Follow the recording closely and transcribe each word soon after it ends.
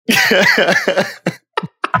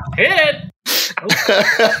Hit it! Oh.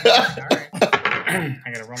 Right.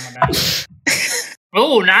 I gotta roll my dice.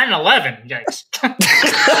 Oh, 9/11. Yikes.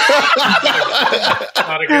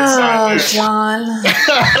 Not a good sign. John.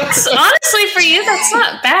 Honestly, for you, that's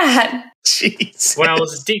not bad. Jeez. Well, it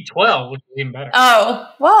was a D12, which is even better. Oh,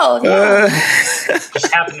 well, yeah.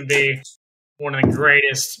 Just happened to be one of the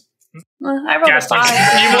greatest. I rolled a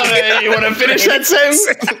 5. You want to finish that sentence?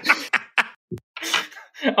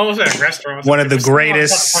 Almost at a restaurant. One of the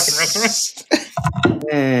greatest. Fucking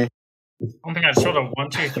restaurant. I don't think I just rolled a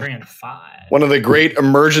 1, 2, 3, and 5. One of the great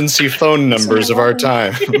emergency phone numbers of our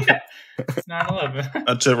time. It's 9/11.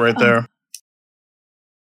 That's it right there.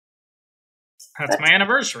 That's my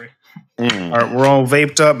anniversary. All right, we're all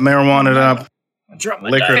vaped up, marijuana up,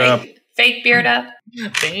 liquored up. Fake beard up.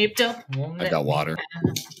 Vaped up. I got water.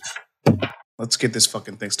 Let's get this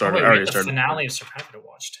fucking thing started. I already the started. Finale of Survivor to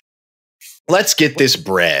watch. Let's get this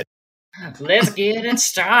bread. Let's get it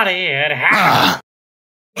started.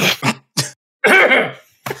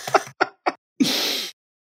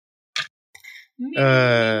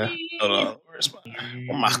 Hold on. Where's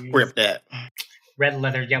my grip at? Red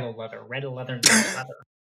leather, yellow leather, red leather, yellow leather.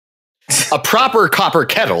 A proper copper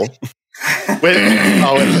kettle.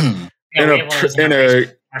 Basement. I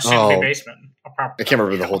can't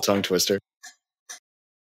remember the whole tongue twister.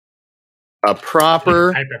 A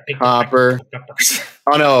proper copper.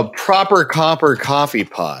 Oh no, a proper copper coffee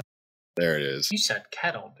pot. There it is. You said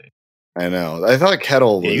kettle, dude. I know. I thought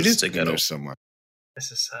kettle was you did say in kettle. there somewhere.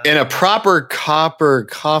 This is In a proper copper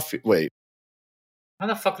coffee. Wait. How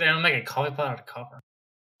the fuck did I make a coffee pot out of copper?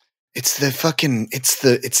 It's the fucking. It's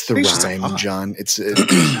the rhyme, John. It's.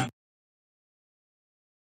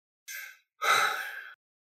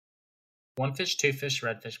 One fish, two fish,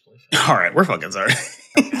 red fish, blue fish. All right, we're fucking sorry.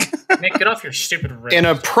 Nick, get off your stupid riff. In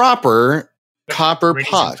a proper copper Riddies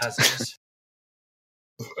pot. and Pussies.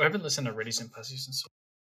 I haven't listened to Riddies and Pussies since.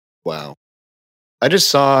 Wow. I just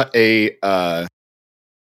saw a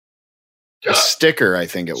sticker, I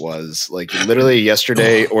think it was, like literally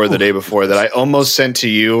yesterday or the day before that I almost sent to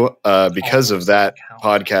you because of that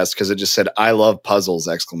podcast, because it just said, "I love puzzles!" !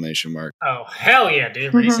 Oh, hell yeah,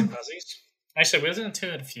 dude. Riddies and Pussies. Actually, we listened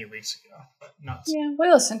to it a few weeks ago, but not. Yeah,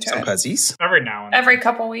 we listen to it. Pussies? Every now and then. Every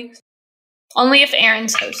couple weeks. Only if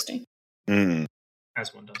Aaron's hosting.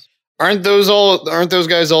 As one does. Aren't those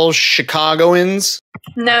guys all Chicagoans?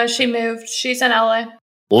 No, she moved. She's in LA.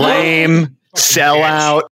 Lame.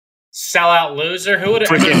 Sellout. Sellout loser. Who would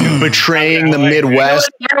freaking betraying the Midwest?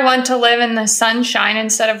 Who would ever want to live in the sunshine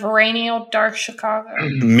instead of rainy old dark Chicago?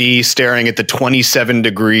 Me staring at the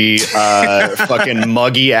 27-degree fucking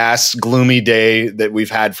muggy ass gloomy day that we've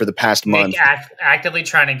had for the past month. Actively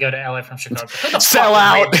trying to go to LA from Chicago. Sell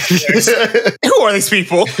out. Who are these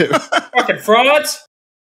people? Fucking frauds.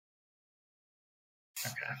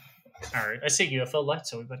 Okay. All right. I see UFO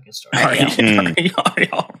lights, so we better get started. Are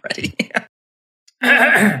y'all ready?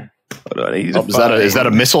 Hold on, is that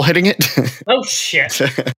a missile hitting it? Oh shit!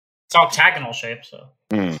 It's all octagonal shape, so.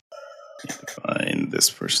 Find this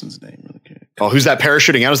person's name really quick. Oh, who's that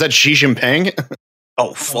parachuting out? Is that Xi Jinping?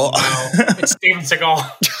 Oh fuck! Oh, no. It's Steven Seagal.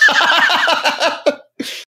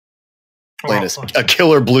 Playing a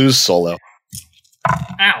killer blues solo.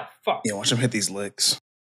 Ow! Fuck! Yeah, watch him hit these licks.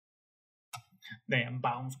 Damn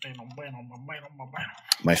bounce!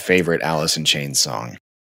 My favorite Alice in Chains song.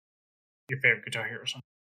 Your favorite Guitar Hero song?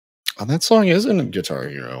 Oh, that song isn't a Guitar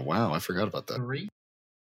Hero. Wow, I forgot about that. 3?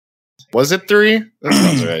 Was it 3? That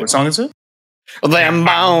sounds right. What song is it? Them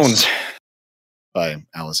Bones by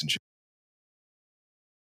Alice in Chains.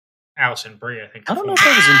 Allison Brie, I think. I don't know if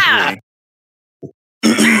that was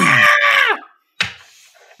in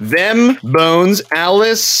 3. Them Bones,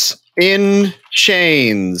 Alice in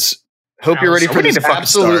Chains. Hope you're ready for this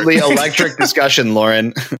absolutely electric discussion,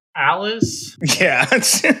 Lauren. Alice? Yeah.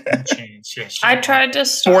 Chains. Yes, I tried to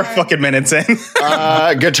start. 4 fucking minutes in.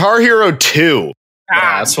 Guitar Hero 2.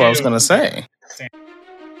 Yeah, that's what I was going to say.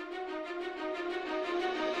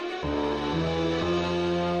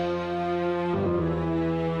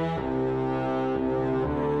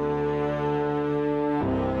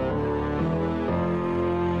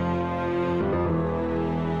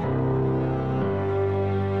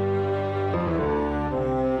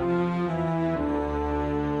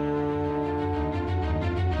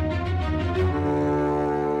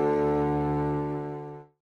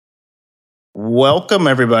 Welcome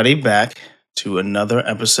everybody back to another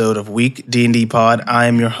episode of Week D&D Pod. I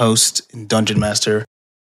am your host and Dungeon Master,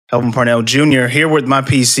 Helvin Parnell Jr. here with my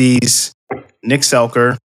PCs, Nick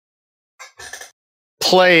Selker,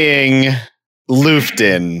 playing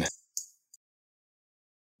Lufton,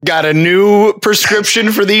 Got a new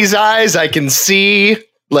prescription for these eyes. I can see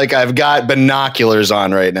like I've got binoculars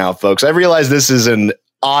on right now, folks. I realize this is an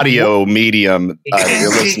audio medium you're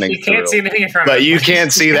listening you can't through, see anything in front of but you. you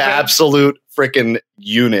can't see the absolute freaking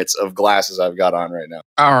units of glasses I've got on right now.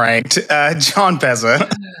 All right, John Pezza.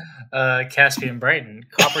 Caspian Brighton,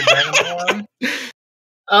 Copper Dragonborn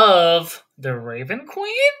of the Raven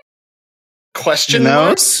Queen? Question Who mark?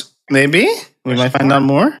 knows? Maybe. We might find out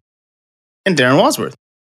more. And Darren Wadsworth.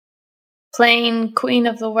 Plain Queen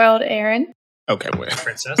of the World, Aaron. Okay, wait.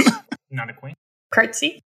 Princess, not a queen.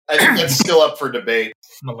 Curtsy. I think that's still up for debate.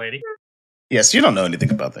 Milady. Yes, you don't know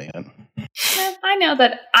anything about that yet. I know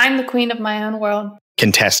that I'm the queen of my own world.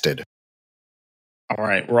 Contested. All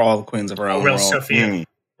right, we're all the queens of our own Real world. Sophia,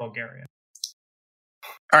 Bulgaria.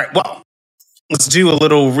 All right, well, let's do a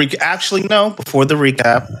little recap. Actually, no, before the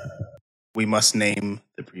recap, we must name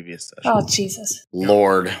the previous session. Oh, Jesus.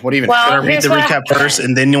 Lord, what even? Well, Should I read here's the what recap first,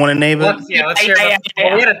 and then you want to name it? Well, yeah, let's hear Yeah.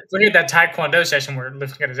 we had that Taekwondo session where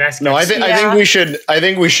Liv got his ass kicked. No, I think Yeah. we should. I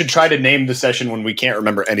think we should try to name the session when we can't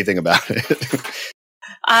remember anything about it.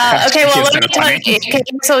 Okay, well, let me It's tell kinda you. Okay,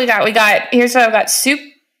 here's what we got. Here's what I've got. Soup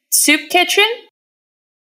Kitchen,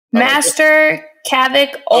 Master,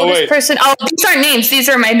 Kavik, oldest wait. person. Oh, these aren't names. These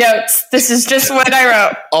are my notes. This is just what I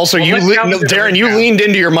wrote. Also, Well, let's go with the Darren, you recap. leaned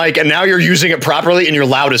into your mic, and now you're using it properly, and you're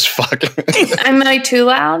loud as fuck. Am I too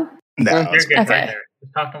loud? No. You're good Okay. right there.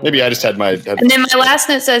 Just talk to him. Maybe I just had my. And then my last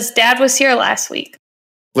note says, Dad was here last week.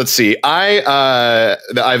 Let's see. I've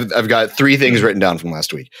got 3 things written down from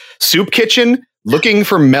last week. Soup kitchen, looking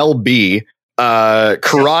for Mel B,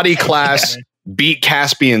 karate class, beat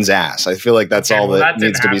Caspian's ass. I feel like that's Okay, all well, that that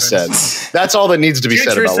needs to be didn't said. That's all that needs to be Two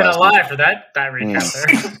said truths about and a last week. lie for that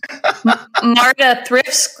recap there. Marta,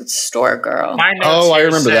 thrift store girl. My notes Oh, I here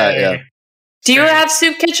remember that, yeah. Do you say- have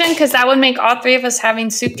Soup Kitchen? Because that would make all 3 of us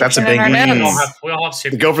having Soup That's a Kitchen in big our need. notes. We all have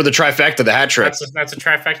soup. Go for the trifecta, the hat trick. That's a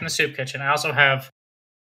trifecta in the soup kitchen. I also have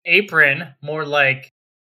apron, more like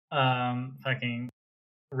fucking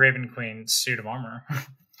Raven Queen suit of armor.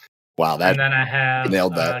 Wow, that And then I have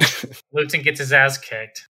nailed that. Luton gets his ass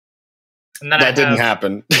kicked. And then that didn't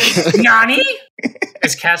happen. Nani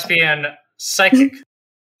is Caspian psychic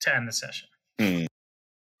to end the session. Hmm.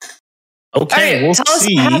 Okay, All right, we'll tell us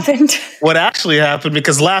see what happened. what actually happened,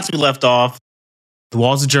 because last we left off, the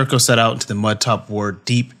walls of Jericho set out into the mud-top ward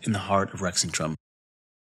deep in the heart of Rexingtrum.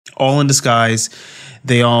 All in disguise,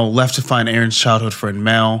 they all left to find Aaron's childhood friend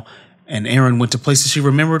Mel, and Aaron went to places she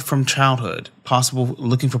remembered from childhood,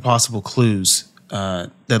 looking for possible clues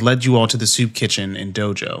that led you all to the soup kitchen and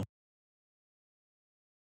dojo.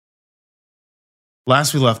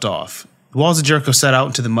 Last we left off, the walls of Jericho set out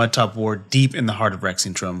into the mud-top ward deep in the heart of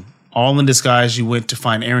Rexingtrum. All in disguise, you went to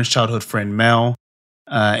find Aaron's childhood friend Mel,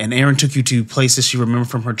 and Aaron took you to places she remembered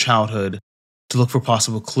from her childhood to look for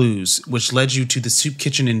possible clues, which led you to the soup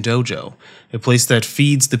kitchen and dojo, a place that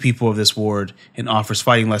feeds the people of this ward and offers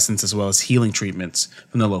fighting lessons as well as healing treatments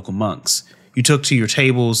from the local monks. You took to your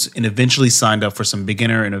tables and eventually signed up for some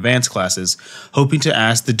beginner and advanced classes, hoping to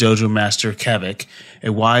ask the dojo master Kavik,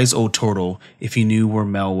 a wise old turtle, if he knew where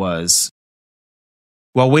Mel was.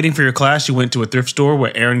 While waiting for your class, you went to a thrift store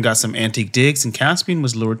where Aaron got some antique digs and Caspian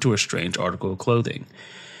was lured to a strange article of clothing.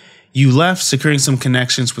 You left, securing some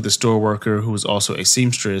connections with a store worker who was also a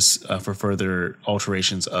seamstress for further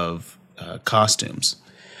alterations of costumes.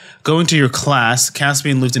 Going to your class,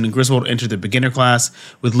 Caspian, Lufton, and Griswold entered the beginner class,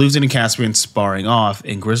 with Lufton and Caspian sparring off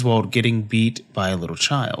and Griswold getting beat by a little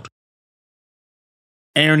child.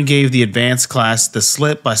 Aaron gave the advanced class the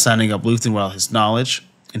slip by signing up Lufton without his knowledge,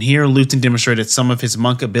 and here Lufton demonstrated some of his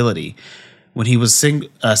monk ability when he was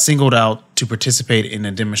singled out to participate in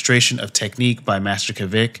a demonstration of technique by Master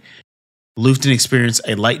Kavik. Lufton experienced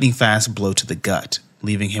a lightning-fast blow to the gut,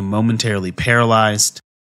 leaving him momentarily paralyzed,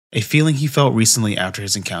 a feeling he felt recently after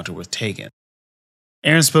his encounter with Tegan.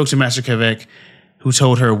 Aaron spoke to Master Kavik, who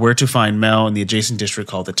told her where to find Mel in the adjacent district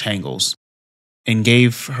called the Tangles, and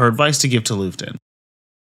gave her advice to give to Lufton.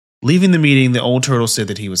 Leaving the meeting, the old turtle said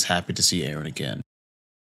that he was happy to see Aaron again.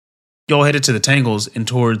 Y'all headed to the Tangles and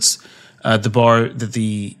towards the bar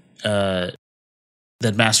that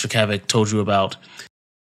that Master Kavik told you about,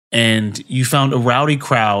 and you found a rowdy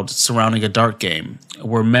crowd surrounding a dart game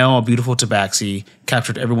where Mel, a beautiful tabaxi,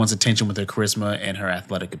 captured everyone's attention with her charisma and her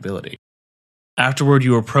athletic ability. Afterward,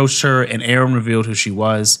 you approached her, and Aaron revealed who she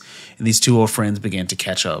was, and these two old friends began to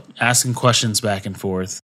catch up, asking questions back and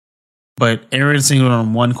forth. But Aaron singled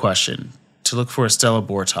on one question, to look for Estella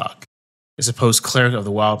Bortok, a supposed cleric of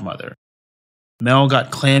the Wild Mother. Mel got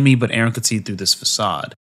clammy, but Aaron could see through this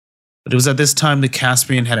facade. But it was at this time that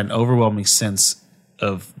Caspian had an overwhelming sense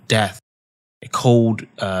of death, a cold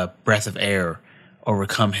breath of air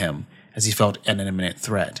overcome him as he felt an imminent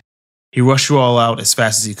threat. He rushed you all out as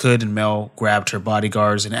fast as he could, and Mel grabbed her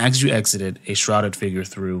bodyguards, and as you exited, a shrouded figure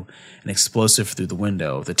threw an explosive through the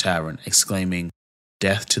window of the tavern, exclaiming,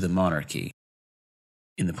 "Death to the monarchy."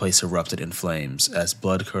 And the place erupted in flames as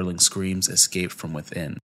blood-curdling screams escaped from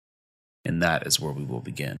within. And that is where we will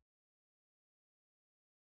begin.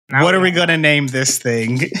 Now What are we going to name this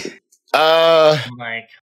thing? Like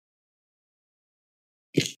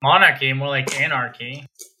monarchy, more like anarchy.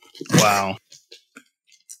 Wow.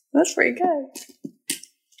 That's pretty good.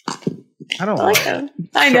 I don't I like like him.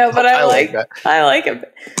 I know, but I like him.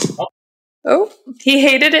 Oh, he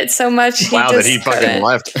hated it so much. Wow, he that just he fucking couldn't.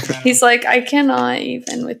 left. He's like, I cannot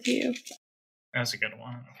even with you. That's a good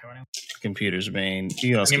one. Okay, Computer's main.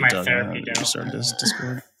 You also I need my can therapy talk start this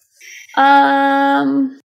Discord.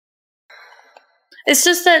 It's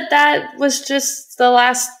just that was just the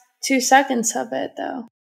last 2 seconds of it, though.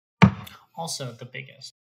 Also, the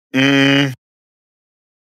biggest.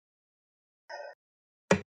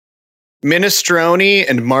 Minestrone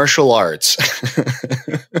and martial arts.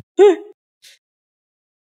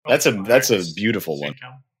 That's a beautiful one.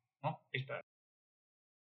 Oh, he's back.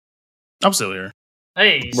 I'm still here.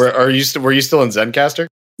 Hey, Were you still in Zencaster?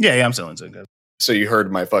 Yeah, I'm still in good. So you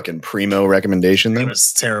heard my fucking primo recommendation It then?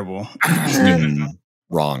 was terrible.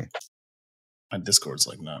 Wrong. My Discord's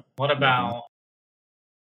like not. What about?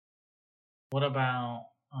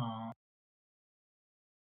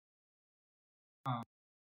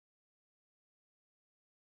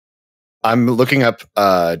 I'm looking up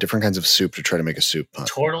different kinds of soup to try to make a soup pun.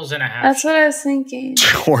 Turtles in a half? That's what I was thinking.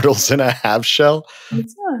 Turtles in a half shell?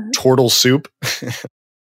 What's that? Turtle soup?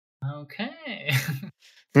 Okay.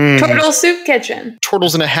 Turtle Soup Kitchen.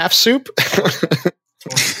 Turtles in a half soup?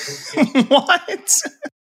 What?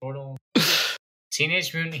 Turtle.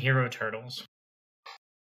 Teenage Mutant Hero Turtles.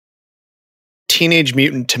 Teenage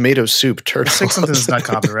Mutant Tomato Soup Turtles. Say something that's not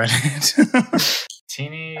copyrighted.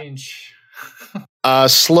 Teenage.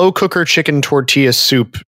 Slow cooker chicken tortilla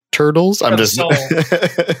soup turtles. I'm For the just soul.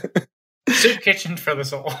 Soup Kitchen for the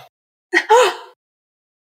soul.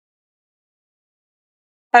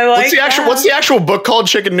 I like what's the actual book called?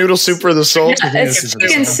 Chicken Noodle Soup for the Soul? Yeah, it's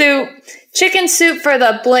chicken soup. Chicken soup for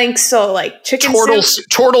the blank soul, like chicken soup.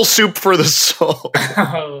 Turtle soup for the soul.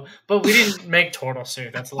 Oh, but we didn't make turtle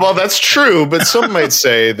soup. Well, that's true, but some might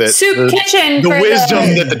say that Soup kitchen the for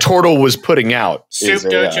wisdom that the turtle was putting out. Soup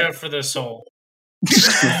dojo for the soul.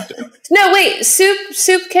 No, wait.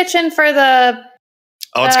 Soup kitchen for the.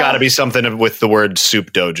 Oh, it's got to be something with the word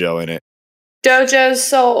soup dojo in it. Dojo's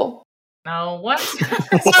soul. No, what?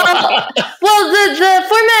 Well, the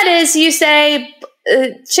format is you say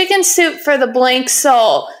chicken soup for the blank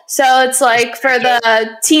soul. So it's like for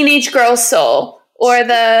the teenage girl soul or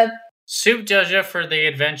the Soup dojo for the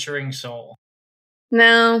adventuring soul.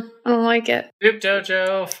 No, I don't like it. Soup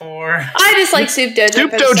dojo for. I just like soup dojo.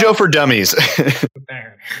 Soup dojo for dummies.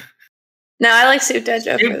 There. No, I like soup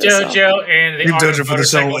dojo. Soup for the soul. dojo and the Soup art dojo of for the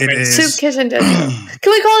soul. motorcycle It race. is. Soup kitchen dojo.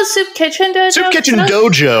 Can we call it soup kitchen dojo? Soup kitchen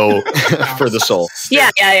dojo for the soul.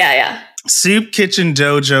 Yeah. Soup Kitchen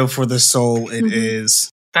Dojo for the soul. It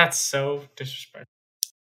is. That's so disrespectful.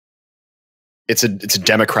 It's a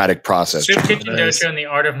democratic process. Soup kitchen dojo and the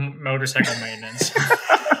art of motorcycle maintenance.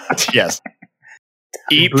 Yes.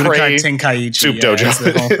 Eat, Budokai pray, Tenkaichi. soup Yeah, dojo. that's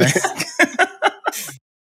the whole thing.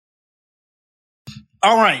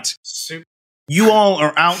 All right. Soup. You all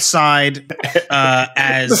are outside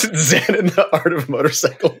as Zen and the art of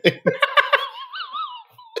motorcycle maintenance.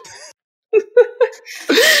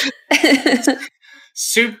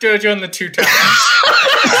 Soup dojo and the two times.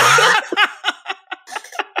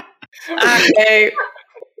 Okay.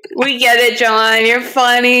 We get it, John. You're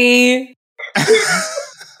funny.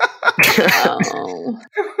 Oh.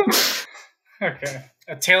 Okay.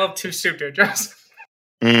 A tale of two soup dojos.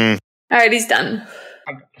 All right, he's done.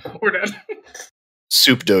 We're done.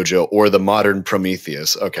 Soup dojo or the modern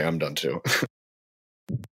Prometheus. Okay, I'm done too.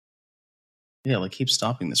 yeah, like keep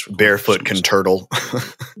stopping this. Barefoot can turtle.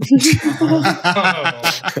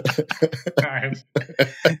 Alright.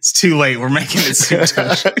 It's too late. We're making it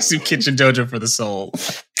Soup Kitchen Dojo for the soul.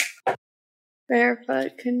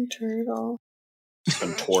 Barefoot can turtle.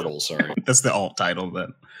 And turtle, sorry. That's the alt title. But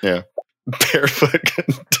Yeah. Barefoot can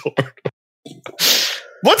turtle.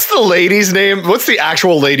 What's the lady's name? What's the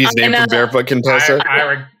actual lady's name from Barefoot Contessa?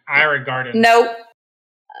 Ira Garden. Nope.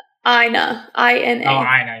 Ina. I-N-A. Oh,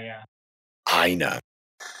 Ina, yeah. Ina.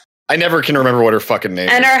 I never can remember what her fucking name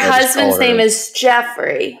And is. her I just husband's call her- name is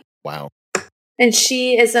Jeffrey. Wow. And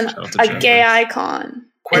she is Shout out to a Jeffrey. gay icon.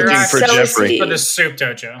 Queer Looking eye for So is Jeffrey. he. for the soup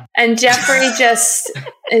dojo. And Jeffrey just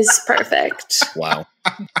is perfect. Wow.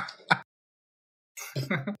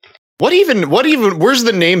 What even? Where's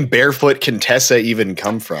the name Barefoot Contessa even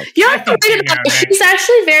come from? You have to read about it. She's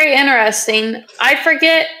actually very interesting. I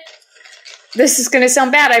forget. This is going to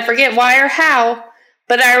sound bad. I forget why or how,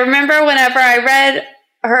 but I remember whenever I read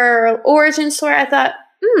her origin story, I thought,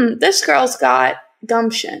 this girl's got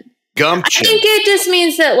gumption. I think it just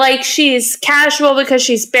means that like she's casual because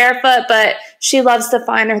she's barefoot, but she loves the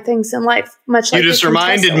finer things in life. Much like you just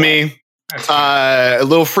reminded me. A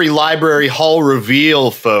little free library hall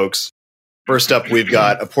reveal, folks. First up, we've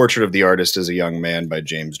got A Portrait of the Artist as a Young Man by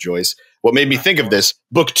James Joyce. What made me think of this?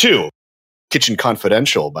 Book 2, Kitchen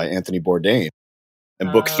Confidential by Anthony Bourdain.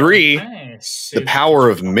 And book 3, The Power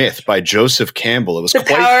of Myth by Joseph Campbell. It was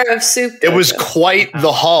Power of Soup. It was quite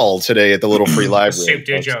the haul today at the Little Free Library. Soup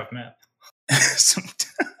Dojo of Myth.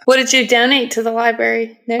 What did you donate to the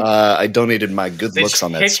library, Nick? I donated my good looks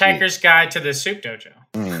on that Hitchhiker's Guide to the Soup Dojo.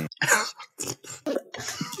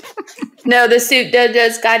 No, the Soup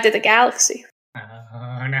Dojo's Guide to the Galaxy.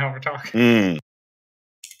 Now we're talking.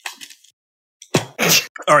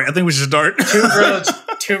 All right, I think we should start.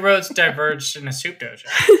 Two roads diverged in a soup dojo.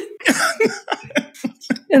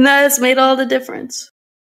 And that has made all the difference.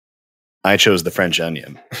 I chose the French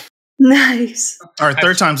onion. Nice. All right,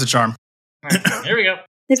 third time's the charm. Right, here we go.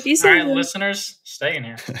 All right, listeners, stay in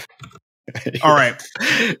here. All right.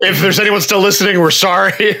 If there's anyone still listening, we're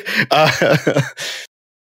sorry.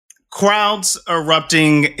 Crowds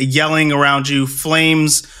erupting, yelling around you.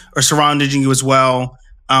 Flames are surrounding you as well.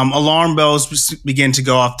 Alarm bells begin to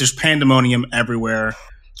go off. There's pandemonium everywhere.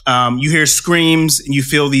 You hear screams, and you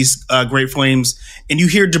feel these great flames, and you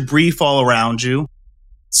hear debris fall around you.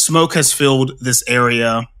 Smoke has filled this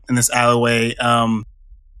area in this alleyway,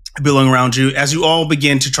 billowing around you as you all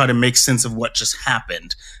begin to try to make sense of what just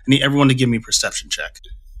happened. I need everyone to give me a perception check.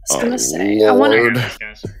 I was gonna say, I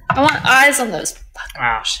want eyes on those.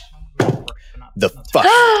 Wow. The fuck.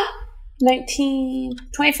 19,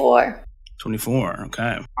 24. 24,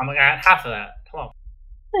 okay. I'm at half of that. 12.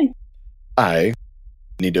 I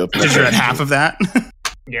need to open. Did you at half of that?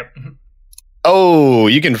 Yep. Oh,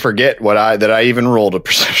 you can forget that I even rolled a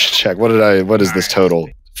perception check. What is this total?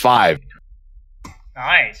 5.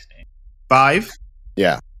 Nice. 5?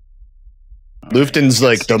 Yeah. Lufton's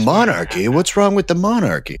like, the monarchy? What's wrong with the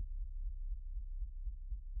monarchy?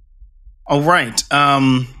 All right.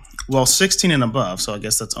 Well, 16 and above, so I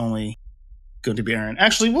guess that's only going to be Aaron.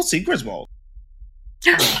 Actually, we'll see Griswold.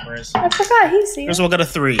 I forgot he's here. Griswold got a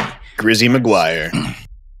 3. Grizzy McGuire.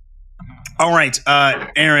 All right,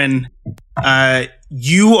 Aaron,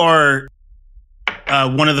 you are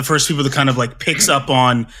one of the first people that kind of like picks up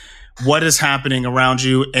on what is happening around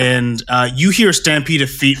you, and you hear a stampede of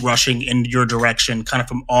feet rushing in your direction, kind of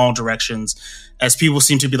from all directions, as people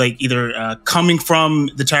seem to be like either coming from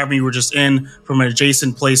the tavern you were just in, from an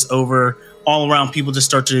adjacent place over. All around, people just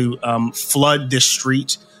start to flood this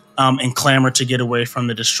street and clamor to get away from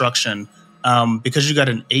the destruction. Because you got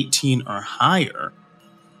an 18 or higher,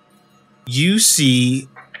 you see,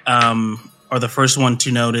 are the first one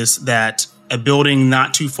to notice that a building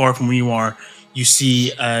not too far from where you are, you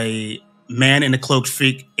see a man in a cloak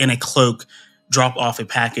drop off a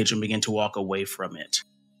package and begin to walk away from it.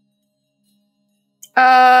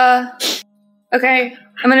 Okay.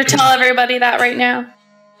 I'm going to tell everybody that right now.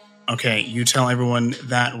 Okay, you tell everyone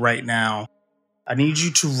that right now. I need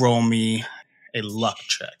you to roll me a luck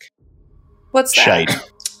check. What's that? Shite.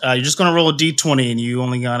 You're just going to roll a d20, and you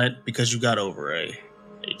only got it because you got over a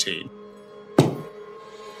 18.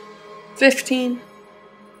 15.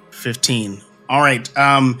 15. All right.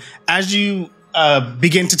 As you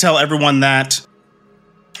begin to tell everyone that,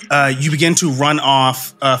 you begin to run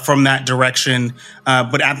off from that direction.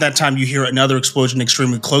 But at that time, you hear another explosion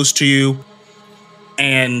extremely close to you.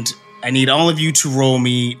 And I need all of you to roll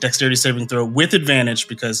me dexterity saving throw with advantage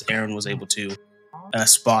because Aaron was able to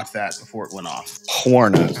spot that before it went off.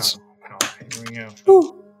 Hornets. Here we go.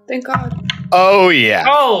 Ooh, thank God. Oh, yeah.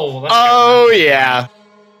 Oh, yeah.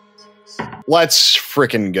 Let's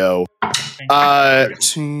frickin' go.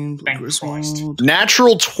 13,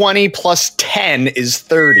 Natural 20 plus 10 is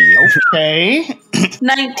 30. Okay.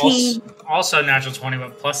 19. Also natural 20,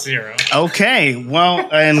 but plus 0. Okay. Well,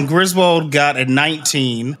 and Griswold got a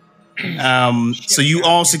 19. So you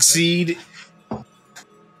all succeed.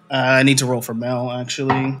 I need to roll for Mel,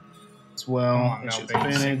 actually, as well.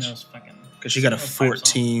 Because she got a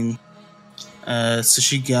 14. So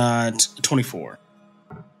she got 24.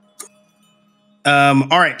 All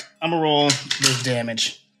right. I'm going to roll this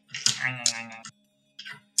damage.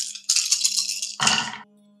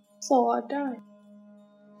 So I died.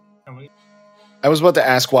 I was about to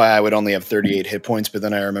ask why I would only have 38 hit points, but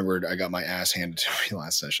then I remembered I got my ass handed to me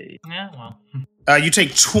last session. Yeah, well. You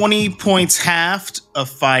take 20 points halved of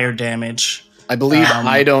fire damage. I believe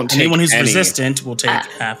I don't take anyone who's any. resistant will take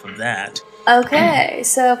half of that. Okay,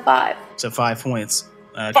 so 5. So 5 points.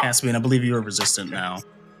 Caspian, I believe you are resistant now.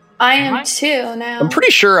 I am 2 now. I'm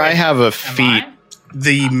pretty sure I have a feat.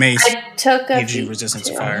 The mace I took a gives you feat resistance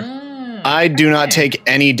too. to fire. I do not take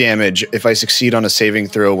any damage if I succeed on a saving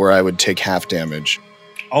throw where I would take half damage.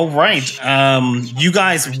 All right. You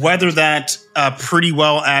guys weather that pretty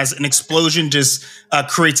well as an explosion just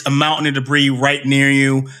creates a mountain of debris right near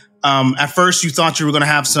you. At first, you thought you were going to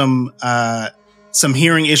have some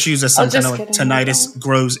hearing issues as some kind of tinnitus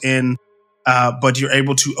grows in, but you're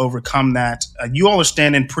able to overcome that. You all are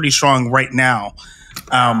standing pretty strong right now.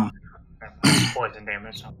 Poison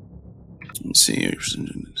damage. Let's see.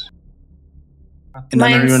 And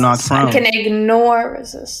none of you are knocked prone. I can ignore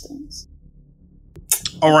resistance.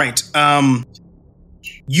 All right.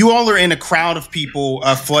 You all are in a crowd of people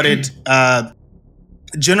flooded.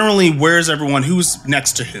 Generally, where's everyone? Who's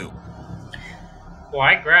next to who? Well,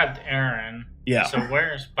 I grabbed Aaron. Yeah. So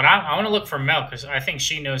but I want to look for Mel because I think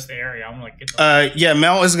she knows the area. I'm like, get yeah,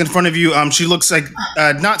 Mel is in front of you. She looks like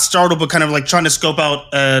not startled, but kind of like trying to scope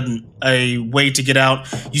out a way to get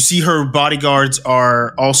out. You see her bodyguards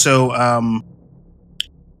are also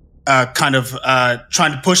kind of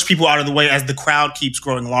trying to push people out of the way as the crowd keeps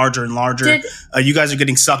growing larger and larger. You guys are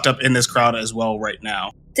getting sucked up in this crowd as well right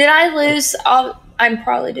now. Did I lose? I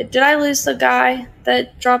probably did. Did I lose the guy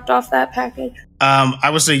that dropped off that package? I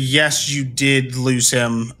would say yes, you did lose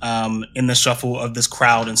him in the shuffle of this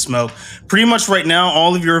crowd and smoke. Pretty much right now,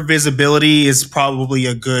 all of your visibility is probably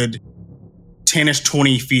a good 10-ish,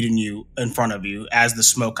 20 feet in front of you as the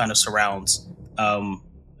smoke kind of surrounds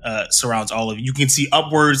all of you. You can see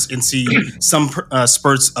upwards and see some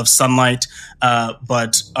spurts of sunlight,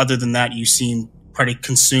 but other than that, you seem pretty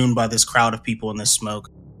consumed by this crowd of people in this smoke.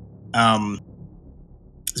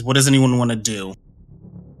 What does anyone want to do?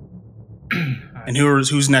 And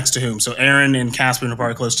who's next to whom? So Aaron and Caspian are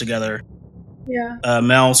probably close together. Yeah.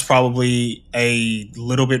 Mel's probably a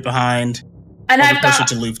little bit behind. And I've closer got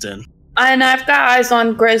to Lufton. And I've got eyes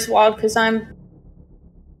on Griswold because I'm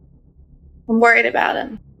worried about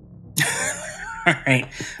him. All right.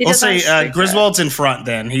 I'll say Griswold's in front.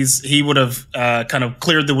 Then he would have kind of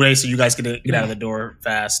cleared the way so you guys could get out of the door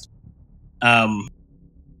fast.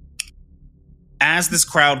 As this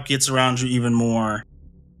crowd gets around you even more,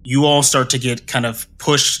 you all start to get kind of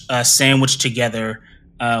pushed, sandwiched together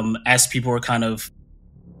as people are kind of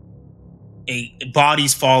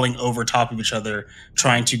bodies falling over top of each other,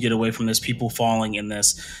 trying to get away from this, people falling in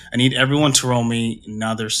this. I need everyone to roll me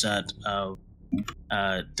another set of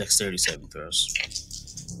dexterity saving throws.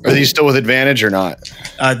 Are these still with advantage or not?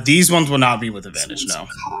 These ones will not be with advantage, no.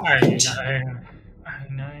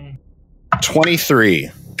 23.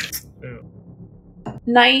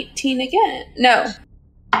 19 again. No.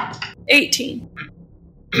 18.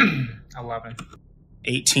 11.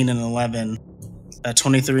 18 and 11.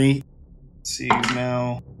 23. Let's see,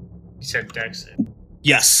 Mel. You said Dex.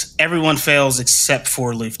 Yes, everyone fails except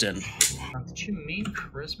for Lufton. Did you mean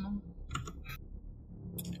charisma?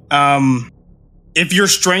 If your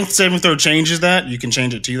strength saving throw changes that, you can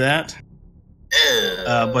change it to that.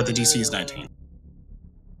 But the DC is 19.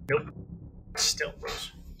 Nope. Still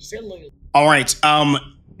lose. All right.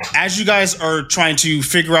 As you guys are trying to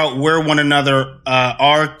figure out where one another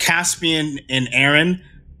are, Caspian and Aaron,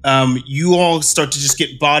 you all start to just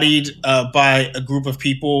get bodied by a group of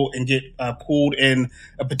people and get pulled in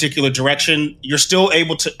a particular direction. You're still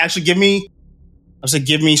able to actually give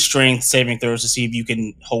me strength saving throws to see if you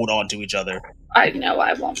can hold on to each other. I know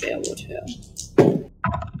I won't be able to.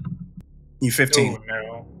 You 15. Oh,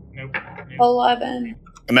 no. Nope. 11.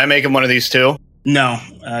 Am I making one of these too? No,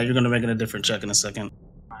 you're going to make it a different check in a second.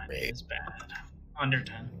 It's bad. Under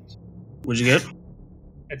 10. What'd you get?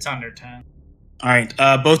 It's under 10. All right.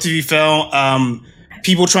 Both of you fell.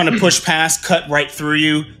 People trying to push past, cut right through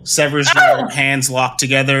you, severs your hands locked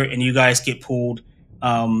together, and you guys get pulled,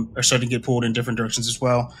 or starting to get pulled in different directions as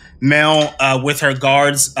well. Mel, with her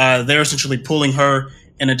guards, they're essentially pulling her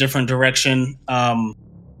in a different direction,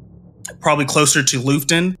 probably closer to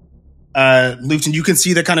Lufton. Lufton, you can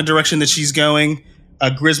see the kind of direction that she's going.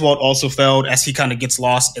 Griswold also failed as he kind of gets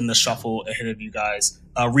lost in the shuffle ahead of you guys,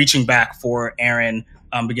 reaching back for Aaron,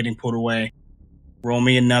 but getting pulled away. Roll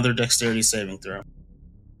me another dexterity saving throw.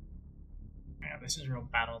 Yeah, this is real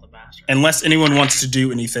Battle of the Bastards. Unless anyone wants to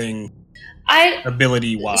do anything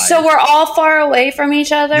ability-wise. So we're all far away from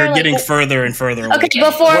each other? You're getting further and further away. Okay,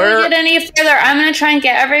 before we get any further, I'm going to try and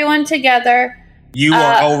get everyone together. You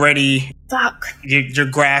are already Fuck. Your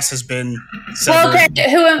grass has been Well, severed. okay.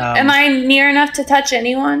 Am I near enough to touch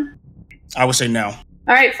anyone? I would say no.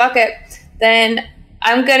 All right, fuck it. Then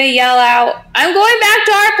I'm gonna yell out, I'm going back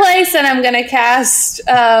to our place, and I'm gonna cast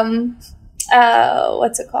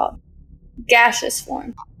what's it called? Gaseous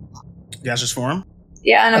form. Gaseous form?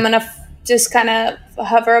 Yeah, and I'm gonna just kind of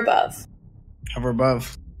hover above. Hover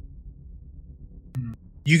above.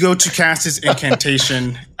 You go to cast this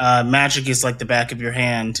incantation. Magic is like the back of your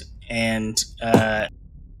hand, and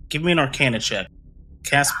give me an Arcana check.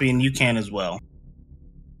 Caspian, you can as well.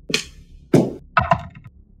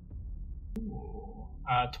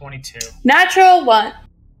 22. Natural 1.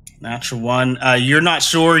 Natural 1. You're not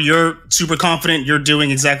sure. You're super confident. You're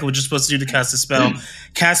doing exactly what you're supposed to do to cast the spell.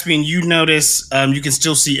 Caspian, you notice, you can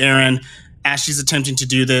still see Aaron as she's attempting to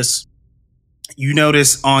do this. You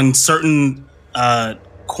notice on certain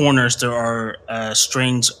corners there are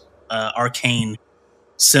strange arcane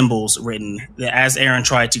symbols written. As Aaron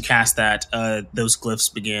tried to cast that, those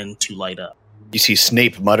glyphs began to light up. You see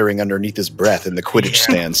Snape muttering underneath his breath in the Quidditch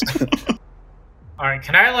stands. All right,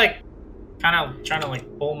 can I kind of trying to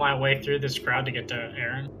pull my way through this crowd to get to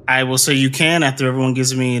Aaron? I will say you can after everyone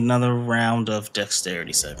gives me another round of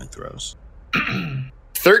dexterity saving throws.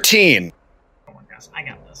 13. Oh my gosh, I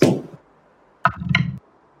got this.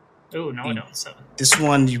 Ooh, no, I don't. 7. This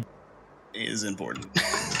one is important.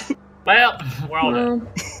 Well, we're all done.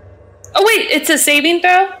 Oh wait, it's a saving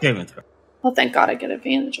throw? Saving throw. Oh, thank God I get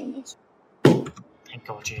advantage on this. Thank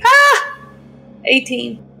God, you.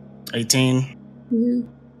 18. 18. Mm-hmm.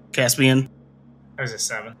 Caspian. That was a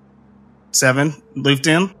 7. 7.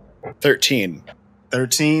 Luftin. 13.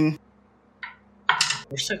 13.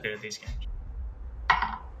 We're so good at these games.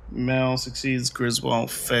 Mel succeeds.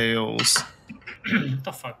 Griswold fails. What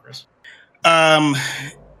the fuck, Chris?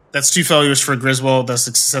 That's 2 failures for Griswold. That's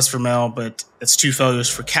a success for Mel, but that's 2 failures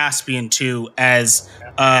for Caspian too. As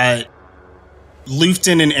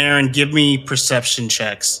Luftin and Aaron, give me perception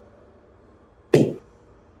checks.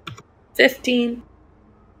 15.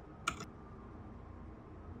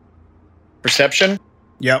 Perception?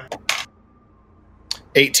 Yep.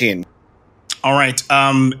 18. All right.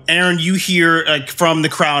 Aaron, you hear from the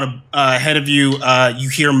crowd ahead of you. You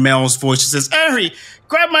hear Mel's voice. She says, "Harry,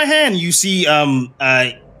 grab my hand." You see,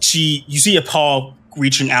 you see a paw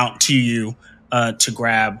reaching out to you to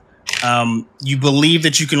grab. You believe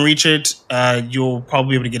that you can reach it. You'll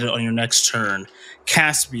probably be able to get it on your next turn.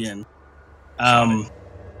 Caspian.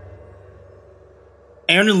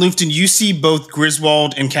 Aaron and Luftin, you see both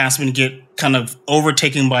Griswold and Caspian get kind of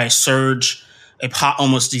overtaken by a surge,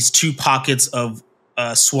 almost these 2 pockets of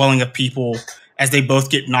swelling of people as they both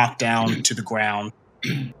get knocked down to the ground.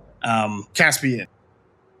 Caspian,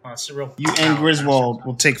 you and Griswold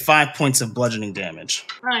will take 5 points of bludgeoning damage.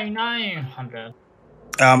 No, I'm dead.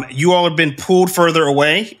 You all have been pulled further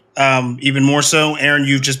away, even more so. Aaron,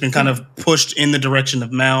 you've just been kind of pushed in the direction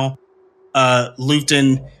of Mel.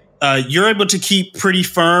 Luftin, you're able to keep pretty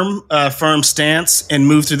firm stance and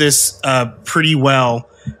move through this pretty well.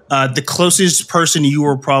 The closest person you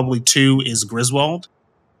are probably to is Griswold.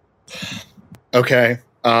 Okay.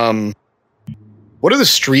 What do the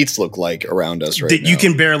streets look like around us right now? You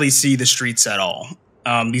can barely see the streets at all.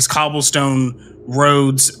 These cobblestone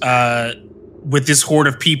roads with this horde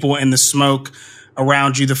of people and the smoke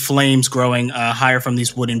around you, the flames growing higher from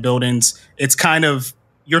these wooden buildings.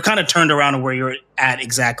 You're kind of turned around to where you're at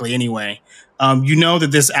exactly anyway. You know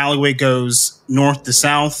that this alleyway goes north to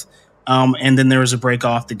south, and then there is a break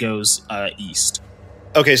off that goes east.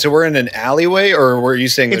 Okay, so we're in an alleyway, or were you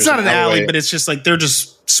saying it's not an alley, but it's just they're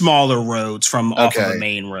just smaller roads from off of a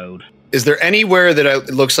main road. Is there anywhere that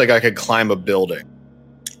it looks like I could climb a building?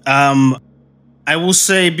 I will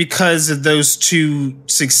say because of those 2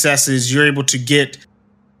 successes, you're able to get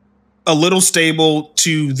a little stable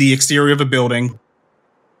to the exterior of a building.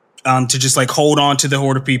 To just hold on to the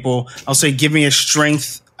horde of people. I'll say give me a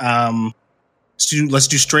strength. Let's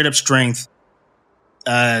do straight up strength.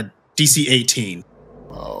 DC 18.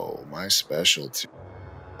 Oh, my specialty.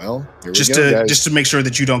 Well, here just we go, guys. Just to make sure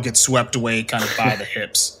that you don't get swept away kind of by the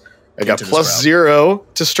hips. I got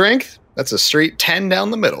 +0 to strength. That's a straight 10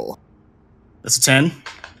 down the middle. That's a 10?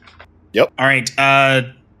 Yep. All right.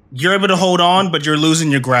 You're able to hold on, but you're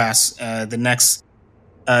losing your grasp.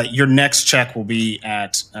 Your next check will be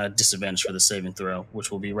at disadvantage for the saving throw,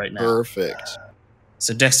 which will be right now. Perfect.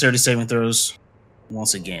 So dexterity saving throws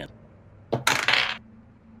once again.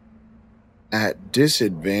 At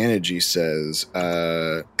disadvantage, he says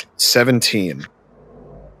 17.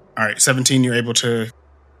 All right, 17. You're able to.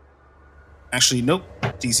 Actually, nope.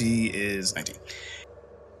 DC is 19.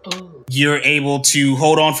 Oh. You're able to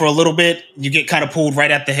hold on for a little bit. You get kind of pulled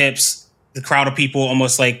right at the hips. the crowd of people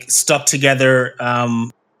almost like stuck together.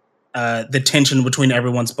 The tension between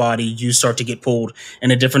everyone's body, you start to get pulled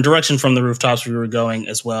in a different direction from the rooftops we were going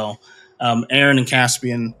as well. Aaron and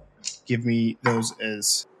Caspian, give me those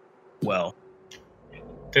as well.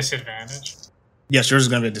 Disadvantage? Yes, yours is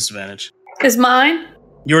going to be a disadvantage. Is mine?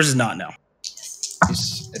 Yours is not, no.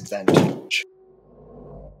 Disadvantage.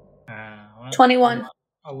 21.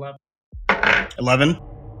 11?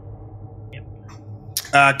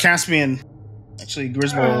 Yep. Caspian, actually,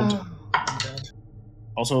 Griswold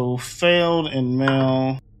also failed, and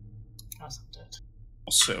Mel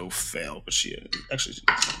also failed, but she actually...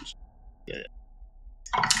 Yeah.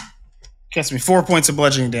 Caspian, 4 points of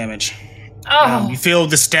bludgeoning damage. You feel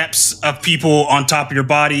the steps of people on top of your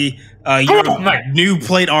body. Your new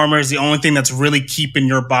plate armor is the only thing that's really keeping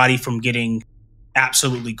your body from getting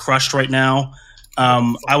absolutely crushed right now.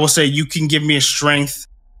 I will say you can give me a strength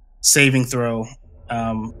saving throw.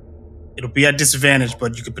 It'll be at disadvantage,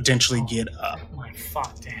 but you could potentially get up. Oh my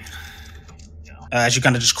fuck, damn. As you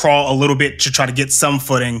kind of just crawl a little bit to try to get some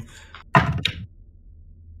footing.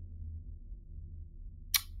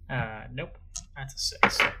 Nope. That's a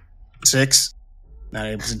 6. 6. Not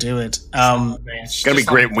able to do it. It's gonna be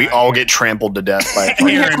great when we all get trampled to death by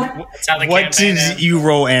Aaron, what did you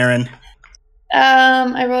roll, Aaron?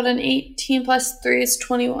 I rolled an 18 plus 3 is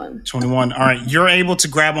 21. 21. All right, you're able to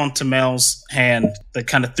grab onto Mel's hand that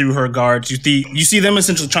kind of through her guards. You see them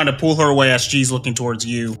essentially trying to pull her away as she's looking towards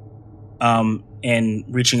you, and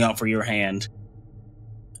reaching out for your hand.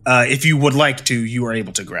 If you would like to, you are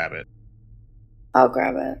able to grab it. I'll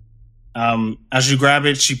grab it. As you grab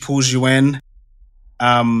it, she pulls you in.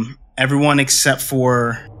 Everyone except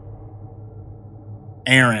for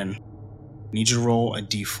Aaron, need you to roll a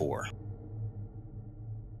d4.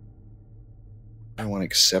 Everyone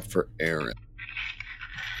except for Aaron.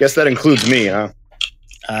 Guess that includes me, huh?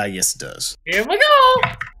 Yes, it does. Here we go.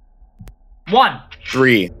 1.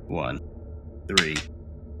 3. 1, 3.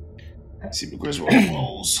 Let's see what Griswold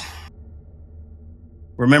rolls.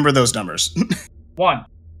 Remember those numbers. 1.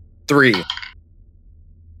 3.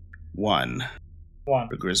 1. 1.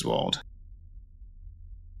 For Griswold.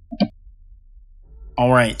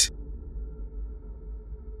 All right.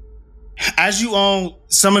 As you all,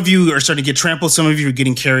 some of you are starting to get trampled, some of you are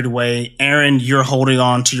getting carried away. Aaron, you're holding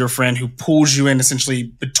on to your friend who pulls you in essentially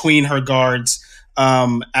between her guards,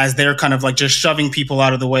 as they're kind of like just shoving people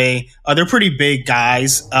out of the way. They're pretty big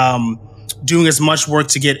guys, doing as much work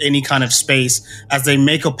to get any kind of space as they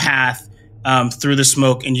make a path through the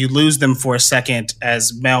smoke, and you lose them for a second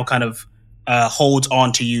as Mel kind of holds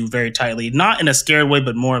on to you very tightly. Not in a scared way,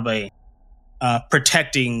 but more of a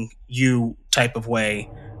protecting you type of way.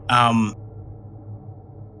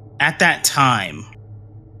 At that time,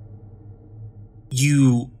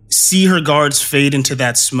 you see her guards fade into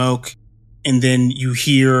that smoke, and then you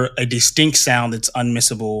hear a distinct sound that's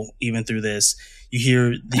unmissable even through this. You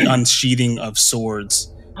hear the unsheathing of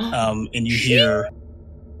swords, and you hear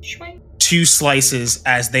 2 slices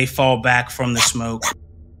as they fall back from the smoke.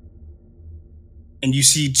 And you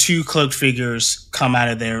see 2 cloaked figures come out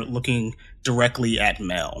of there looking directly at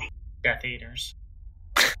Mel. Death Eaters.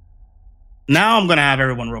 Now I'm going to have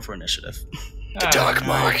everyone roll for initiative. The Dark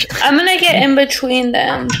Mark. I'm going to get in between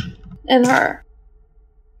them and her.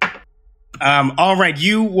 All right,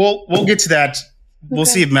 we'll get to that. We'll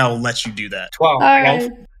Okay. see if Mel lets you do that. 12. All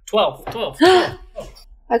right. 12. 12.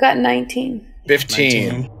 I got 19.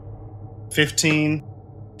 15. 15.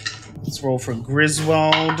 Let's roll for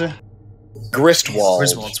Griswold. Gristwald.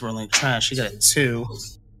 Griswold's rolling trash. He got a 2.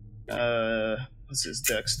 What's his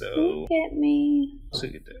dex, though? Look at me. So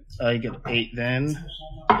you get an 8 then.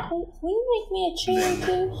 Will you make me a cherry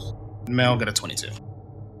juice? Mel got a 22.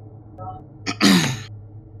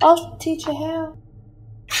 I'll teach you how.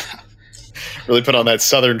 Really put on that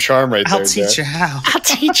southern charm right there. I'll teach you how. I'll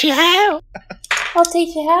teach you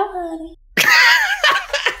how, honey.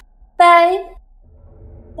 Bye.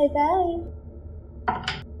 Bye-bye.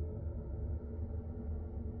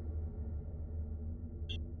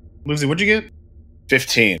 Lucy, what'd you get?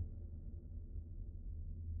 15.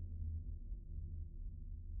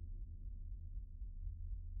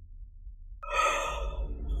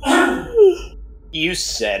 You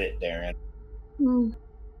said it, Darren.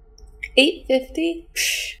 850.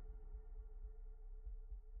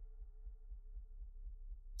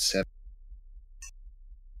 7.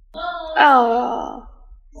 Oh.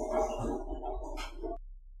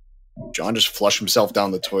 John just flushed himself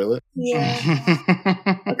down the toilet. Yeah.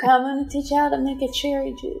 Okay, I'm going to teach you how to make a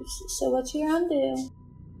cherry juice. So what you're going to do,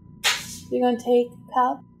 you're going to take a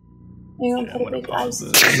cup, and you're going to put a big ice.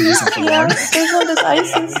 Yeah, there's one of those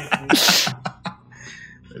ices.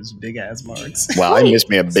 Those big ass marks. Wow, I miss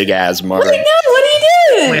me a big ass mark. What are you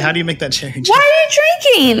doing? Wait, how do you make that cherry? Why are you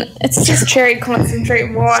drinking? It's just cherry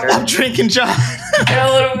concentrate water. I'm drinking, John.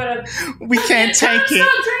 A little bit of. We can't take it.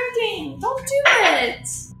 Stop drinking. Don't do it.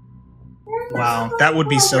 Wow, that would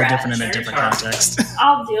be so different in a different context.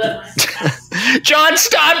 I'll do it myself. John,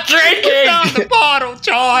 stop drinking! Down the bottle,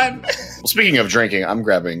 John. Well, speaking of drinking, I'm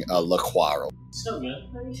grabbing a La Quaro. So good.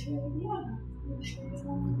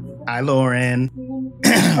 Hi, Lauren.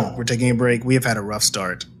 We're taking a break. We have had a rough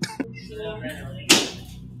start.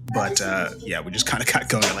 But, yeah, we just kind of got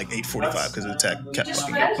going at like 8:45 because the tech kept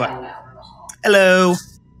fucking up. But, hello.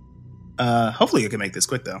 Hopefully you can make this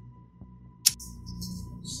quick, though.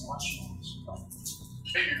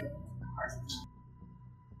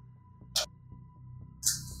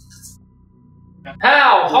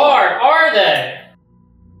 How hard are they?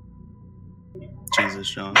 Jesus,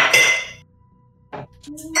 John.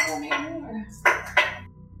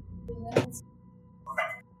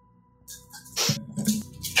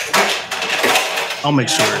 I'll make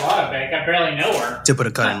sure A lot of bake. I barely know her. to put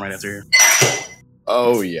a cut in right after here.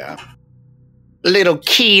 Oh, yeah. Little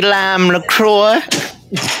key lime LaCroix.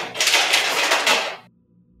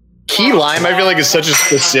 Key lime, I feel like, is such a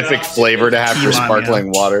specific flavor to have Key for lime,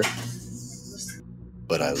 sparkling water.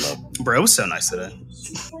 But I love it. Bro, it was so nice today.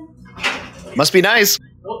 Must be nice.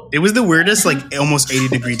 It was the weirdest, like, almost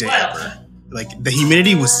 80-degree day ever. Like, the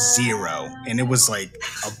humidity was 0, and it was, like,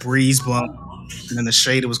 a breeze blowing, and then the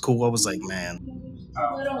shade, it was cool. I was like, man,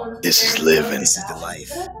 This is living. this is the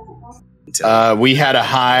life. We had a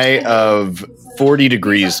high of 40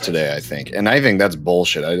 degrees today, I think. And I think that's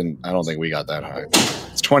bullshit. I don't think we got that high.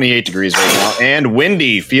 It's 28 degrees right now. And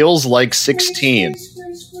windy. Feels like 16.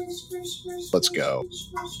 Let's go.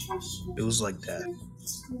 It was like that.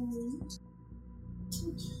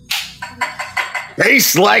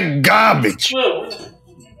 Tastes like garbage. I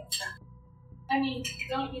mean,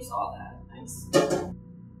 don't use all that. Nice.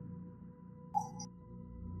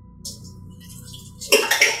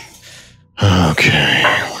 Okay,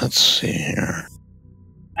 let's see here.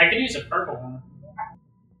 I could use a purple one.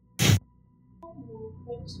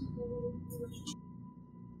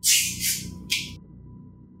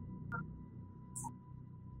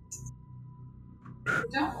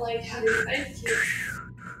 Don't like how these ice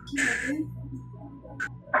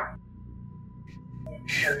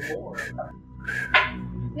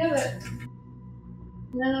Yeah, but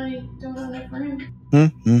then I don't have enough room.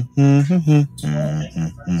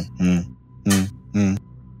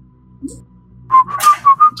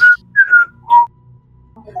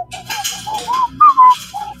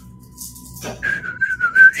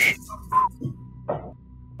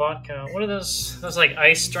 Vodka. What are those? Those like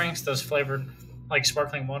ice drinks? Those flavored like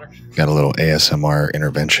sparkling water? Got a little ASMR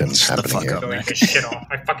interventions Shut the happening fuck here. up. Go eat this shit off.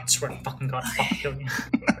 I fucking swear to fucking God, I'll fucking kill you.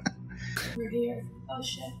 We're here. Oh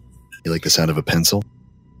shit. You like the sound of a pencil?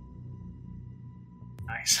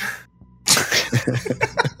 Nice.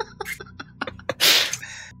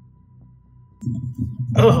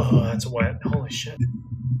 Oh, that's wet. Holy shit.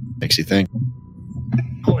 Makes you think.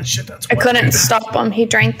 Holy shit, that's I wet. couldn't stop him. He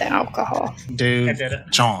drank the alcohol. I Dude, did it.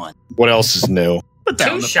 John. What else is new? Put that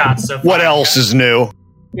on 2 the shots so far. What else is new?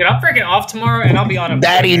 Dude, I'm freaking off tomorrow and I'll be on a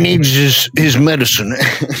Daddy needs his medicine.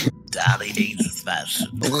 Daddy needs his medicine.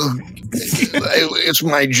 It's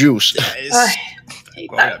my juice. I hate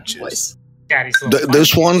Grow that up, juice. voice. Daddy's little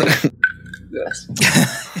This one? Yes.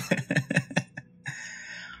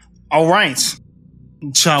 All right.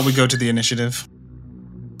 Shall we go to the initiative?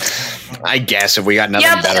 I guess if we got nothing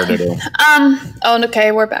Yep. better to do. Oh,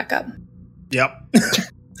 okay, we're back up. Yep.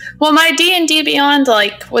 Well, my D&D Beyond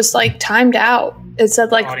was timed out. It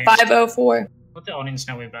said Audience. 5:04. Let the audience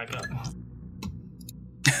know we back up.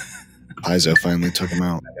 Paizo finally took him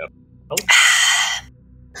out.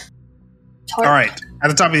 All right. At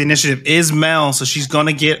the top of the initiative is Mel, so she's going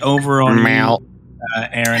to get over on Mel. you,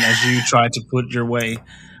 Aaron, as you try to put your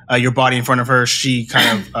body in front of her. She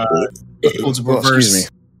kind of holds a Oh, excuse reverse me.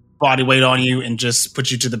 body weight on you and just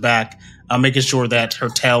puts you to the back, making sure that her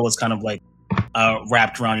tail is kind of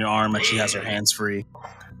wrapped around your arm and she has her hands free.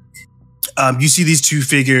 You see these two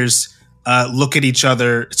figures look at each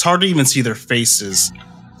other. It's hard to even see their faces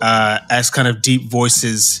as kind of deep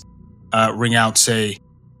voices ring out, say,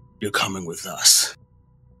 "You're coming with us."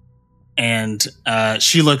 And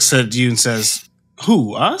she looks at you and says,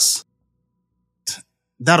 "Who, us?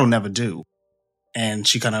 That'll never do." And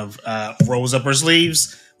she kind of rolls up her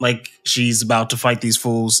sleeves like she's about to fight these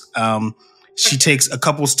fools. She takes a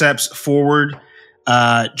couple steps forward.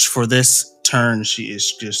 For this turn, she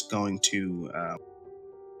is just going to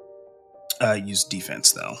use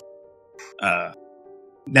defense, though.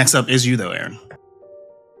 Next up is you, though, Aaron.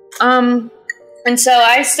 And so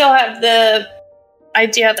I still have the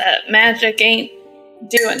idea that magic ain't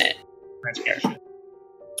doing it. Magic action.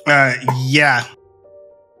 Yeah.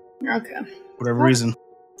 Okay. Whatever reason.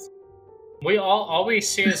 We all we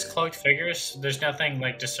see is cloaked figures. There's nothing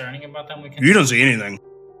like discerning about them. You don't see anything.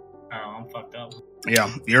 Oh, I'm fucked up.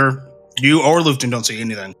 Yeah, you or Lufton don't see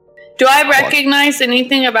anything. Do I recognize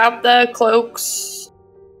anything about the cloaks?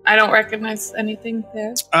 I don't recognize anything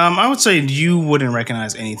there. I would say you wouldn't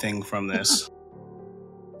recognize anything from this.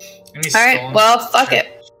 Alright, well, fuck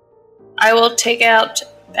it. I will take out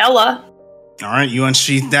Bella. Alright, you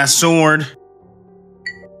unsheath that sword.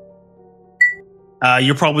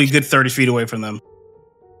 You're probably a good 30 feet away from them.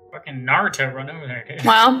 Fucking Naruto run over there, dude.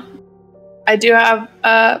 Well, I do have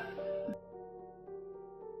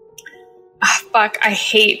fuck, I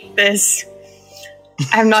hate this.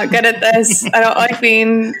 I'm not good at this. I don't like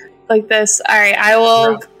being like this. Alright, I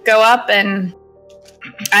will go up and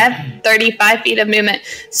I have 35 feet of movement.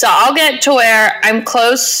 So I'll get to where I'm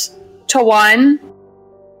close to one.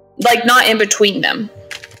 Like, not in between them.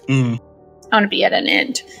 Mm. I want to be at an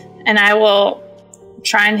end. And I will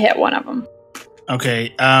try and hit one of them.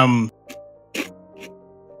 Okay,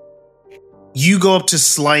 you go up to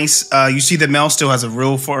slice. You see that Mel still has a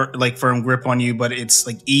real firm grip on you, but it's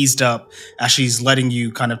like eased up as she's letting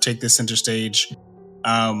you kind of take the center stage.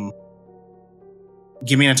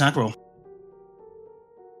 Give me an attack roll.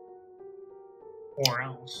 Or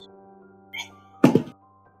else.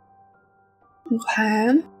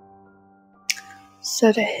 Okay.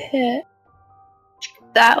 So to hit,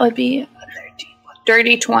 that would be a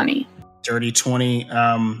dirty 20. Dirty 20.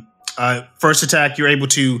 First attack, you're able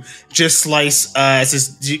to just slice, as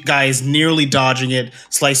this guy is nearly dodging it,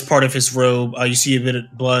 slice part of his robe. You see a bit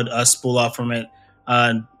of blood spool off from it.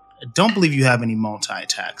 I don't believe you have any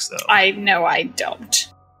multi-attacks, though. I know I don't.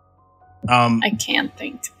 I can't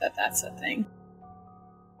think that that's a thing.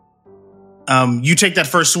 You take that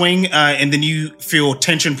first swing, and then you feel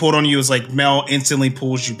tension pulled on you as like Mel instantly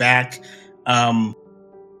pulls you back.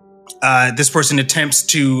 This person attempts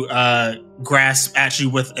to grasp at you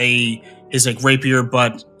with his like rapier,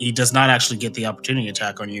 but he does not actually get the opportunity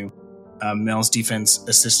attack on you. Mel's defense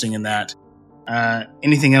assisting in that.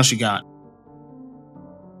 Anything else you got?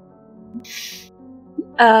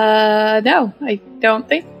 No, I don't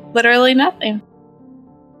think. Literally nothing.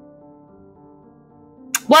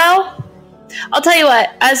 Well, I'll tell you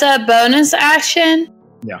what. As a bonus action,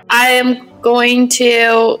 I am going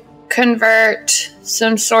to convert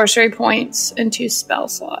some sorcery points into spell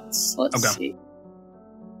slots. Let's see.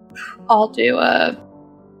 I'll do I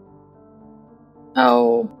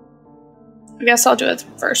guess I'll do it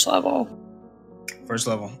first level. First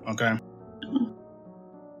level, okay.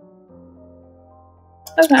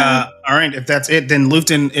 Okay. All right, if that's it, then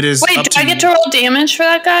Lufton, it is. Wait, do I get to roll damage for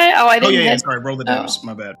that guy? Oh, I didn't. Yeah, sorry, roll the damage.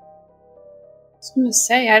 My bad. I was going to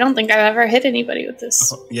say, I don't think I've ever hit anybody with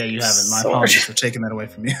this. Yeah, you haven't. My apologies for taking that away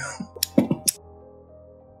from you.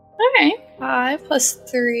 Okay, 5 plus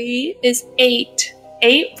 3 is 8.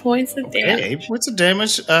 8 points of damage. Okay, 8 points of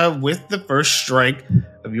damage with the first strike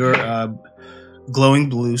of your glowing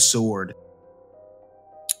blue sword.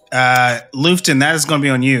 Lufton, that is going to be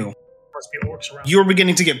on you. You are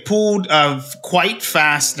beginning to get pulled quite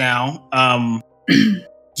fast now.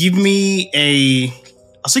 Give me a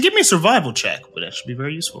survival check, but that should be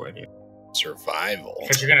very useful right here. Survival?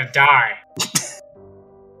 Because you're going to die.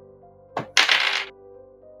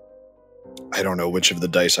 I don't know which of the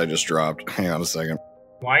dice I just dropped. Hang on a second.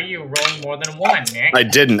 Why are you rolling more than one, Nick? I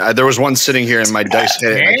didn't. There was one sitting here and my dice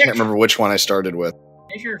hit it. I can't remember which one I started with.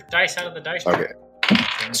 Take your dice out of the dice. Okay.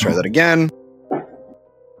 Let's try that again.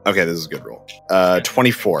 Okay, this is a good roll.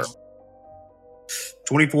 24.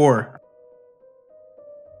 24.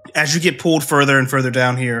 As you get pulled further and further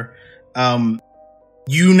down here,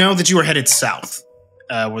 you know that you are headed south,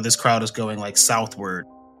 where this crowd is going, like southward.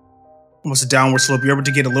 Almost a downward slope. You're able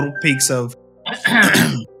to get a little peaks of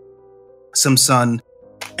some sun,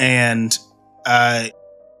 and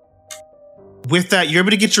with that, you're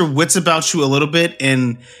able to get your wits about you a little bit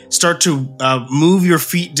and start to move your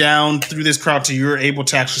feet down through this crowd till you're able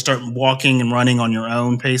to actually start walking and running on your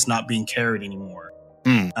own pace, not being carried anymore.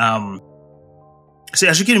 So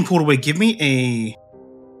as you're getting pulled away, give me a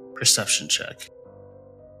perception check.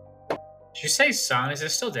 Did you say sun? Is it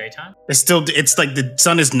still daytime? It's like the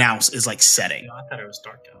sun is like setting. No, I thought it was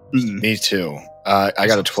dark out. Me too. I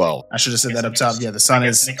got a 12. I should have said that up top. Yeah, the sun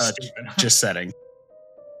is just setting.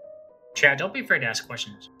 Chad, don't be afraid to ask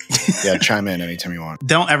questions. Yeah, chime in anytime you want.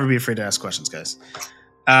 Don't ever be afraid to ask questions, guys.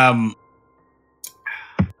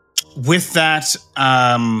 With that,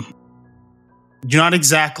 You're not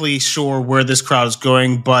exactly sure where this crowd is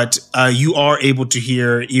going, but you are able to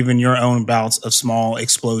hear even your own bouts of small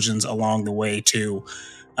explosions along the way, too,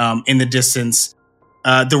 in the distance.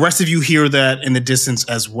 The rest of you hear that in the distance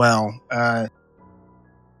as well.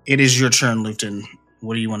 It is your turn, Luton.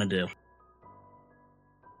 What do you want to do?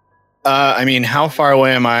 I mean, how far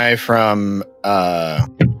away am I from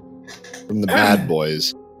the bad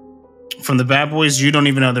boys? From the bad boys, you don't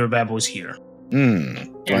even know there are bad boys here.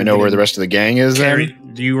 Do I know where the rest of the gang is Carrie,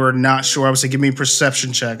 you are not sure. I would say give me a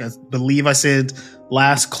perception check. I believe I said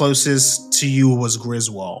last closest to you was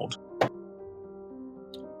Griswold.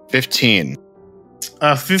 15.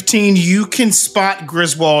 15, you can spot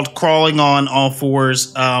Griswold crawling on all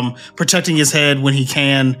fours, protecting his head when he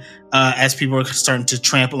can, as people are starting to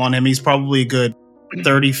trample on him. He's probably a good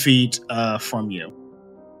 30 feet from you.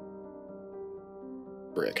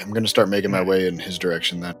 Brick. I'm going to start making my way in his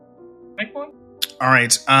direction then. Make one. All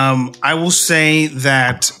right. I will say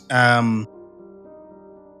that to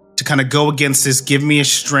kind of go against this, give me a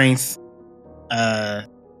strength.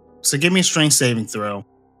 So give me a strength saving throw.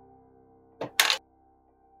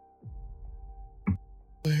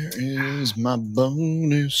 Where is my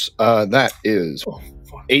bonus? That is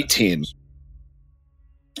 18.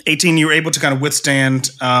 18, you were able to kind of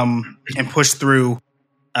withstand and push through.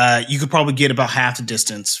 You could probably get about half the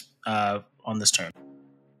distance on this turn.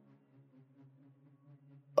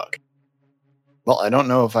 Fuck. Well, I don't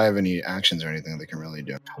know if I have any actions or anything they can really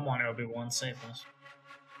do. Come on, Obi-Wan, save us.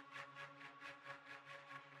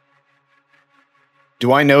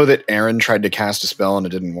 Do I know that Aaron tried to cast a spell and it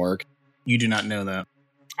didn't work? You do not know that.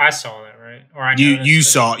 I saw that, right? Or I you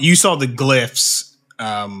saw the glyphs.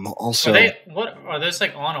 Also, what are those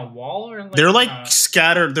like on a wall or? Like, they're like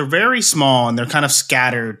scattered. They're very small and they're kind of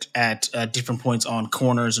scattered at different points on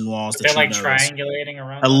corners and walls. They're like triangulating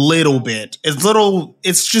around a little bit. It's little.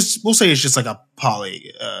 It's just we'll say it's just like a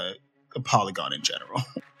polygon in general.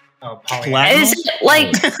 Oh, polygon. Is it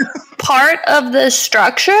like part of the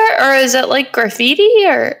structure, or is it like graffiti,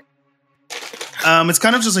 or? It's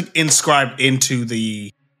kind of just like inscribed into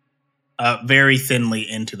the. Very thinly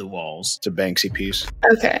into the walls. It's a Banksy piece.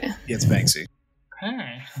 Okay. Yeah, it's Banksy.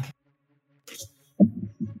 Okay.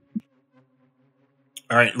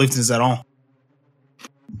 All right, Luton, is that all?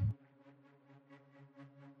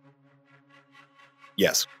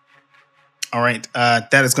 Yes. All right,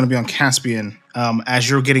 that is going to be on Caspian. As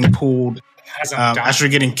you're getting pulled, as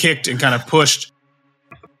you're getting kicked and kind of pushed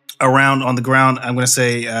around on the ground, I'm going to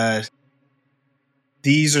say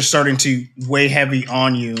these are starting to weigh heavy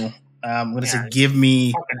on you. I'm going to say give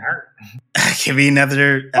me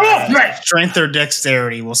another strength or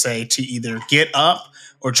dexterity, we'll say, to either get up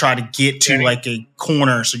or try to get to like a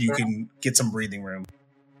corner so you can get some breathing room.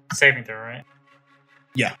 Saving throw, right?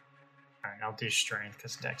 Yeah. All right, I'll do strength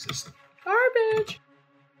because dex is garbage.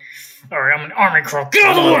 All right, I'm an army crawl. Get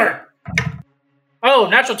out of the way! Oh,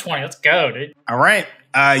 natural 20. Let's go, dude. All right.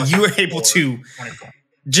 You were able to... 24.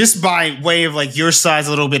 Just by way of like your size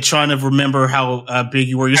a little bit, trying to remember how big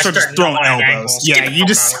you were, you start just throwing elbows. Yeah, you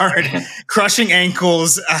just start crushing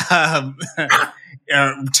ankles,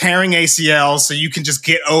 tearing ACL, so you can just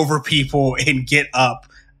get over people and get up.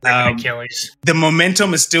 Achilles. The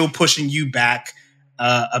momentum is still pushing you back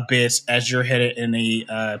a bit as you're headed in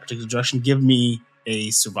a particular direction. Give me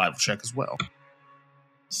a survival check as well.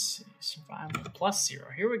 Let's see, survival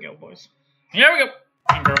 +0. Here we go, boys. Here we go,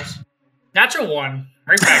 and girls. Natural 1.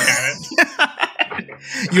 Right back at it.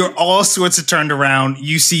 You're all sorts of turned around.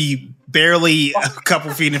 You see barely a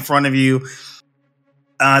couple feet in front of you.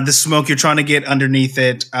 The smoke, you're trying to get underneath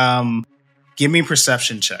it. Give me a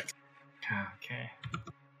perception check. Okay.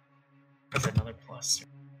 That's another +0.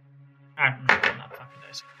 I'm not fucking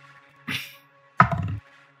dice.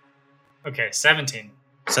 Okay, 17.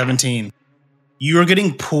 17. You are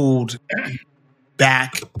getting pulled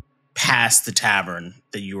back past the tavern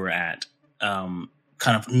that you were at.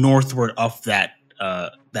 Kind of northward of that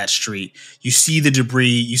street. You see the debris,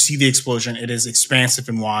 you see the explosion. It is expansive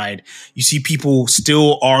and wide. You see people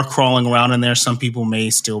still are crawling around in there. Some people may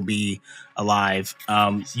still be alive.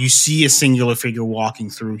 You see a singular figure walking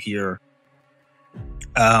through here,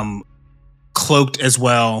 cloaked as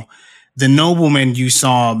well. The nobleman you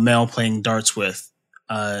saw Mel playing darts with,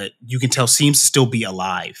 you can tell seems to still be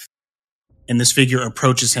alive. And this figure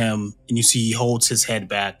approaches him, and you see he holds his head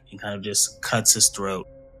back and kind of just cuts his throat.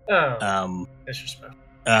 Oh, disrespect.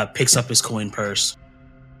 Picks up his coin purse,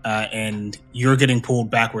 and you're getting pulled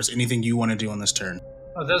backwards. Anything you want to do on this turn?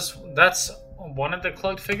 Oh, that's one of the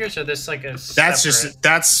cloaked figures, or this like a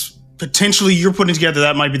that's potentially you're putting together.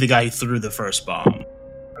 That might be the guy who threw the first bomb.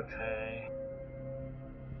 Okay.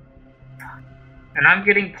 And I'm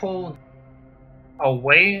getting pulled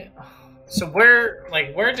away. So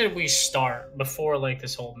where did we start before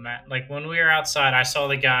this whole map? When we were outside, I saw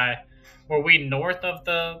the guy. Were we north of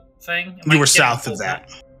the thing? You were south of that.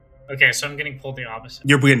 Okay, so I'm getting pulled the opposite.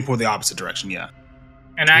 You're getting pulled the opposite direction, yeah.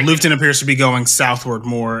 And Lufton appears to be going southward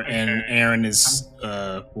more, and Aaron is.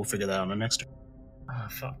 We'll figure that out on the next turn. Oh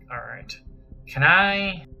fuck! All right. Can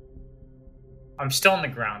I? I'm still on the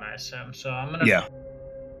ground, I assume. So I'm gonna. Yeah.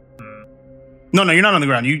 No, you're not on the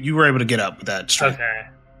ground. You were able to get up with that strength. Okay.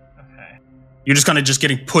 You're just kind of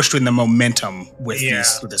getting pushed in the momentum with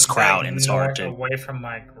this crowd, and it's hard to away from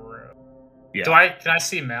my group. Yeah. Can I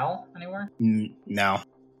see Mel anywhere? No.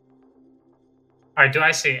 All right. Do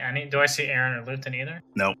I see Aaron or Lufton either?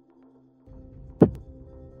 No.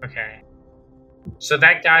 Okay. So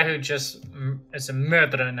that guy who just is a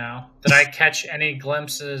murderer now. Did I catch any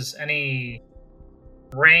glimpses, any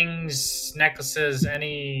rings, necklaces,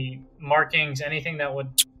 any markings, anything that would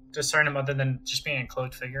discern him other than just being a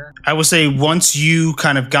cloaked figure? I would say once you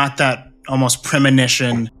kind of got that almost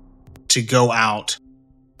premonition to go out,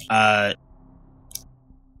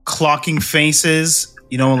 clocking faces,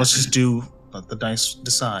 let's just let the dice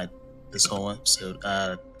decide this whole episode.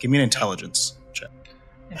 Give me an intelligence check.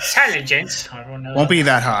 Intelligence? Everyone knows won't be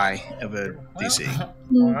that high of a DC.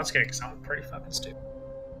 Well, that's good because I'm pretty fucking stupid.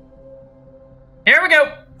 Here we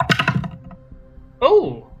go!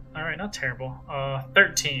 Oh! Alright, not terrible.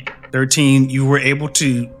 13. 13, you were able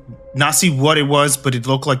to not see what it was, but it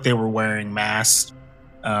looked like they were wearing masks.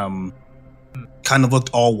 Kind of looked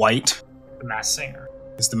all white. The Masked Singer.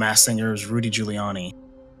 It's the Masked Singer. It was Rudy Giuliani.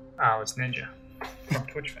 Oh, it's Ninja. From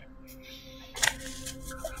Twitch fame.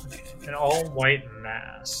 An all-white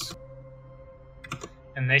mask.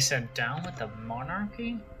 And they said, down with the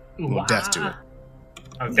monarchy? Ooh, well, death to it.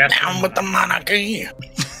 Oh, death Down with the monarchy!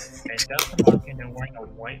 Okay, death to the monarchy, they're wearing a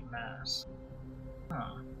white mask.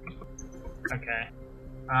 Huh. Okay.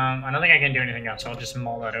 I don't think I can do anything else, so I'll just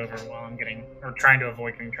mull that over while I'm trying to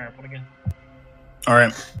avoid getting trampled again.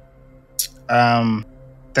 Alright.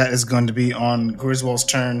 That is going to be on Griswold's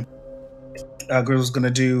turn. Griswold's going to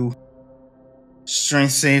do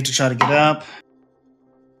strength save to try to get up.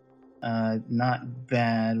 Not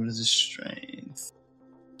bad. What is his strength?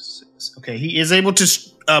 6. Okay, he is able to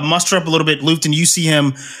muster up a little bit. Lufton, you see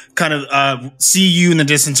him kind of see you in the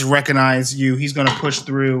distance and recognize you. He's going to push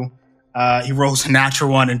through. He rolls a natural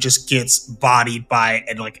one and just gets bodied by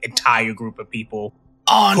an entire group of people.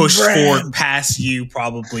 Pushed forward past you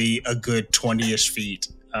probably a good 20-ish feet,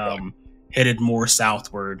 headed more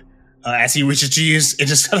southward. As he reaches to you, it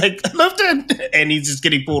just Lufton, and he's just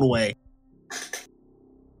getting pulled away.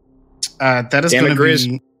 That is going to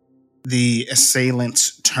be the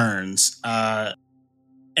assailant's turns.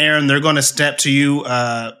 Aaron, they're going to step to you.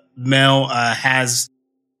 Mel has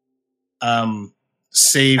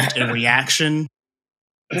saved a reaction.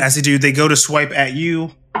 As they do, they go to swipe at you.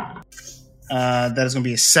 That is going to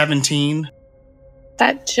be a 17.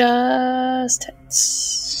 That just hits.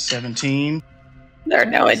 17. Or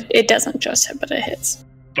no, it doesn't just hit, but it hits.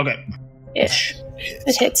 Okay. Ish.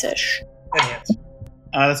 It hits ish. It hits.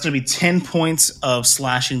 That's going to be 10 points of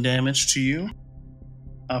slashing damage to you.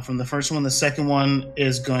 From the first one. The second one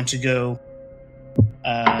is going to go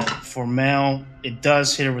for Mel. It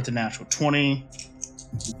does hit her with a natural 20.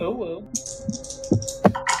 Oh, well.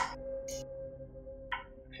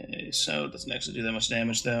 Okay, so it doesn't actually do that much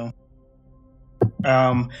damage, though.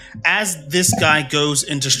 As this guy goes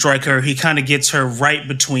in to strike her, he kind of gets her right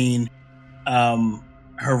between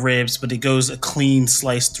her ribs, but it goes a clean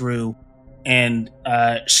slice through. And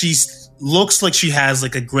she looks like she has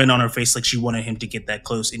a grin on her face, like she wanted him to get that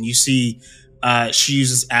close. And you see she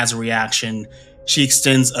uses as a reaction, she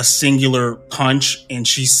extends a singular punch, and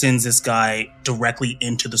she sends this guy directly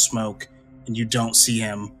into the smoke, and you don't see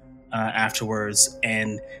him afterwards.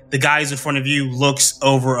 And the guy who's in front of you looks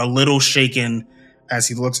over a little shaken as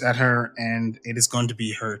he looks at her, and it is going to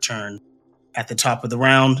be her turn at the top of the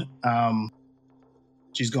round.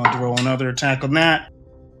 She's going to roll another attack on that.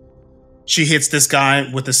 She hits this guy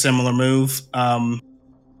with a similar move,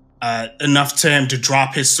 enough to him to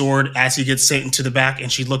drop his sword as he gets sent into the back,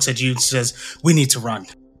 and she looks at you and says, "We need to run."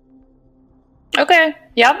 Okay.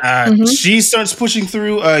 Yep. She starts pushing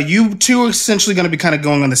through. You two are essentially going to be kind of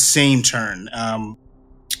going on the same turn.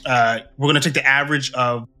 We're going to take the average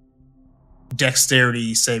of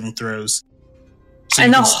dexterity saving throws, so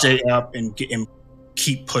you can stay up and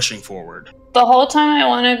keep pushing forward. The whole time I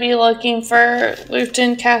want to be looking for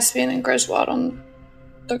Lufton, Caspian, and Griswold on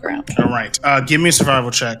the ground. All right. Give me a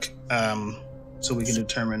survival check so we can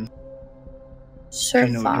determine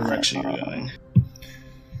what direction you're going.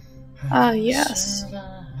 Yes.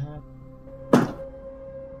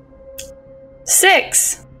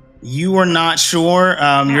 6. You are not sure.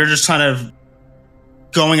 You're just kind of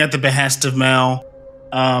going at the behest of Mel.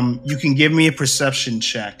 You can give me a perception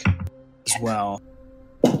check as well.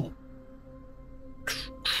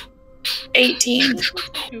 18.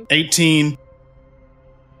 18.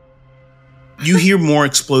 You hear more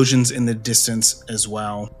explosions in the distance as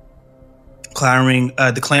well.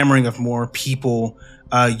 The clamoring of more people.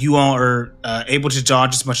 You all are able to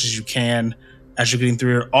dodge as much as you can as you're getting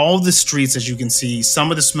through all the streets. As you can see, some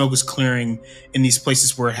of the smoke is clearing in these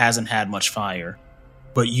places where it hasn't had much fire.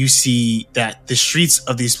 But you see that the streets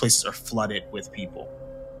of these places are flooded with people.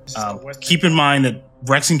 Keep in mind that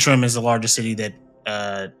Rexingtrum is the largest city that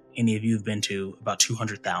any of you have been to. About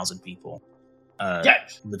 200,000 people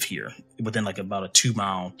live here within like about a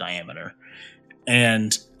 2-mile diameter.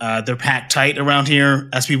 And they're packed tight around here.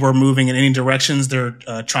 As people are moving in any directions, they're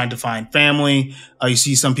trying to find family. You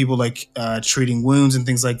see some people like treating wounds and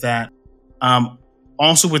things like that.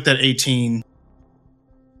 Also with that 18,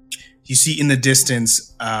 you see in the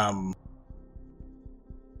distance a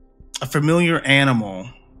familiar animal.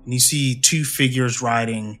 And you see 2 figures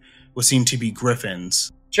riding what seem to be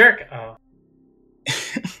griffins. Jerk. Oh.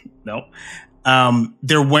 Nope.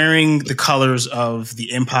 They're wearing the colors of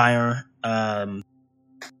the Empire.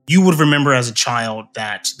 You would remember as a child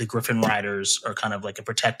that the Griffin Riders are kind of like a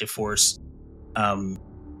protective force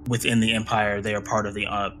within the Empire. They are part of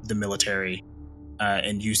the military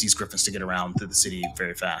and use these Griffins to get around through the city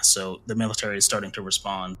very fast. So the military is starting to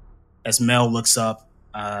respond. As Mel looks up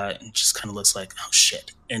and just kind of looks like, oh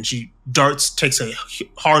shit. And she takes a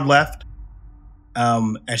hard left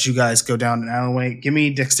as you guys go down an alleyway. Give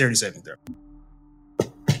me dexterity saving throw.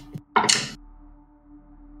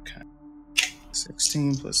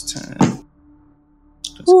 16 plus 10.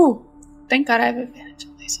 Ooh, thank God I have advantage.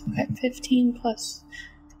 Okay, 15 plus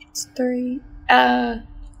 3.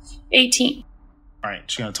 18. All right,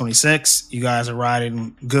 she got a 26. You guys are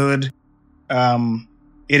riding good.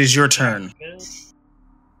 It is your turn.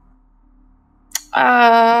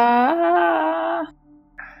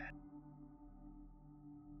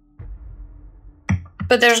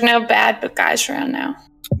 But there's no bad guys around now.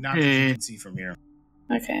 Not that you can see from here.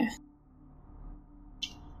 Okay.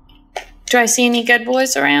 Do I see any good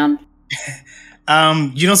boys around?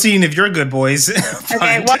 You don't see any of your good boys.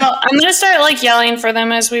 Okay, well, I'm going to start like yelling for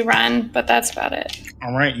them as we run, but that's about it.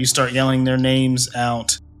 All right, you start yelling their names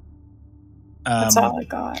out. That's all I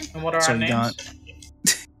got. And what are our names?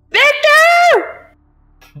 Victor!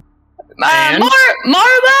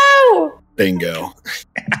 Marbo! Bingo.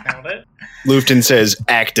 Nailed it. Lufton says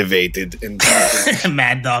activated. And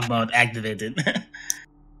Mad Dog mode activated.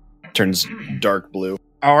 turns dark blue.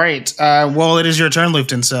 All right. Well, it is your turn,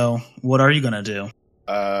 Lufton. So what are you going to do?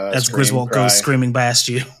 As Griswold goes screaming past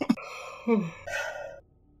you.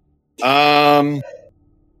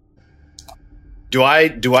 Do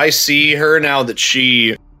I see her now that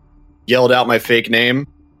she yelled out my fake name?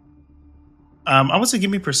 I would say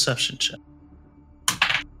give me a perception check.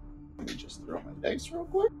 Let me just throw my dice real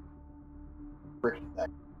quick.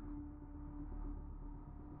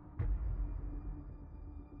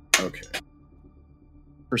 Okay.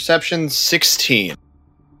 Perception 16.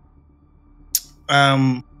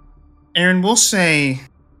 Aaron, we'll say,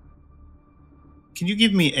 can you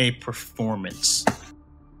give me a performance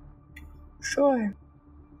Sure.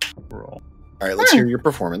 roll? All right, let's hear your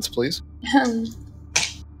performance, please.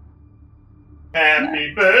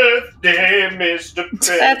 Happy birthday, Mr.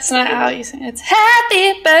 President. That's not how you say it. It's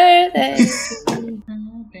happy birthday.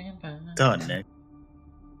 God, Nick.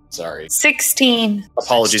 Sorry. 16.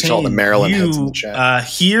 Apologies to all the Maryland heads in the You chat.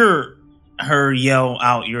 hear her yell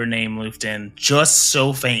out your name, Lufton, just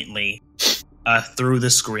so faintly through the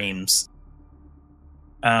screams.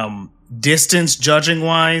 Distance judging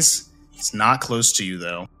wise, it's not close to you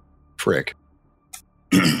though. Frick.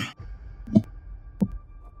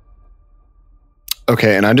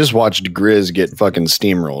 Okay, and I just watched Grizz get fucking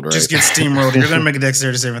steamrolled, right? Just get steamrolled. You're gonna make a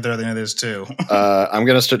dexterity saving throw at the end of this too. I'm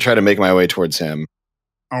gonna try to make my way towards him.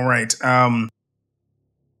 All right. I'll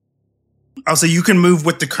say you can move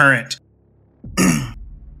with the current.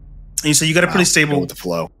 And so you got a pretty Go stable with the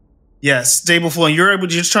flow. Yeah, stable flow. You're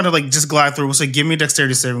just trying to like just glide through. We'll say give me a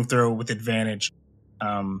dexterity saving throw with advantage.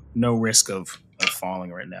 No risk of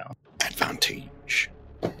falling right now. Advantage.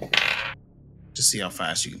 Just see how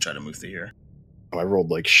fast you can try to move through here. Oh, I rolled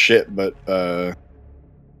like shit, but this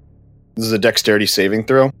is a dexterity saving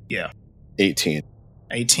throw? Yeah. 18.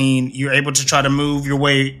 18. You're able to try to move your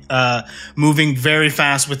way, moving very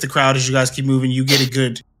fast with the crowd as you guys keep moving. You get a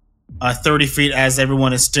good 30 feet as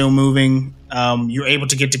everyone is still moving. You're able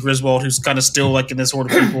to get to Griswold, who's kind of still like in this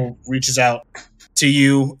horde of people, reaches out to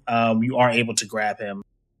you. You are able to grab him.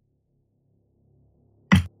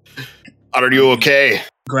 Are you okay?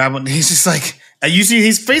 Grab him. He's just like, you see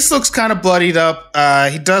his face looks kind of bloodied up.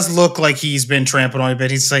 He does look like he's been trampled on a bit.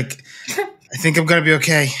 He's like, I think I'm going to be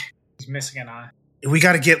okay. He's missing an eye. We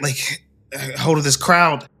got to get like a hold of this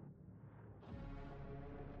crowd.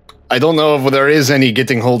 I don't know if there is any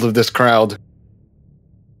getting hold of this crowd.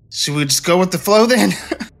 Should we just go with the flow then?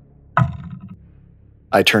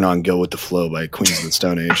 I turn on Go with the Flow by Queens of the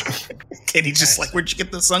Stone Age. And he's just like, where'd you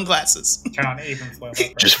get the sunglasses? Turn on even flow.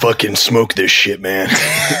 Just fucking smoke this shit, man.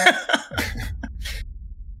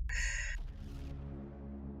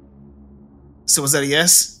 So was that a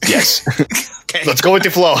yes? Yes. Okay. Let's go with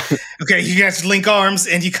the flow. Okay, you guys link arms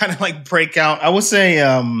and you kind of like break out. I would say,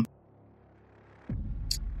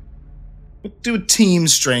 do a team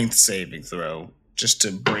strength saving throw just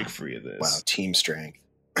to break free of this. Wow, team strength.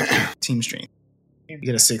 Team strength. You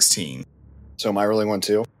get a 16. So am I rolling one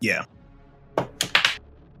too? Yeah.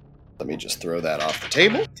 Let me just throw that off the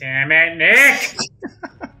table. Damn it, Nick!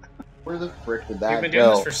 Where the frick did We've that been doing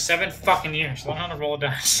go? this for 7 fucking years. Learn how to roll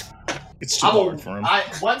dice. It's too hard for him.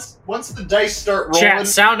 Once the dice start rolling, Chat,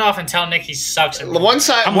 sound off and tell Nick he sucks at rolling. once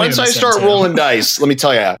I start 17. rolling dice, let me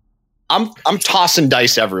tell you, I'm tossing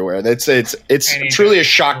dice everywhere. It's truly a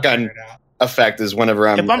shotgun effect. Is whenever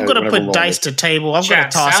I'm. If I'm going to put rolling dice to table, I'm going to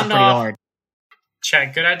Chat, toss it sound pretty off. hard.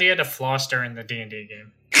 Chat, good idea to floss during the D&D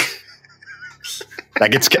game.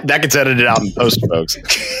 That gets edited out in post, folks.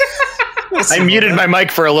 I muted my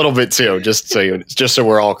mic for a little bit too, just so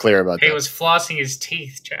we're all clear about He that. was flossing his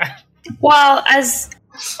teeth, chat. Well, as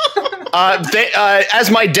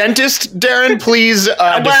As my dentist, Darren, please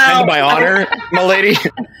defend my honor, my lady.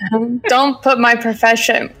 don't put my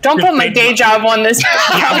profession, don't put my day job on this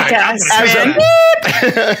podcast, man.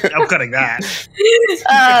 I'm cutting that.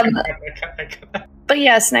 But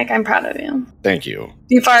yes, Nick, I'm proud of you. Thank you.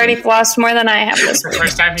 You've already flossed more than I have this week.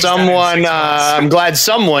 First time he's done it in 6 months. I'm glad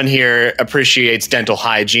someone here appreciates dental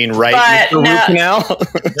hygiene, right, But Mr. no- Root Canal?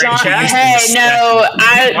 John, Chad. hey,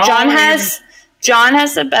 no, John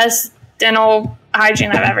has the best dental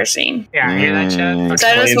hygiene I've ever seen. Yeah, I hear that, Chad.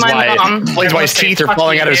 So does my mom. Explains why his teeth are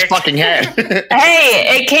falling out of his fucking head.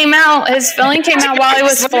 Hey, it came out. His filling came out while he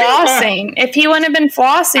was flossing. If he wouldn't have been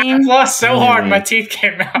I flossing, flossed so hard, my teeth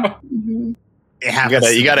came out. You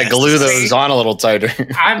gotta glue those on a little tighter.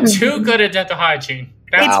 I'm too good at dental hygiene.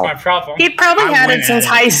 That's Wow. my problem. he probably I had went it since at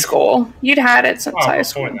high school. You'd had it since high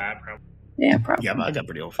school. Before that, probably. Yeah, probably. Yeah, I got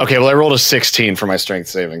pretty old. Okay, well, I rolled a 16 for my strength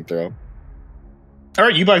saving throw. All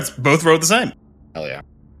right, you guys both wrote the same. Hell yeah.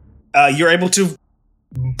 You're able to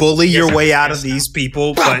bully your way out of these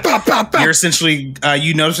people, but you're essentially,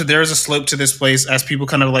 you notice that there is a slope to this place as people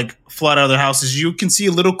kind of like flood out of their houses. You can see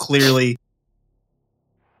a little clearly.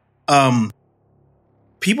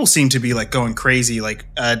 People seem to be like going crazy. Like,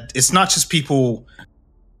 it's not just people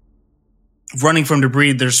running from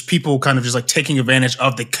debris. There's people kind of just like taking advantage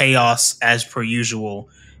of the chaos as per usual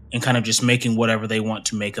and kind of just making whatever they want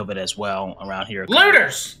to make of it as well around here.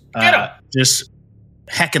 Looters! Get them! Just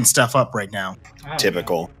hacking stuff up right now.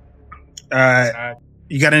 Typical.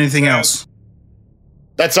 You got anything else?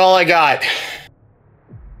 That's all I got.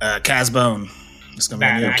 Casbone. It's gonna be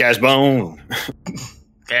on you. Casbone.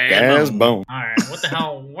 Casbone. Alright, what the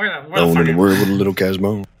hell? Where the Alone fuck in the world with a little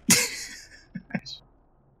Casbone.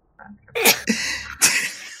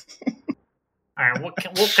 Alright, what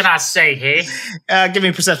can I say here? Give me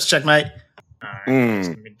a perception check, mate. Alright, it's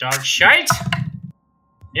gonna be dog shite.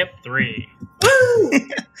 Yep, 3.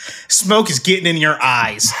 Smoke is getting in your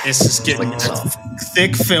eyes. It's just getting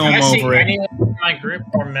thick film Can I see over it. anyone in my group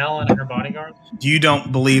or Mel and her bodyguard? You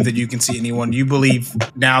don't believe that you can see anyone. You believe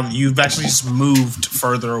now that you've actually just moved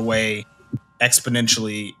further away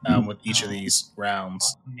exponentially with each of these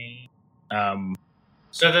rounds. Me.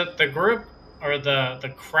 So the group or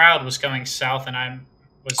the crowd was going south, and I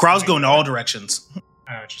was crowd's going in all directions.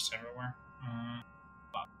 Oh, just everywhere.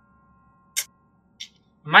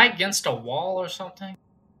 Am I against a wall or something?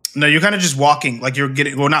 No, you're kind of just walking. Like you're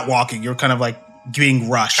getting, well, not walking. You're kind of like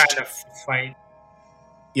being rushed. Trying to fight.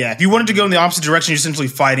 Yeah, if you wanted to go in the opposite direction, you're essentially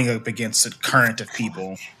fighting up against a current of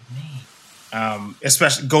people.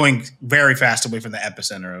 Especially going very fast away from the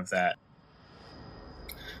epicenter of that.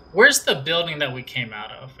 Where's the building that we came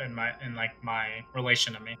out of in my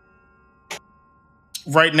relation to me?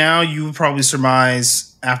 Right now, you would probably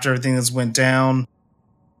surmise after everything that's went down,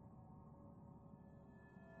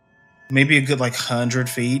 maybe a good 100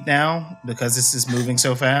 feet now because this is moving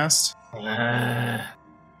so fast. Okay.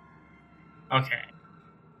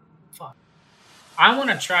 Fuck. I want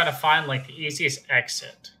to try to find the easiest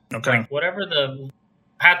exit. Okay. Whatever the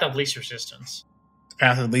path of least resistance.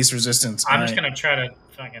 Path of least resistance. I'm just gonna try to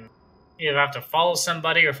fucking either have to follow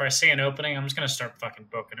somebody, or if I see an opening, I'm just gonna start fucking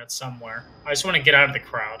booking it somewhere. I just want to get out of the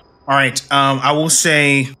crowd. All right. I will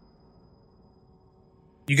say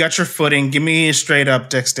you got your footing. Give me a straight up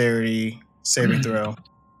dexterity saving throw.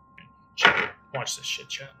 Watch this shit,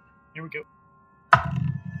 chat. Here we go.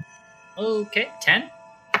 Okay, 10.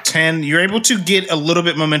 10. You're able to get a little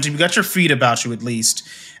bit momentum. You got your feet about you at least,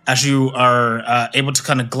 as you are able to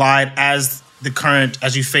kind of glide as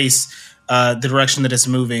you face the direction that it's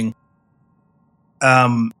moving.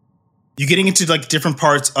 You're getting into like different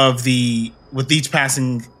parts of with each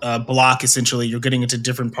passing block. Essentially, you're getting into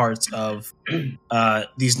different parts of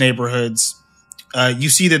these neighborhoods. You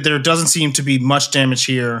see that there doesn't seem to be much damage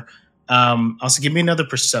here. Also, give me another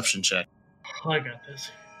perception check. I got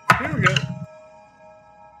this. Here we go.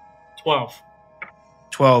 12.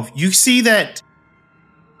 12. You see that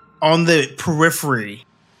on the periphery,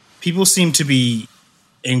 people seem to be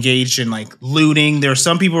engaged in like looting. There are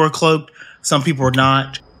some people who are cloaked, some people are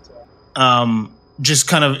not. Just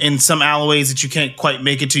kind of in some alleyways that you can't quite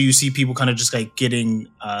make it to, you see people kind of just like getting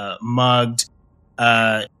mugged.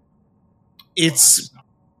 It's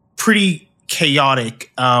pretty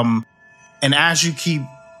chaotic. And as you keep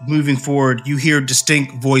moving forward, you hear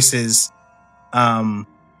distinct voices. And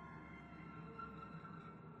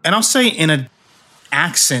I'll say in an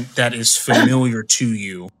accent that is familiar to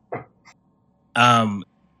you. And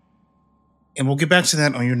we'll get back to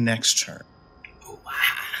that on your next turn.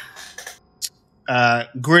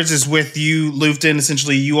 Grizz is with you, Lufton.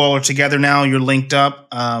 Essentially, you all are together now. You're linked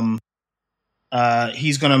up.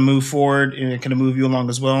 He's going to move forward and kind of move you along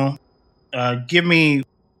as well. Give me...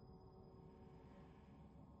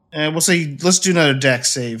 we'll say, let's do another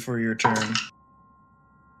dex save for your turn.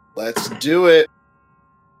 Let's do it.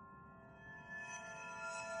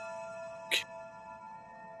 Okay.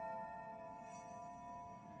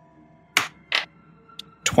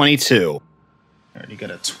 22. All right, you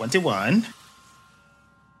got a 21.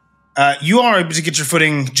 You are able to get your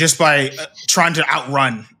footing just by trying to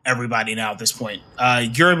outrun everybody now at this point.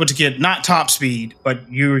 You're able to get not top speed,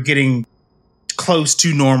 but you're getting close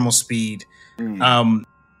to normal speed.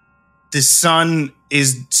 The sun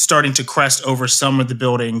is starting to crest over some of the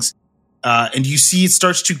buildings, and you see it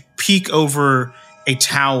starts to peek over a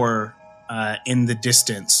tower in the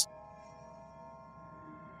distance.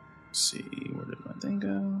 Let's see, where did my thing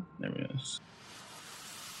go? There it is.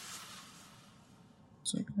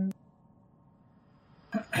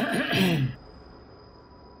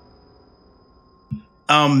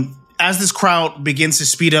 As this crowd begins to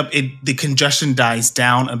speed up, the congestion dies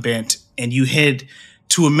down a bit, and you head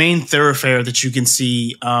to a main thoroughfare that you can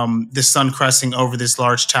see the sun cresting over this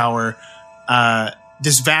large tower.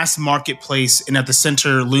 This vast marketplace, and at the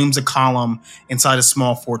center looms a column inside a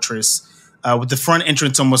small fortress. With the front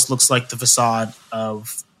entrance almost looks like the facade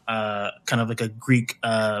of kind of like a Greek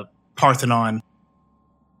Parthenon.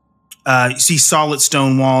 You see solid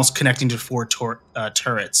stone walls connecting to four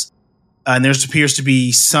turrets. And there appears to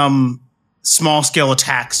be some small-scale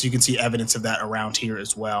attacks. You can see evidence of that around here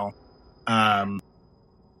as well.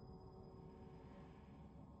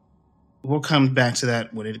 We'll come back to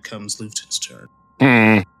that when it comes Lufton's turn.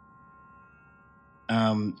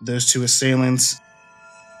 Those two assailants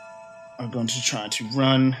are going to try to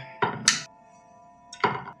run.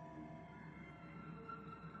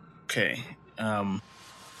 Okay.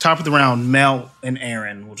 Top of the round, Mel and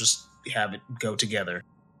Aaron. We'll just have it go together.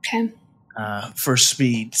 Okay. For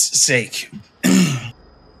speed's sake.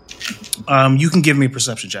 You can give me a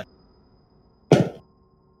perception check.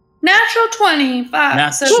 Natural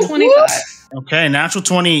 25. So 25. Okay, natural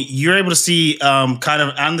 20. You're able to see kind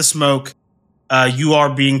of on the smoke, you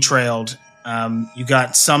are being trailed. You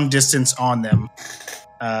got some distance on them.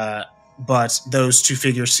 But those two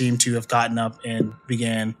figures seem to have gotten up and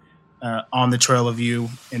began on the trail of you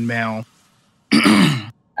and Mel.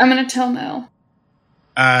 I'm going to tell Mel.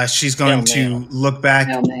 She's going to look back.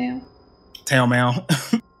 Tail Mel.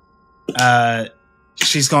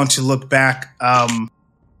 She's going to look back.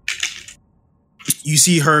 You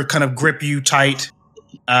see her kind of grip you tight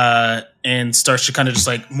and starts to kind of just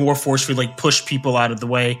like more forcefully like push people out of the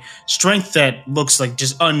way. Strength that looks like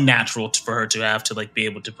just unnatural for her to have to like be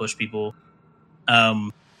able to push people.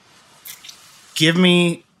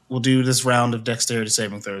 We'll do this round of dexterity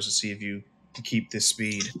saving throws to see if you can keep this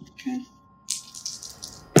speed. Okay.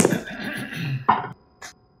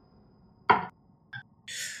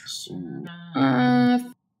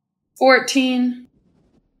 14.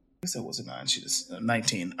 I guess that was a 9. She just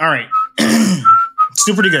 19. All right.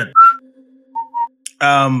 Still pretty good.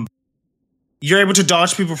 You're able to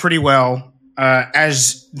dodge people pretty well.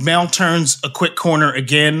 as Mel turns a quick corner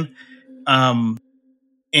again, and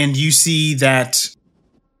you see that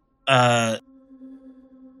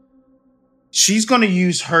she's going to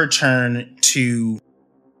use her turn to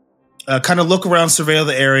kind of look around, surveil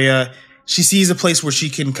the area. She sees a place where she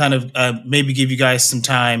can kind of maybe give you guys some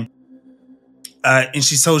time. And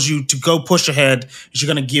she tells you to go push ahead. She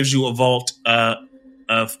kind of gives you a vault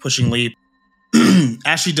of pushing leap.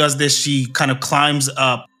 As she does this, she kind of climbs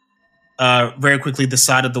up very quickly the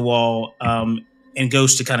side of the wall and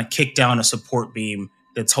goes to kind of kick down a support beam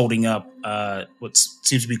that's holding up what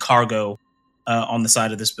seems to be cargo on the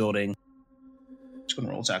side of this building. Just going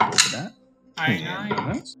to roll tackle for that.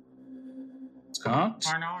 Nice. It's cocked.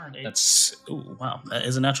 Arnard. That's, ooh, wow, that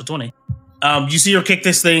is a natural 20. You see her kick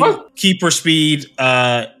this thing, keep her speed,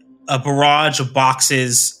 a barrage of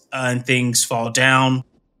boxes and things fall down.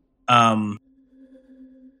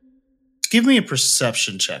 Give me a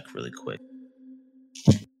perception check really quick.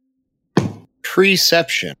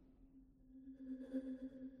 Perception.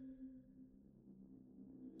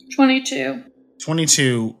 22.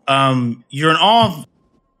 22. You're in awe of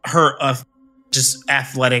her just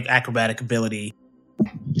athletic, acrobatic ability.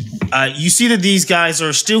 You see that these guys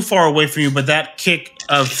are still far away from you, but that kick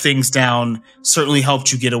of things down certainly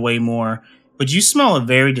helped you get away more. But you smell a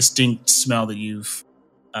very distinct smell that you've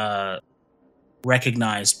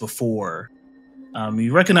recognized before.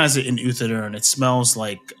 You recognize it in Uther, and it smells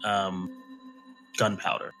like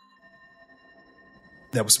gunpowder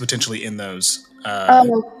that was potentially in those.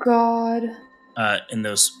 Oh God! In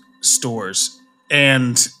those stores,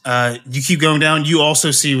 and you keep going down. You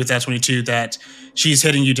also see with that 22 that she's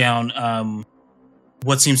hitting you down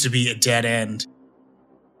what seems to be a dead end,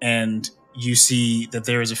 and you see that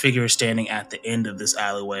there is a figure standing at the end of this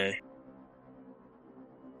alleyway.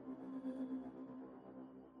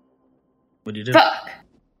 What do you do? Fuck.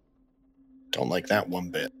 Don't like that one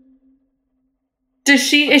bit. Is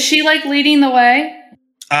she like leading the way?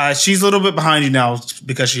 She's a little bit behind you now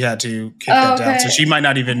because she had to kick that down, so she might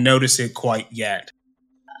not even notice it quite yet.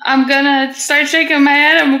 I'm gonna start shaking my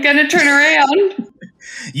head. I'm gonna turn around.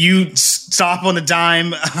 You stop on a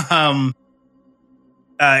dime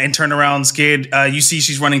and turn around, Skid. You see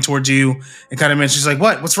she's running towards you and kind of mentions, she's like,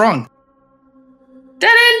 "What? What's wrong?" Dead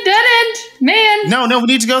end, man. No, we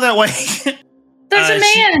need to go that way. There's a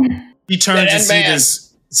man. She turns and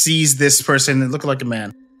sees this person and look like a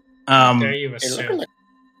man. There you assume.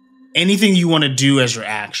 Anything you want to do as your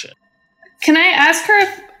action? Can I ask her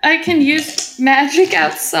if I can use magic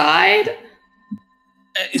outside?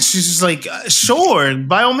 She's just like, sure,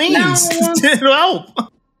 by all means, it'll help.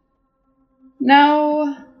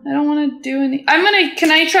 No, I don't want to do any. Can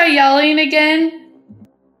I try yelling again?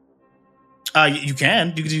 You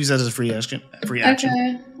can. You could use that as a free action.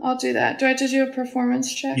 Okay, I'll do that. Do I have to do a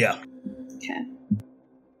performance check? Yeah. Okay.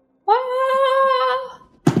 Ah!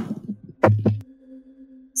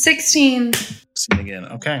 16. See it again.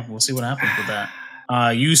 Okay, we'll see what happens with that.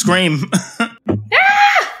 You scream. Ah!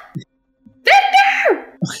 Victor!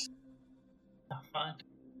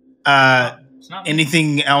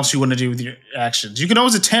 Anything else you want to do with your actions? You can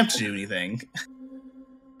always attempt to do anything.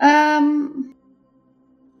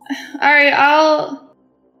 Alright, I'll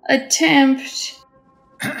attempt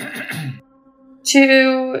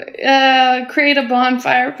to create a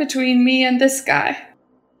bonfire between me and this guy.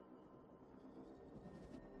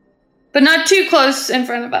 But not too close in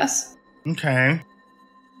front of us. Okay.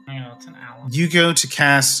 I know, it's an hour. You go to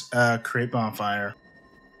cast Create Bonfire.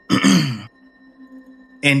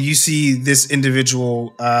 And you see this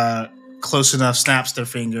individual close enough snaps their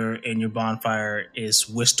finger and your bonfire is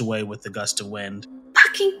whisked away with the gust of wind.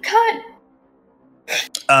 Fucking cunt!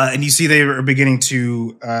 And you see they are beginning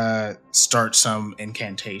to start some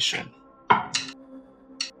incantation.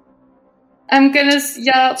 I'm gonna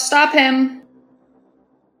yell, stop him.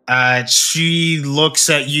 She looks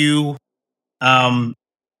at you and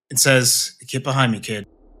says, "Get behind me, kid."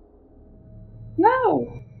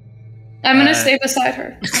 No. I'm gonna stay beside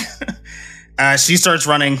her. She starts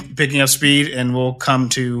running, picking up speed, and we'll come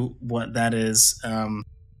to what that is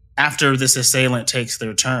after this assailant takes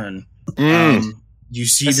their turn. You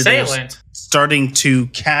see that they're starting to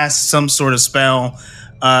cast some sort of spell,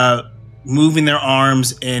 moving their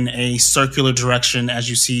arms in a circular direction as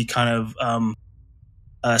you see kind of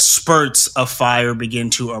spurts of fire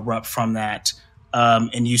begin to erupt from that.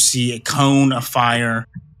 And you see a cone of fire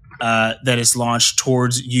that is launched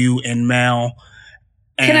towards you and Mel.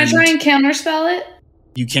 Can I try and counterspell it?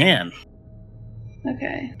 You can.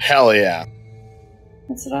 Okay. Hell yeah.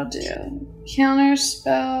 That's what I'll do.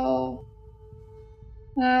 Counterspell.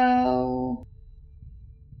 Oh.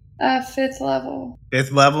 5th level.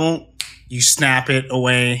 5th level. You snap it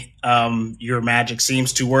away. Your magic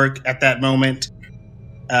seems to work at that moment.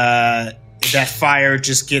 That fire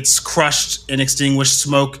just gets crushed and extinguished.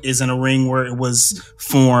 Smoke is in a ring where it was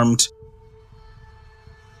formed.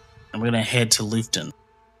 And we're going to head to Lufton.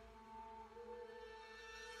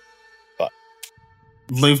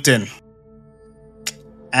 Lufton,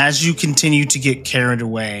 as you continue to get carried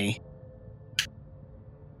away,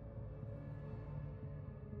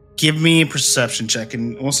 give me a perception check.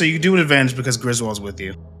 And we'll say you can do an advantage because Griswold's with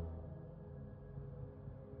you.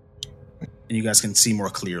 And you guys can see more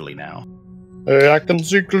clearly now. I can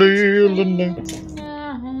see clearly now.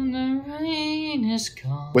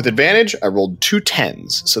 With advantage, I rolled 2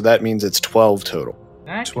 10s, so that means it's 12 total.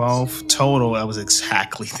 12 total. That was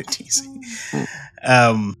exactly the DC.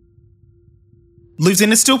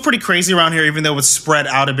 Lufton, it's still pretty crazy around here, even though it's spread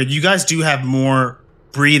out a bit. You guys do have more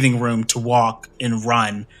breathing room to walk and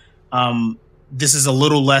run. This is a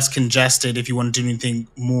little less congested if you want to do anything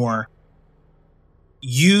more.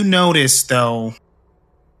 You notice, though,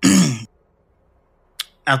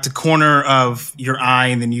 out the corner of your eye,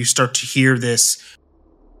 and then you start to hear this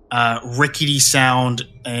rickety sound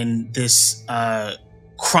and this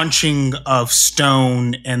crunching of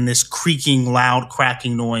stone and this creaking, loud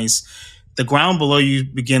cracking noise. The ground below you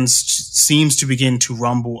seems to begin to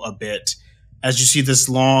rumble a bit as you see this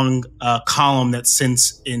long column that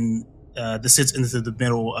sits into the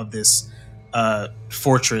middle of this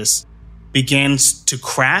fortress begins to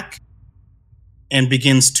crack and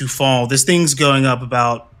begins to fall. This thing's going up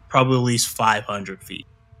about probably at least 500 feet.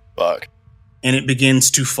 Fuck. And it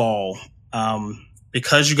begins to fall.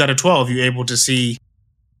 Because you got a 12, you're able to see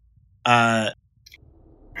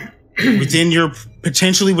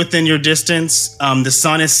potentially within your distance, the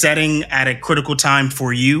sun is setting at a critical time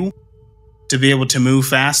for you to be able to move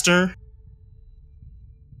faster.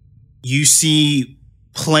 You see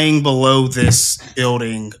playing below this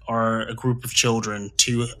building are a group of children,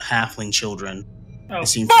 2 halfling children. They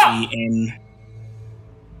seem to be in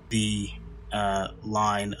the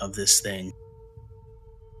line of this thing.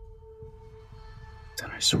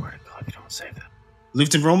 Then I swear to God, you don't say that.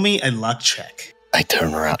 Lufton, roll me a luck check. I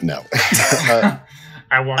turn around. No.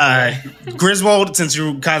 I walk away. Griswold, since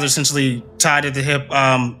you guys are essentially tied at the hip,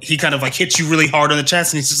 he kind of like hits you really hard on the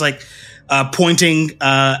chest, and he's just like pointing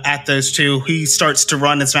at those 2. He starts to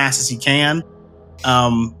run as fast as he can.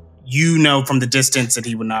 You know from the distance that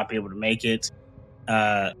he would not be able to make it.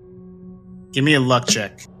 Give me a luck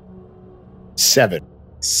check. 7.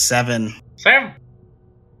 Sam.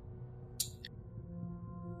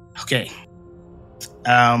 Okay.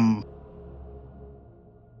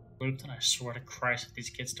 Lupton, I swear to Christ, if these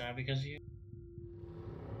kids die because of you.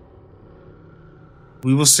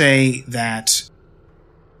 We will say that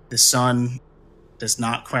the sun does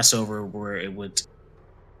not crest over where it would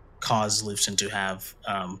cause Lufton to have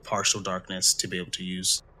partial darkness to be able to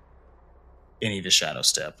use any of the shadow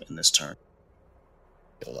step in this turn.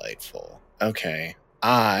 Delightful. Okay.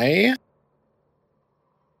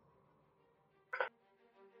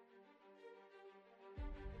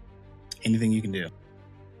 Anything you can do.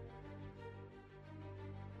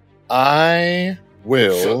 I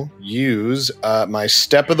will use my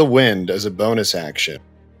Step of the Wind as a bonus action,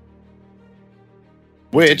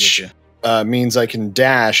 which means I can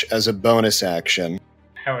dash as a bonus action.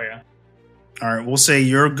 Hell yeah. All right, we'll say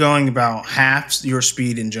you're going about half your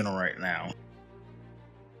speed in general right now.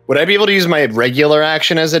 Would I be able to use my regular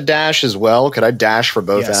action as a dash as well? Could I dash for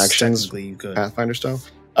both actions? Technically you could. Pathfinder style?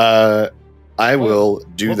 I will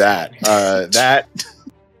do that.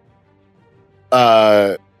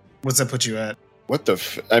 What's that put you at? What the?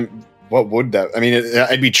 What would that? I mean,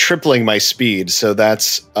 I'd be tripling my speed, so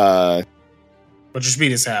that's. But your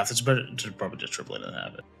speed is half. It's better to probably just triple it and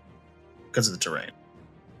have it because of the terrain.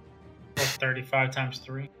 35 times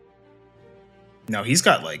 3. No, he's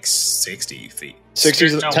got like 60 feet.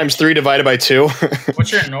 60 times 3 divided by 2.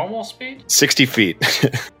 What's your normal speed? 60 feet.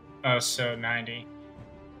 Oh, so 90.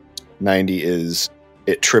 90 is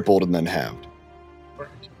it tripled and then halved.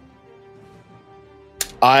 Correct.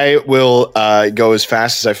 I will go as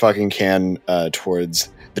fast as I fucking can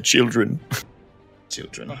towards the children.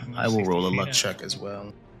 Children. I will roll a luck check as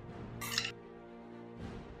well.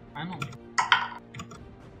 I don't.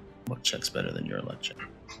 Luck check's better than your luck check.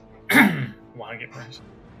 Why get pressed?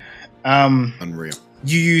 Unreal.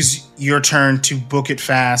 You use your turn to book it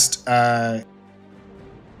fast,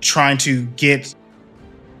 trying to get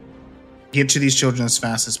to these children as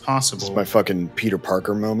fast as possible. It's my fucking Peter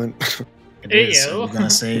Parker moment. It is. Are you gonna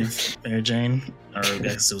save Mary Jane? Or I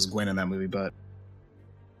guess it was Gwen in that movie, but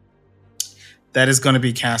that is going to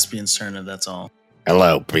be Caspian's turn, if that's all.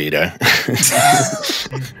 Hello, Peter.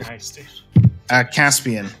 Nice, dude.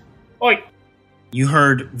 Caspian, Oi! you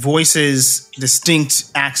heard voices,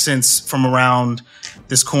 distinct accents from around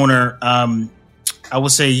this corner. I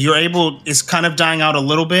would say it's kind of dying out a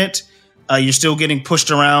little bit. You're still getting pushed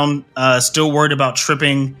around, still worried about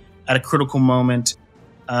tripping at a critical moment.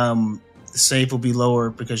 The save will be lower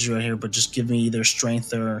because you're here, but just give me either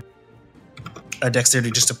strength or a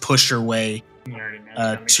dexterity just to push your way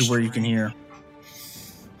to where you can hear.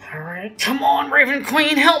 All right, come on, Raven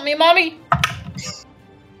Queen, help me, mommy.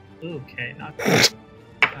 Okay, not good.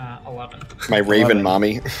 11. My raven 11.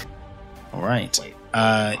 mommy. All right.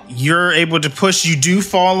 You're able to push. You do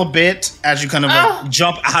fall a bit as you kind of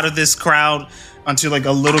jump out of this crowd onto like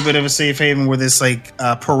a little bit of a safe haven where this like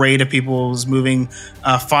parade of people is moving.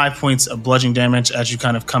 5 points of bludgeoning damage as you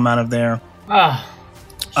kind of come out of there.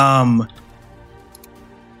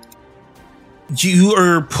 You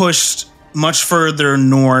are pushed much further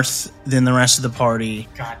north than the rest of the party.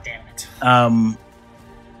 God damn it.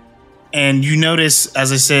 And you notice,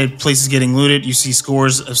 as I said, places getting looted. You see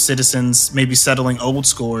scores of citizens maybe settling old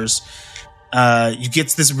scores. You get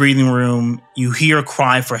to this breathing room. You hear a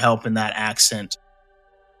cry for help in that accent.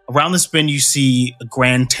 Around this bend, you see a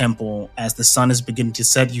grand temple. As the sun is beginning to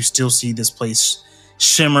set, you still see this place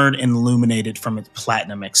shimmered and illuminated from its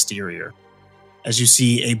platinum exterior. As you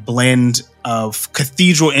see a blend of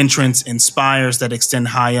cathedral entrance and spires that extend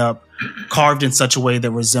high up, carved in such a way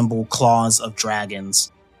that resemble claws of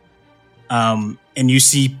dragons. And you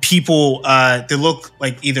see people, they look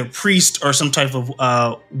like either priests or some type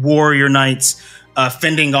of warrior knights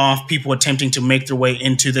fending off people attempting to make their way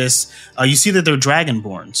into this. You see that they're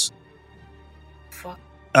dragonborns.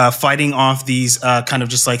 Fighting off these kind of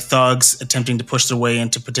just like thugs attempting to push their way in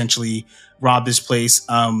to potentially rob this place.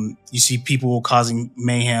 You see people causing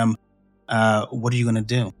mayhem. What are you going to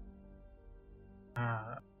do?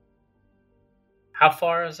 How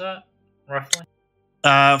far is that, roughly?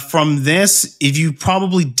 From this, if you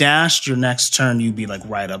probably dashed your next turn, you'd be like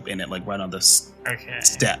right up in it, like right on the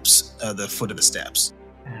steps, the foot of the steps.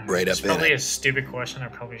 Right up it's in probably it. a stupid question I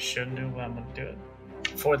probably shouldn't do, but I'm going to do it.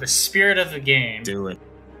 For the spirit of the game. Do it.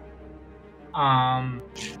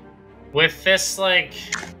 With this, like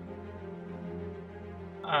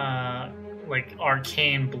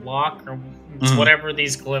arcane block or whatever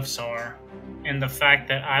these glyphs are, and the fact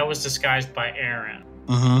that I was disguised by Aaron,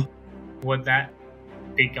 would that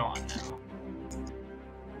be gone now?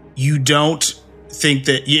 You don't think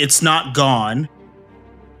that it's not gone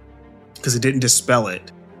because it didn't dispel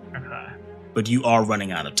it. Okay. But you are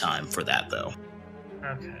running out of time for that, though.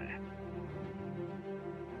 Okay.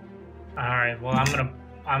 All right. Well,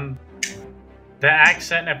 I'm the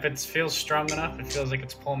accent. If it feels strong enough, it feels like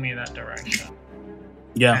it's pulling me in that direction.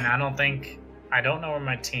 Yeah. And I don't know where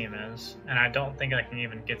my team is, and I don't think I can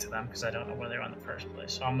even get to them because I don't know where they are in the first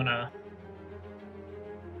place. So I'm gonna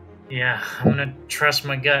trust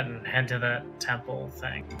my gut and head to that temple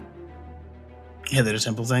thing. Yeah, the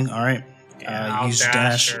temple thing. All right. I'll use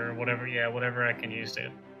dash or whatever. Yeah, whatever I can use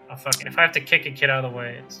to. If I have to kick a kid out of the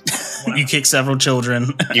way, it's you kick several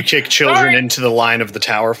children. You kick children into the line of the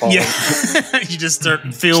tower falling. Yeah. You just start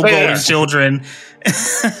field goaling children.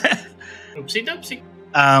 Oopsie doopsie.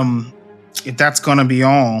 If that's gonna be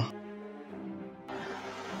all,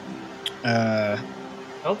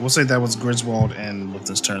 we'll say that was Griswold and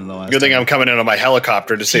Lipton's turn the last. Good thing I'm coming in on my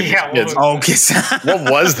helicopter to save these kids. Oh,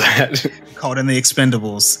 what was that? Called in the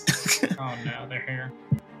Expendables. Oh no, they're here.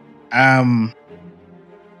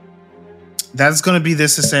 That's going to be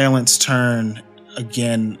this assailant's turn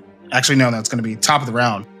again. Actually, no, that's going to be top of the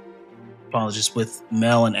round. Apologies, with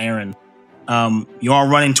Mel and Aaron. You are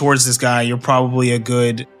running towards this guy. You're probably a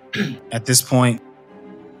good, at this point,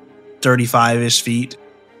 35-ish feet.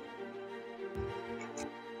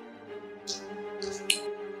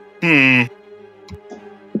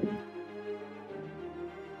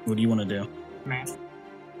 What do you want to do? Man.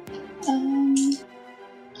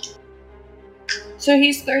 So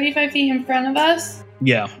he's 35 feet in front of us?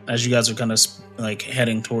 Yeah, as you guys are kind of like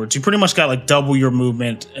heading towards, you pretty much got like double your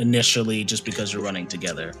movement initially just because you're running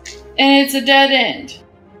together. And it's a dead end.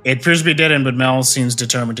 It appears to be a dead end, but Mel seems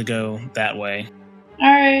determined to go that way.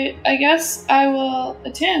 Alright, I guess I will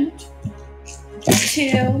attempt to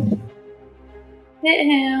hit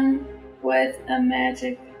him with a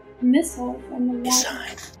magic missile from the wall.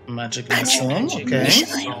 Magic missile, okay. Okay.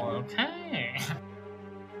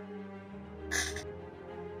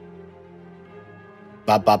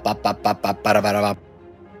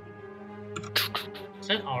 Is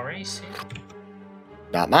it RAC?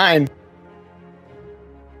 Not mine.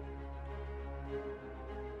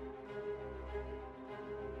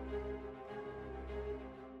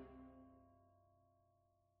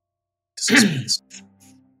 Suspense.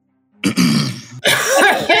 I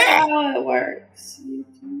forget how it works.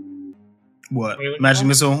 What? Really? Magic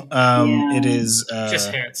missile? Yeah. It is.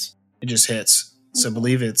 Just hits. It just hits. So I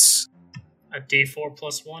believe it's. A D4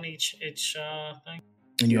 plus 1 each thing.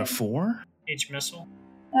 And you have 4? Each missile.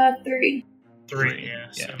 3. 3, yeah.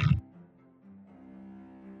 Yeah. So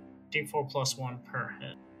D4 plus 1 per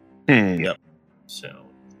hit. Yep. So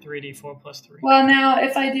 3D4 plus 3. Well, now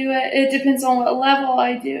if I do it, it depends on what level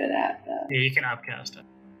I do it at, though. Yeah, you can upcast it.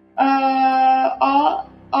 I'll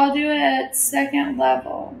do it at 2nd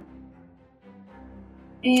level.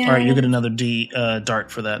 And All right, you get another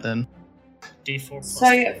dart for that then. D4 plus So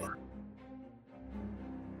I get 4.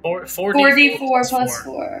 4d4 plus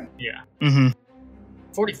 4. Yeah. Mm-hmm.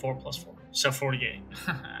 44 plus 4. So 48.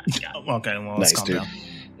 Yeah. Okay, well, let's Nice, calm dude. down.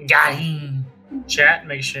 Got him. Chat,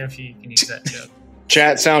 make sure if you can use that joke.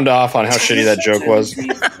 Chat, sound off on how shitty that joke was.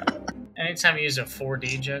 Anytime you use a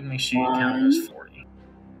 4D joke, make sure you count it as 40.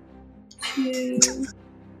 2.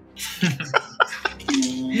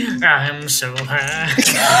 I'm so high.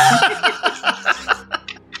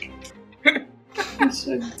 I'm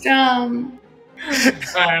so dumb.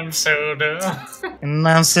 I'm so dumb. And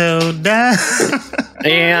I'm so down.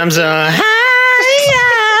 I'm so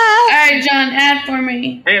Alright, John, add for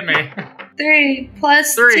me. Hit me. 3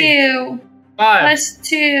 plus 3. 2 5, plus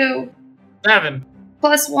 2 7,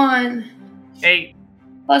 plus 1 8,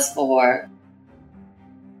 plus 4.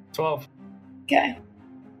 12. Okay.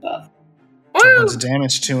 12. Woo! Bunch of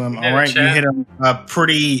damage to him. Yeah, All right, you chat. hit him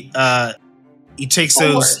pretty. He takes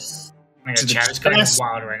those. My To the chat is going chest.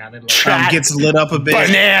 wild right now. They love Chat. Gets lit up a bit.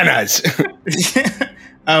 bananas.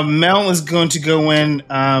 Mel is going to go in.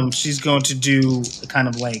 She's going to do a kind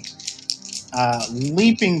of like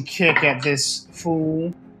leaping kick at this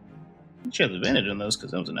fool. She has advantage on those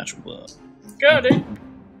because that was a natural blood. Go, dude.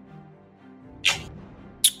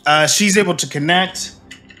 She's able to connect.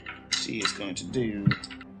 She is going to do.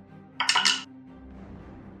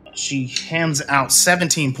 She hands out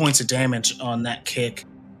 17 points of damage on that kick.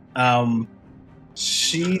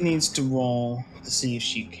 She needs to roll to see if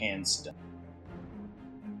she can stop.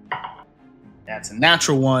 That's a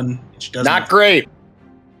natural one. She doesn't. Not great.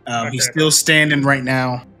 He's still standing right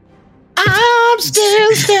now. I'm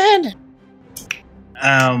still standing.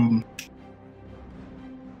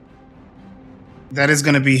 That is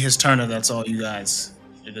going to be his turn. That's all you guys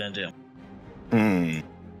are going to do.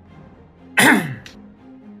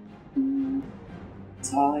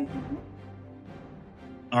 That's all I can.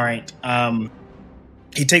 All right.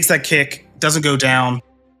 He takes that kick, doesn't go down.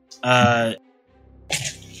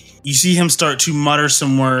 You see him start to mutter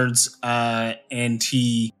some words, and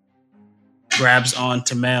he grabs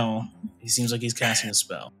onto Mel. He seems like he's casting a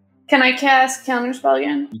spell. Can I cast Counterspell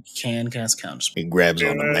again? You can cast counterspell. He grabs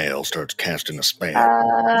on the mail, starts casting a spell.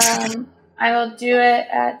 I will do it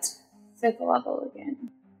at 5th level again.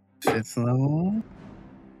 5th level.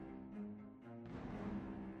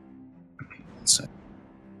 So,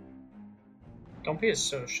 Don't be a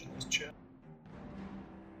socialist, chat.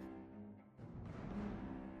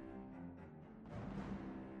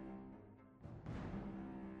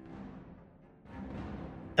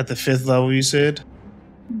 at the 5th level, you said?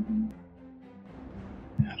 Mm-hmm.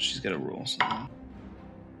 Yeah, she's got to roll something.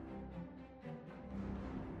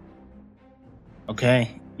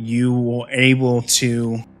 Okay, you were able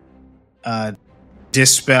to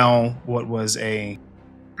dispel what was a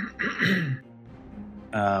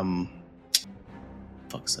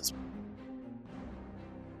fuck's that?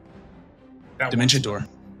 That Dimension one. door.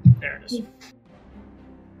 There it is.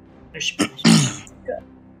 There she goes.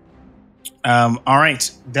 All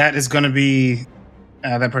right, that is going to be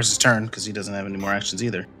that person's turn because he doesn't have any more actions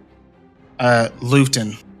either.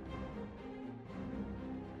 Lufton.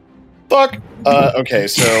 Fuck. Okay,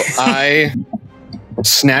 so I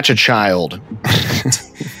snatch a child.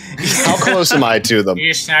 How close am I to them?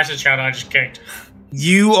 You snatched a child I just kicked.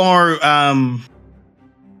 You are how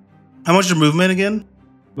much your movement again?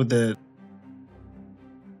 With the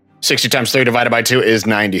 60 times 3 divided by 2 is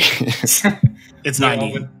 90. it's With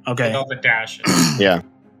 90. With Okay. all the dashes. Yeah.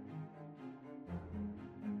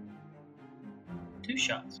 2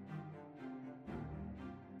 shots.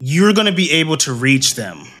 You're going to be able to reach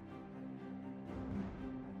them.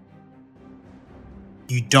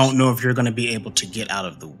 You don't know if you're going to be able to get out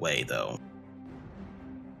of the way, though.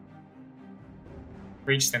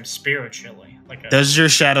 Reach them spiritually. Like a, Does your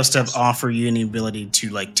shadow step offer you any ability to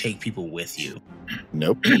like take people with you?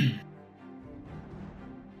 Nope.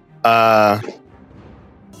 The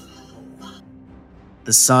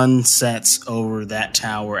sun sets over that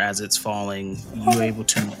tower as it's falling. You're able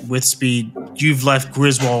to, with speed, you've left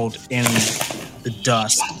Griswold in the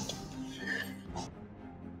dust.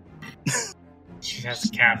 She has a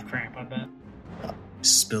calf cramp, I bet.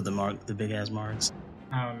 Spilled the big ass marks.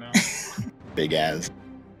 Oh no. Big ass.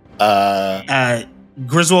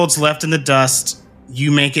 Griswold's left in the dust.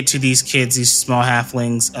 You make it to these kids, these small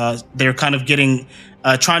halflings. They're kind of getting,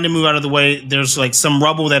 trying to move out of the way. There's like some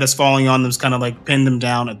rubble that is falling on them, kind of like pinned them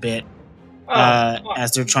down a bit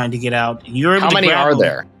as they're trying to get out. You're able How to many grab are them.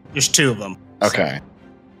 there? There's 2 of them. Okay.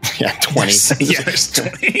 Yeah, 20. Yeah, there's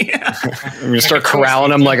 20. I'm gonna start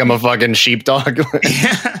corralling them like I'm a fucking sheepdog.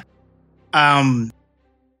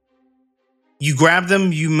 You grab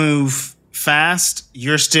them, you move fast.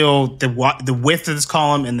 You're still the width of this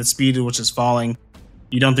column and the speed at which it's falling.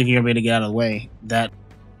 You don't think you're gonna be able to get out of the way. That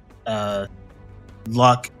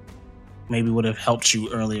luck maybe would have helped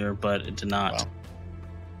you earlier, but it did not. Well,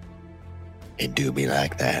 it do be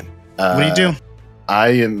like that. What do you do? I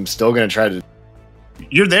am still gonna try to.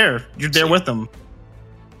 You're there. You're there with them.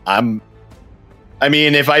 I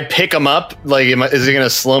mean, if I pick them up, like, is it going to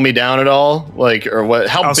slow me down at all? Like, or what?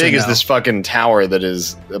 How big is this fucking tower that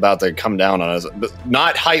is about to come down on us? But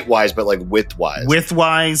not height wise, but like width wise. Width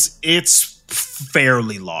wise, it's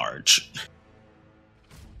fairly large.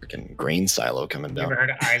 Freaking grain silo coming You down. ever heard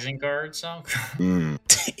of Isengard song?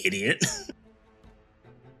 Idiot.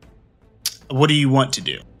 What do you want to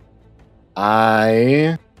do?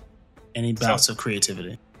 I Any bouts of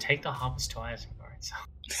creativity? Take the hobbits to Isengard song.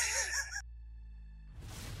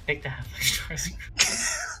 Take the halflings to Isengard.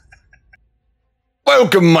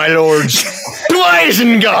 welcome, my lords, to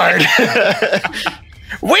Isengard.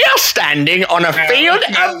 We are standing on a field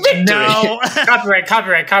of victory. No. Copyright. Cut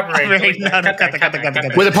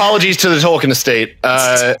that. With apologies to the Tolkien estate.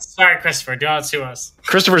 Sorry, Christopher. Do not sue us.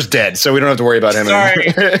 Christopher's dead, so we don't have to worry about him Sorry.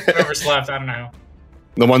 anymore. Whoever's left, I don't know.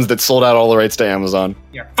 The ones that sold out all the rights to Amazon.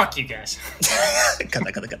 Yeah, fuck you guys. Cut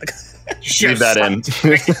that. Should've Leave that in.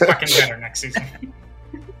 Make it fucking better next season.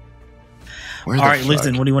 Where All the right, fuck?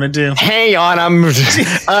 Listen, what do you want to do? Hang on, I'm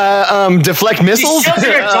deflect missiles. These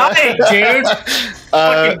children are dying, dude.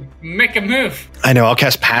 Fucking make a move. I know. I'll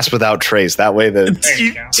cast Pass Without Trace. That way There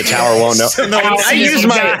you go. the tower won't know. So no one I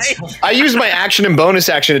use my action and bonus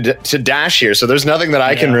action to dash here, so there's nothing that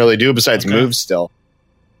I can really do besides move. Still,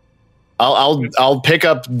 I'll pick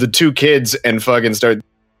up the 2 kids and fucking start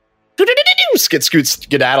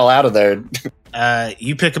skedaddle out of there.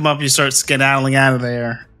 You pick them up, you start skedaddling out of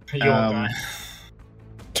there. You won't die.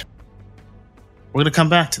 We're gonna come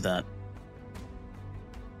back to that.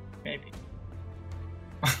 Maybe.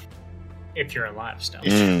 If you're alive still.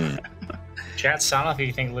 Chat, sound off if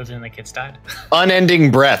you think lived and the kids died.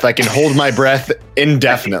 Unending breath. I can hold my breath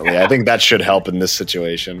indefinitely. I think that should help in this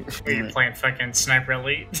situation. Were you playing fucking Sniper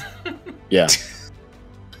Elite? Yeah.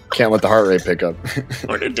 Can't let the heart rate pick up.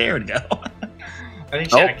 Where did Darren go? I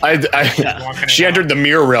think She entered the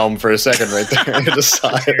mirror realm for a second right there. I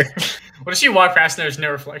decided. What if she walked past and there's no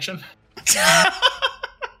reflection?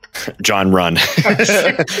 John, run.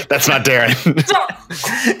 That's not Darren.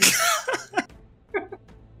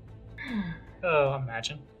 Oh,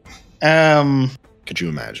 imagine. Could you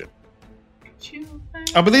imagine?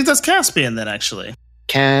 I believe that's Caspian then, actually.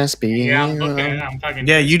 Caspian. Yeah, I'm fucking.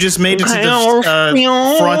 Yeah, you just made it to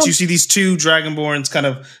the front. You see these 2 Dragonborns kind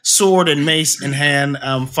of sword and mace in hand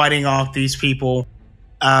fighting off these people.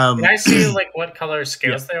 Can I see like what color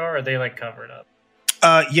scales they are? Or are they like covered up?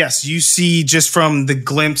 Yes, you see just from the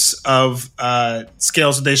glimpse of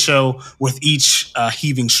scales that they show with each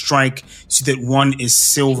heaving strike, you see that one is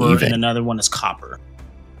silver and another one is copper.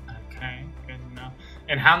 Okay, good enough.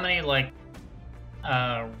 And how many like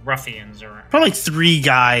ruffians are? Probably 3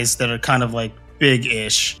 guys that are kind of like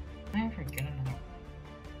big-ish. I forget enough.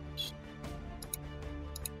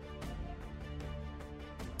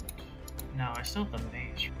 No, I still have the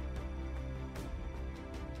maze.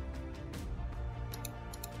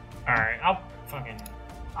 Alright, I'll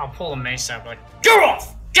pull the mace out, like, get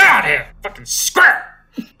off! Get out of here! Fucking square!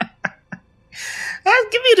 Give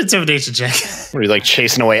me an intimidation check. Were you like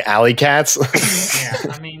chasing away alley cats?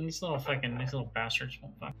 Yeah, I mean, these little bastards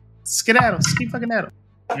won't fuck. Skedaddle. Keep fucking at 'em.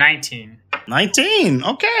 19. 19.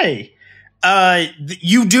 Okay.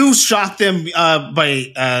 You do shock them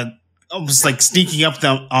by almost like sneaking up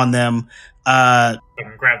on them.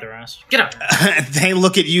 Fucking grab their ass. Get out! They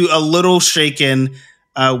look at you a little shaken.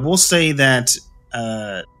 We'll say that.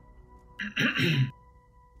 I'll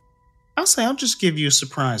just give you a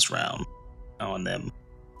surprise round on them,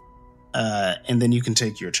 and then you can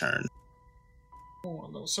take your turn. Oh,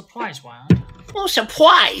 a little surprise round. Oh,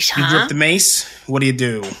 surprise, You grip the mace. What do you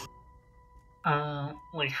do?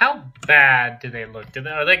 Like how bad do they look?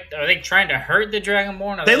 Are they trying to hurt the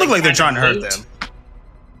Dragonborn? They look like they're trying to hurt them.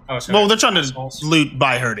 Oh, so Well, they're trying to assholes. loot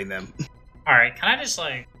by hurting them. All right, can I just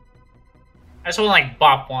like I just want to like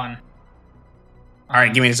bop one. All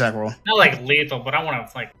right, give me an attack roll. Not like lethal, but I want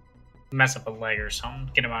to like mess up a leg or something.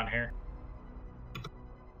 Get him out of here.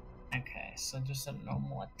 Okay, so just a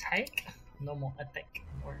normal attack. Normal attack.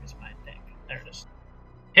 Where is my attack? There it is.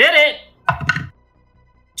 Hit it!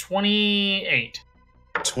 28.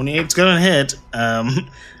 28's gonna hit.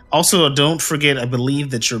 Also, don't forget, I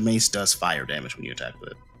believe that your mace does fire damage when you attack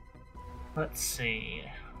with it. Let's see.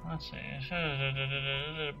 I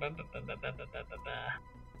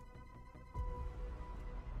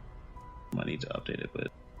need to update it,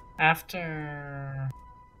 but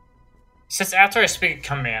since after I speak a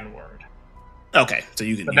command word. Okay, so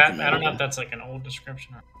you can. But that, I don't know if that's like an old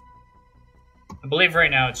description. I believe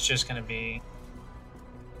right now it's just going to be.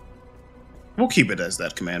 We'll keep it as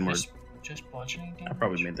that command word. Just bludgeoning damage. I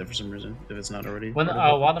probably made that for some reason if it's not already.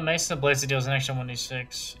 While the mace and blades deals an extra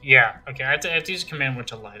 1d6. Yeah. Okay. I have to use a command word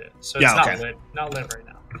to light it, so it's not lit. Not lit right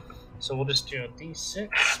now. So we'll just do a d6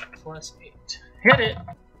 plus 8. Hit it.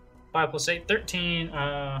 5 plus 8, 13.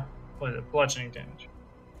 What is it? Bludgeoning damage.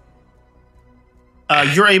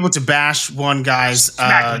 You're able to bash one guy's.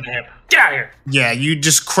 Smack him in the hip. Get out of here! Yeah, you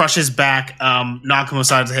just crush his back, knock him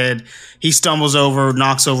aside the head. He stumbles over,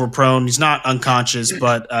 knocks over prone. He's not unconscious,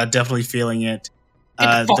 but definitely feeling it.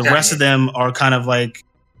 The rest of them are kind of like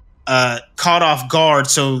caught off guard,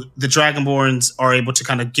 so the Dragonborns are able to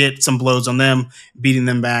kind of get some blows on them, beating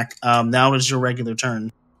them back. Now is your regular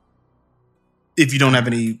turn. If you don't have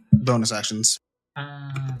any bonus actions.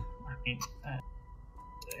 I mean,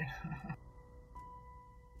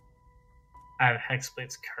 I have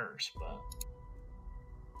Hexblade's Curse, but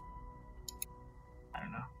I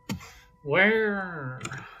don't know. Where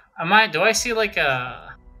am I? Do I see like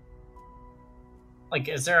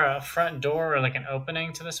is there a front door or like an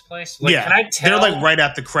opening to this place? Like, yeah, can I tell? They're like right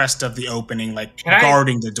at the crest of the opening, like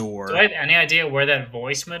guarding the door. Do I have any idea where that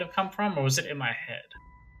voice might have come from, or was it in my head?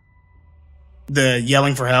 The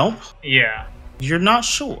yelling for help? Yeah. You're not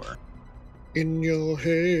sure. In your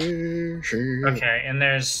head. Okay, and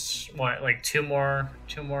there's what, like two more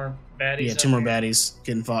baddies? Yeah, two more baddies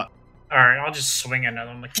getting fought. Alright, I'll just swing at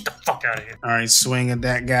another one. Like, get the fuck out of here. Alright, swing at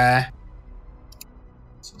that guy.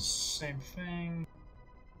 It's the same thing.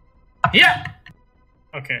 Yeah!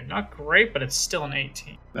 Okay, not great, but it's still an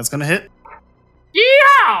 18. That's gonna hit.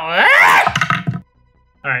 Yeah!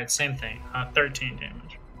 Alright, same thing. 13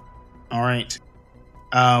 damage. Alright.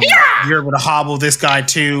 You're able to hobble this guy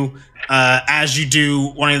too. As you do,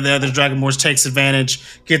 one of the other Dragonborns takes advantage,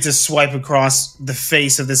 gets a swipe across the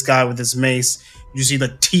face of this guy with his mace. You see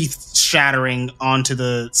the teeth shattering onto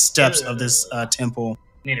the steps of this temple.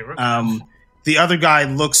 The other guy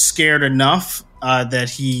looks scared enough that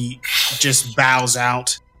he just bows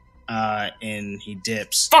out and he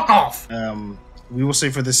dips. Fuck off! We will say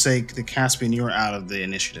for the sake, the Caspian, you're out of the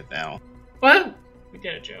initiative now. What? We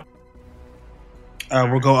did it, Joe.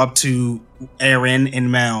 We'll go up to Aaron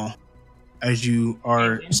and Mel as you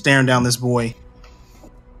are staring down this boy.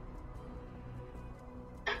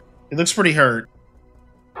 He looks pretty hurt.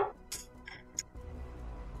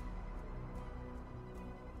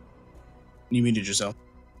 You muted yourself.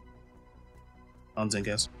 On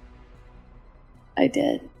Zinkas. I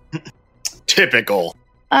did. Typical.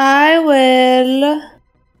 I will.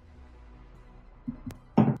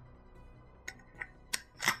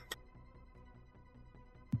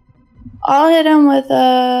 I'll hit him with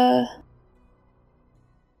a.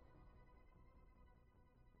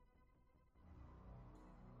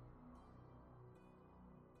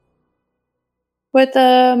 With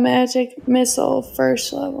a magic missile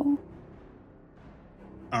first level.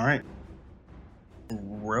 All right.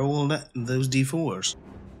 Roll those d4s.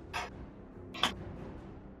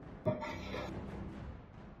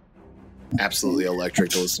 Absolutely electric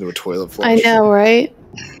to listen to a toilet flush. I know, right?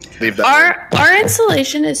 Leave that Our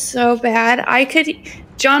insulation is so bad.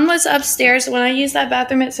 John was upstairs. When I use that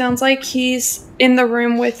bathroom, it sounds like he's in the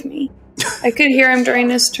room with me. I could hear him during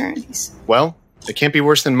his turn. Well, it can't be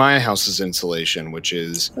worse than my house's insulation, which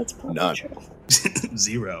is none.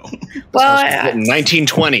 0. Well,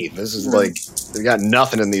 1920. This is like they got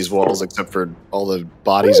nothing in these walls except for all the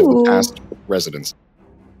bodies of the past residents.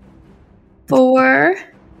 4,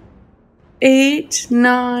 8,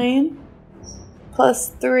 9, plus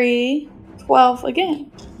 3, 12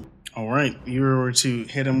 again. All right, you were to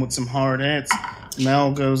hit him with some hard hits.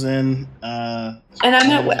 Mel goes in. And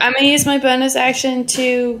I'm gonna use my bonus action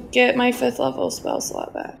to get my 5th level spell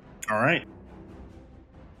slot back. All right.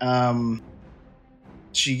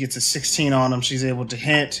 She gets a 16 on him. She's able to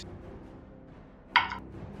hit.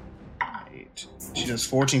 8. She does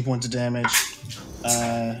 14 points of damage.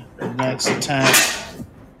 Next attack,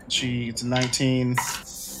 she gets a 19.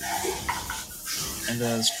 and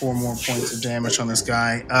does 4 more points of damage on this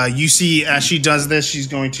guy. You see, as she does this, she's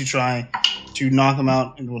going to try to knock him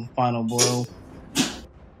out into a final blow.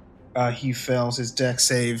 He fails his dex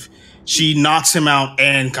save. She knocks him out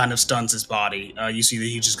and kind of stuns his body. You see that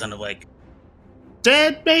he's just kind of like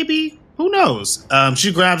dead, maybe? Who knows?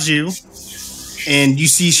 She grabs you, and you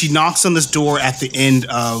see she knocks on this door at the end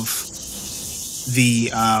of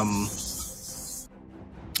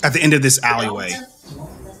this alleyway.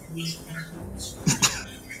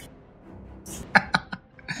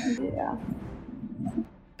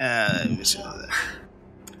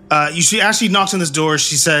 You see, as she knocks on this door,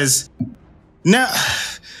 she says, "No,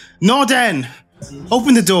 Norden,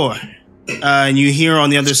 open the door." And you hear on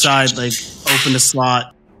the other side, like, open the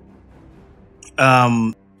slot.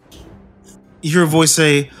 You hear a voice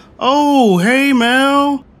say, "Oh, hey,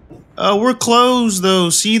 Mel. We're closed, though.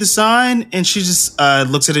 See the sign?" And she just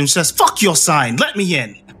looks at him and says, "Fuck your sign. Let me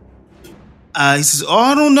in." He says, "Oh,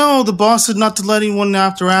 I don't know. The boss said not to let anyone in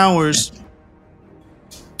after hours."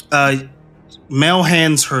 Mel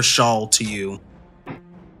hands her shawl to you.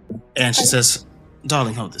 And she says,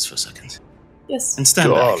 "Darling, hold this for a second. Yes. And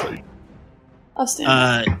stand back." I'll stand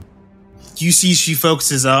back. You see she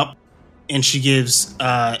focuses up, and she gives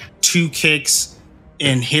 2 kicks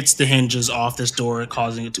and hits the hinges off this door,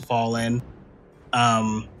 causing it to fall in.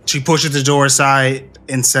 She pushes the door aside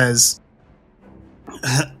and says,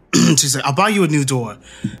 she said, "I'll buy you a new door."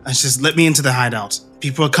 And she says, "Let me into the hideout.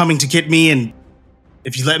 People are coming to get me, and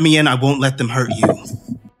if you let me in, I won't let them hurt you."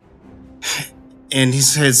 And he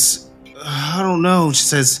says, "I don't know." She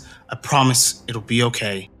says, "I promise it'll be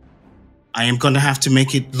okay. I am going to have to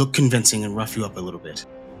make it look convincing and rough you up a little bit."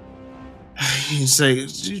 He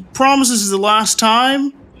says, "Promise this is the last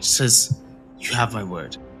time?" He says, "You have my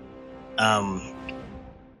word."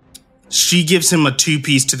 She gives him a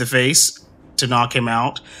 2-piece to the face to knock him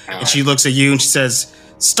out. And she looks at you and she says,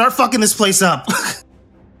 "Start fucking this place up."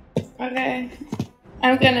 Okay.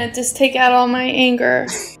 I'm gonna just take out all my anger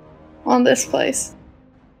on this place.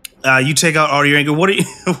 You take out all your anger. What do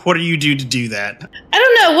you do to do that? I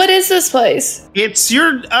don't know. What is this place? It's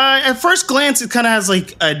your, at first glance, it kind of has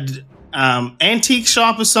like a antique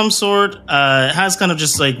shop of some sort. It has kind of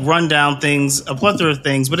just like rundown things, a plethora of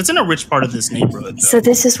things, but it's in a rich part of this neighborhood. Though. So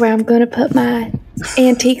this is where I'm going to put my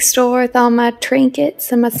antique store with all my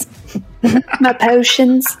trinkets and my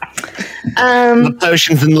potions. The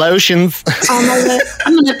potions and lotions.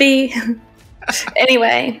 I'm going to be...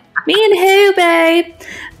 Anyway, me and who, babe?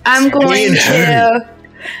 I'm going to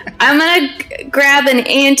grab an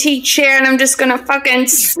antique chair and I'm just going to fucking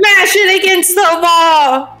smash it against the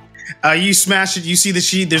wall. You smash it. You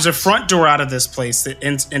see there's a front door out of this place that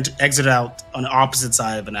exit out on the opposite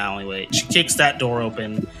side of an alleyway. She kicks that door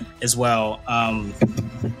open as well.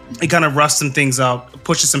 It kind of roughs some things up,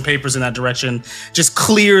 pushes some papers in that direction, just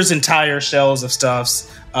clears entire shelves of stuffs,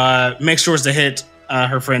 makes sure to hit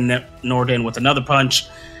her friend Norden with another punch.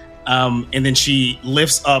 And then she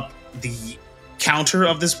lifts up the counter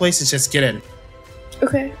of this place and says, "Get in."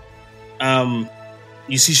 Okay.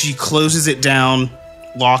 You see she closes it down,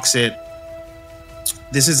 locks it.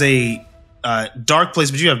 This is a dark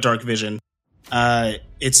place, but you have dark vision.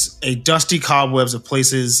 It's a dusty cobwebs of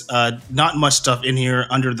places, not much stuff in here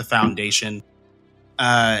under the foundation.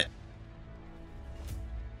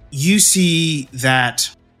 You see that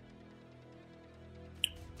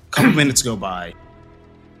a couple minutes go by,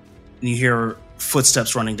 and you hear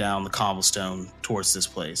footsteps running down the cobblestone towards this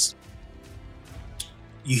place.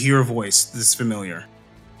 You hear a voice that's familiar.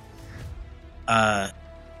 And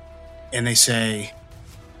they say,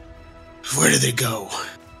 "Where did they go?"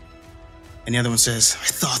 And the other one says, "I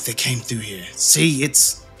thought they came through here. See,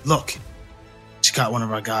 look, she got one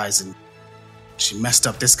of our guys and she messed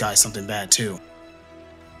up this guy something bad too."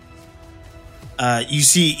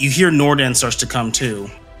 You hear Norden starts to come too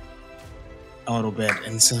a little bit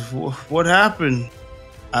and says, "What happened?"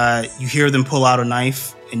 You hear them pull out a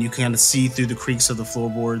knife and you kind of see through the creaks of the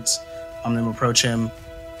floorboards on them approach him.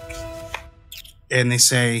 And they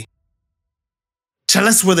say, "Tell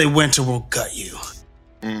us where they went or we'll gut you."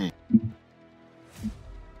 Mm.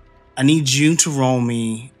 I need you to roll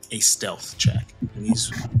me a stealth check. And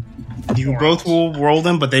you both will roll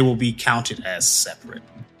them, but they will be counted as separate.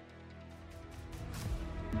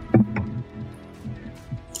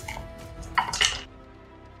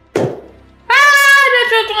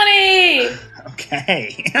 Natural 20!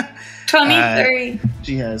 Okay. 23.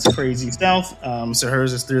 She has crazy stealth, so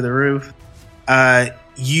hers is through the roof.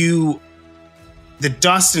 The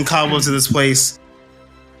dust and cobwebs of this place,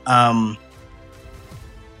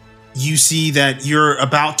 you see that you're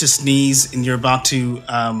about to sneeze and you're about to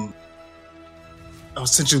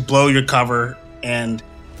essentially blow your cover and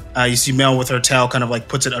you see Mel with her tail kind of like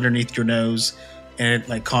puts it underneath your nose, and it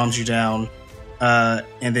like calms you down.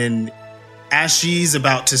 And then as she's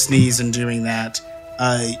about to sneeze and doing that,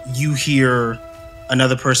 you hear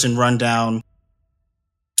another person run down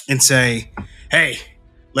and say, "Hey,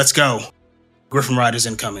 let's go. Griffin Rider's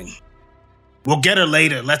incoming. We'll get her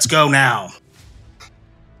later. Let's go now."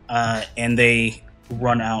 And they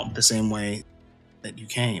run out the same way that you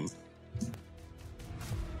came.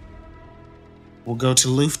 We'll go to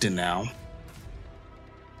Lufton now.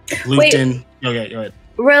 Lufton. Okay, go ahead.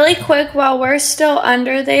 Really quick, while we're still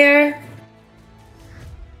under there,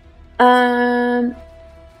 can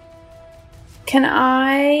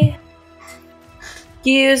I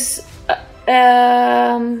use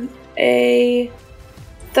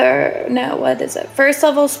first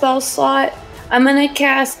level spell slot? I'm gonna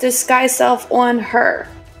cast Disguise Self on her.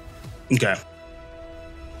 Okay.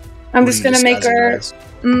 I'm just gonna make her.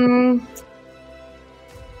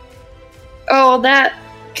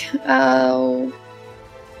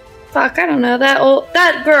 Fuck! I don't know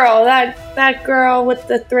that girl with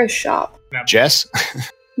the thrift shop. Jess?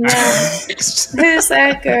 No. Who's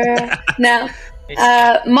that girl? No.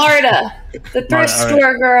 Marta, the thrift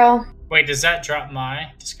store girl. Wait, does that drop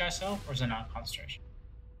my disguise self, or is it not concentration?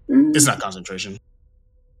 It's not concentration.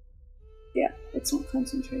 Yeah, it's not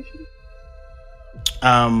concentration.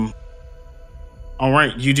 All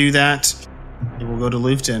right, you do that. And we'll go to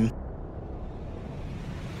Lufton.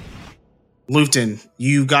 Lufton,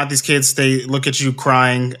 you got these kids. They look at you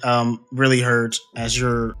crying, really hurt as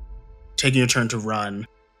you're taking your turn to run.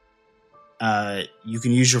 You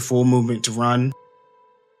can use your full movement to run.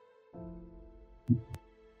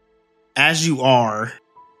 As you are,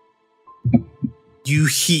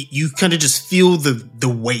 you kind of just feel the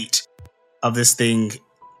weight of this thing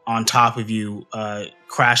on top of you,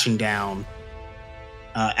 crashing down.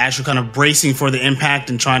 As you're kind of bracing for the impact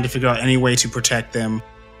and trying to figure out any way to protect them,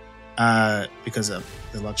 because of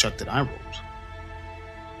the luck check that I rolled.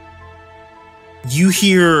 You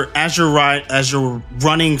hear as you're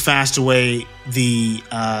running fast away, the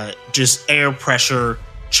just air pressure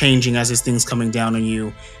changing as this thing's coming down on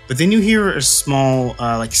you. But then you hear a small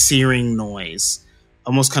like searing noise,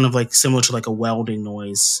 almost kind of like similar to like a welding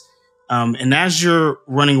noise. And as you're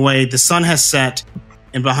running away, the sun has set,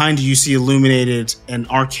 and behind you see illuminated an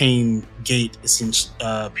arcane gate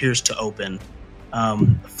appears to open.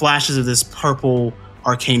 Flashes of this purple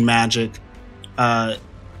arcane magic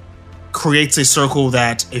creates a circle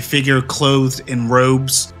that a figure clothed in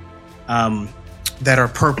robes that are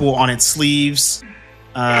purple on its sleeves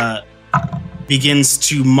begins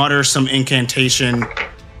to mutter some incantation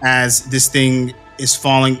as this thing is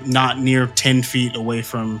falling not near 10 feet away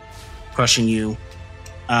from crushing you.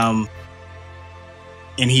 And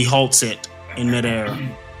he halts it in midair.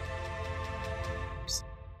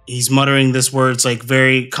 He's muttering this word. It's like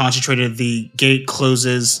very concentrated. The gate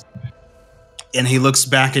closes and he looks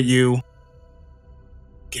back at you.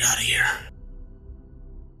 Get out of here.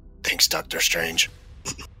 Thanks, Dr. Strange.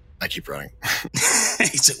 I keep running.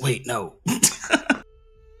 He said, wait, no.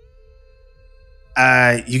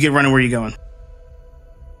 You get running. Where are you going?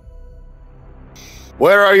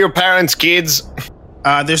 Where are your parents, kids?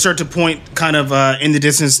 They start to point kind of in the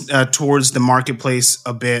distance towards the marketplace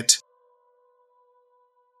a bit.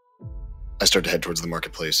 I start to head towards the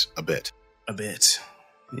marketplace a bit. A bit.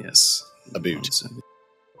 Yes. A boot.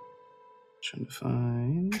 Trying to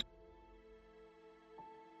find...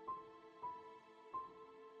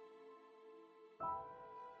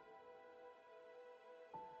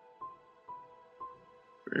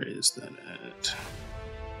 Where is that at?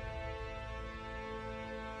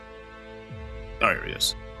 Oh, here it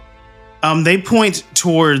is. They point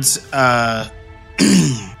towards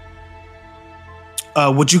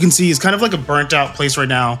what you can see is kind of like a burnt out place right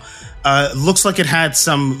now. Looks like it had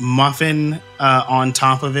some muffin on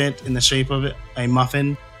top of it, in the shape of it, a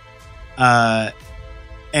muffin.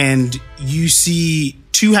 And you see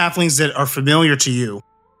two halflings that are familiar to you.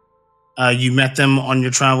 You met them on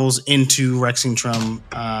your travels into Rexingtrum.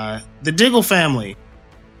 The Diggle family.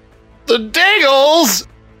 The Diggles?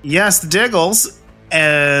 Yes, the Diggles.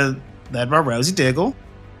 Led by Rosie Diggle.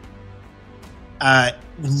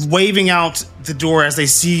 Waving out the door as they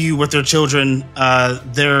see you with their children.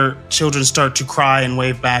 Their children start to cry and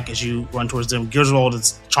wave back as you run towards them. Griswold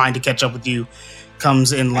is trying to catch up with you,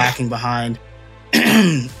 comes in lacking behind.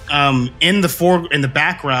 In the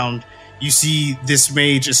background, you see this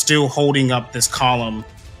mage is still holding up this column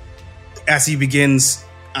as he begins.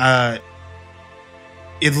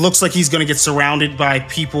 It looks like he's going to get surrounded by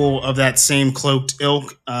people of that same cloaked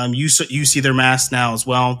ilk. You see their masks now as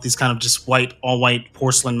well. These kind of just all white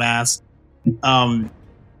porcelain masks.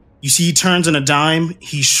 You see he turns on a dime.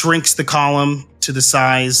 He shrinks the column to the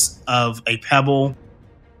size of a pebble,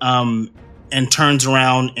 and turns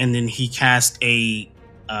around, and then he casts a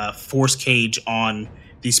force cage on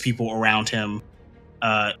these people around him,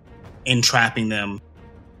 entrapping them.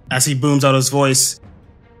 As he booms out his voice,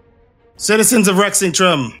 "Citizens of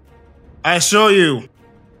Rexingtrum, I assure you,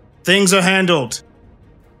 things are handled.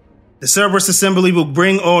 The Cerberus Assembly will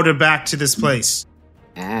bring order back to this place."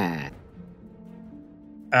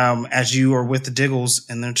 As you are with the Diggles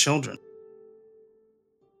and their children.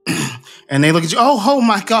 And they look at you. Oh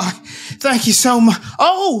my God. Thank you so much.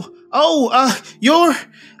 You're,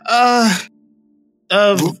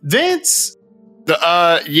 Vince?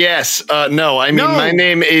 Yes. No, I mean, my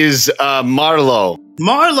name is Marlo.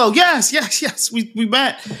 Marlo, yes. We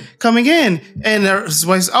met coming in. And his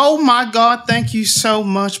wife's, oh my God, thank you so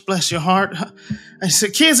much. Bless your heart. I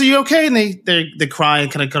said, kids, are you okay? And they cry and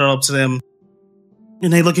kind of cut it up to them.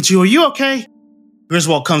 And they look at you, are you okay?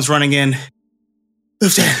 Griswold comes running in.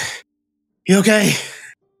 Lieutenant, you okay?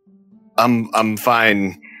 I'm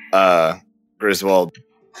fine, Griswold.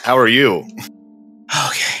 How are you?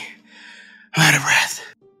 Okay. I'm out of breath.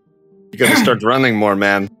 You gotta start running more,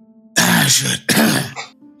 man. I should.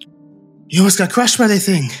 You almost got crushed by the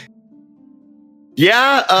thing.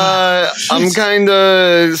 Yeah, I'm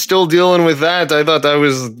kinda still dealing with that. I thought I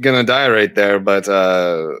was gonna die right there, but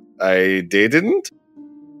I didn't.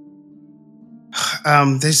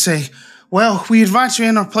 They say, well, we invite you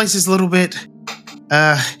in. Our place is a little bit,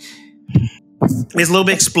 it's a little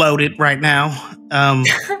bit exploded right now.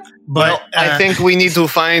 But I think we need to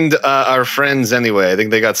find our friends anyway. I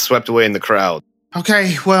think they got swept away in the crowd.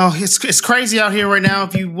 Okay, well, it's crazy out here right now.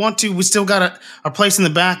 If you want to, we still got our place in the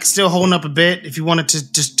back, still holding up a bit. If you wanted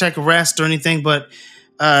to just take a rest or anything, but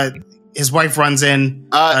his wife runs in.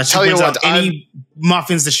 She tell you brings what, out any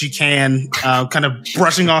muffins that she can, kind of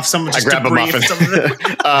brushing off some of the grab debris. a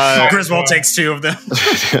muffin. Griswold takes 2 of them.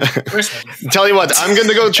 Tell you what, I'm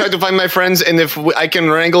gonna go try to find my friends, and if I can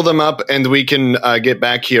wrangle them up and we can get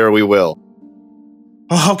back here, we will.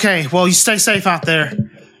 Oh, okay, well, you stay safe out there.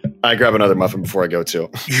 I grab another muffin before I go too.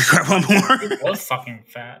 You grab one more? You're both fucking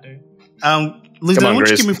fat, dude. Lieutenant, why don't you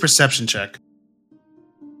Grace. give me a perception check?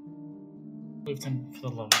 Lieutenant, for the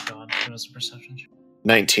love of God, give us a perception check.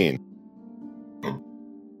 19.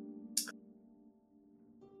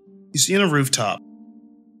 You see on a rooftop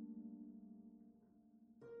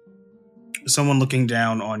someone looking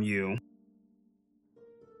down on you.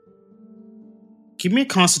 Give me a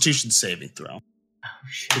Constitution saving throw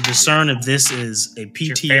to discern if this is a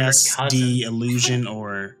PTSD illusion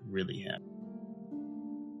or really him.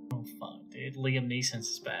 Oh fuck, dude. Liam Neeson's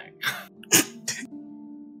is back.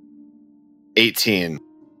 18.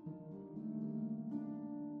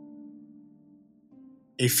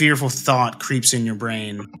 A fearful thought creeps in your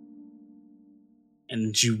brain,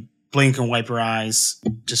 and you blink and wipe your eyes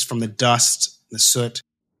just from the dust, the soot.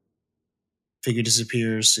 Figure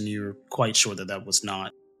disappears, and you're quite sure that was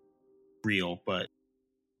not real, but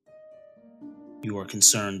you are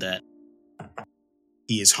concerned that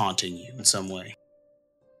he is haunting you in some way.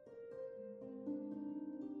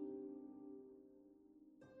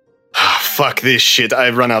 Fuck this shit. I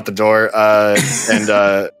run out the door, and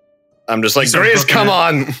I'm just like, Grizz, come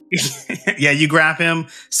on. Yeah, you grab him.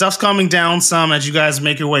 Stuff's calming down some as you guys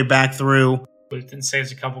make your way back through. Luton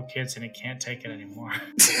saves a couple kids and he can't take it anymore.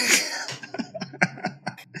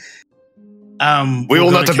 We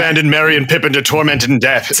will not abandon Merry and Pippin to torment and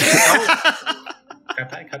death. Cut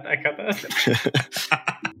that.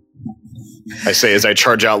 I say as I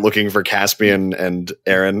charge out looking for Caspian and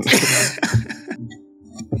Aaron.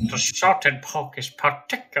 The shot and poke is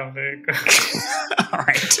particularly good. All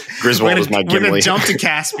right. Griswold is my Gimli. We're going to jump to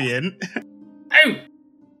Caspian.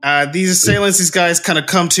 Oh! These assailants, these guys kind of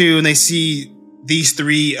come to and they see these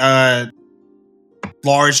 3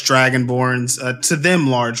 large dragonborns. To them,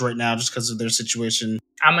 large right now just because of their situation.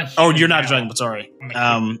 I'm a you're not a dragonborn, sorry.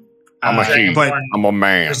 I'm a human. But I'm a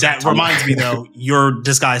man. that reminds me, though, your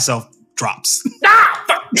disguise self drops.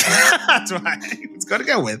 That's what I was going to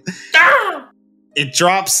go with. It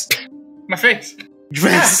drops. My face.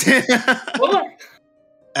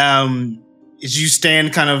 As you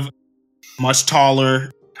stand kind of much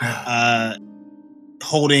taller,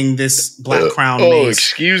 holding this black crown mace.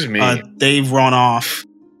 Excuse me. They've run off.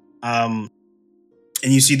 And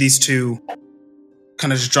you see these 2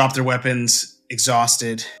 kind of just drop their weapons,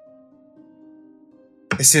 exhausted.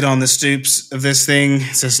 They sit on the stoops of this thing.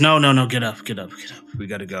 It says, no, get up. We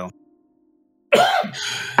gotta go.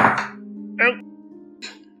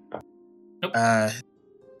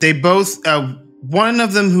 They both, one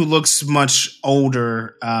of them who looks much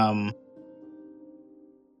older,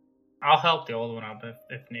 I'll help the old one up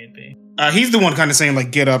if need be. He's the one kind of saying,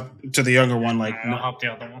 like, get up to the younger one, like, I'll help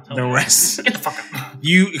the other one. the rest. Get the fuck up.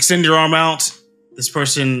 You extend your arm out. This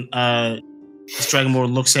person, this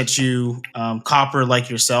Dragonborn looks at you, copper like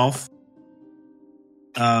yourself.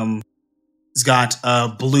 He's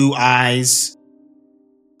got blue eyes.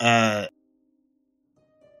 As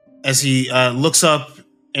he looks up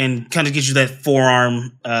and kind of gives you that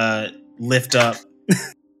forearm lift up.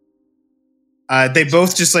 They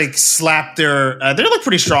both just like slap their. They're like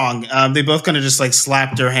pretty strong. They both kind of just like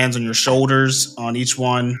slap their hands on your shoulders on each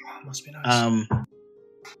one. Must be nice.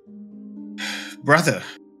 Brother,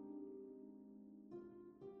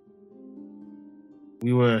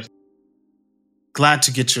 we were glad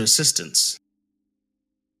to get your assistance.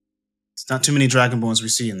 It's not too many Dragonborns we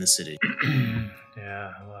see in this city.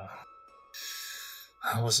 Yeah, well,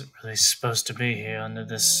 I wasn't really supposed to be here under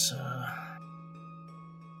this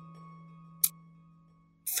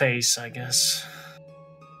face, I guess.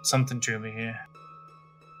 Something drew me here.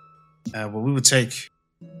 Well, we would take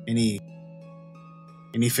any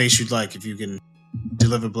face you'd like if you can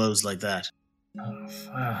deliver blows like that.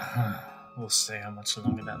 We'll see how much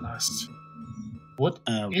longer that lasts. What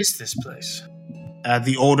is this place?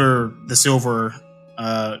 The silver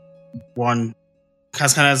one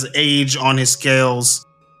kind of has age on his scales.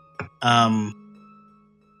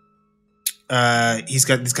 He's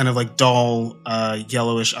got these kind of like dull,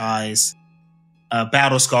 yellowish eyes,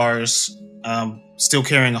 battle scars, still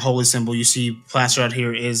carrying a holy symbol. You see plastered out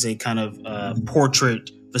here is a kind of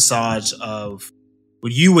portrait visage of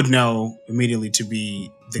what you would know immediately to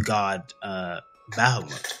be the god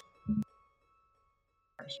Bahamut.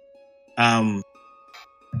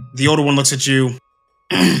 The older one looks at you.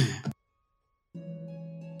 And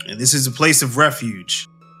this is a place of refuge.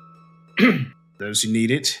 Those who need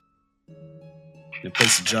it. And a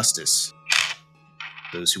place of justice.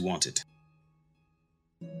 Those who want it.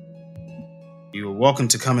 You are welcome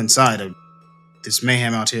to come inside. This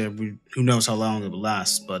mayhem out here, who knows how long it will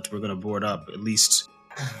last, but we're going to board up, at least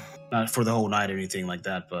not for the whole night or anything like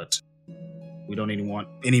that, but we don't even want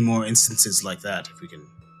any more instances like that if we can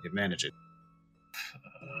manage it.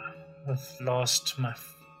 I've lost my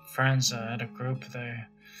friends. I had a group there.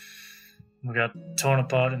 We got torn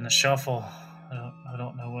apart in the shuffle. I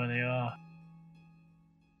don't know where they are.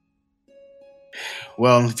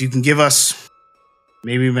 Well, if you can give us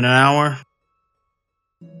maybe even an hour,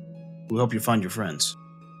 we hope you find your friends.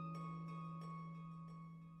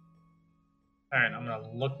 Alright, I'm gonna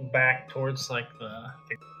look back towards like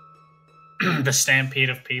the stampede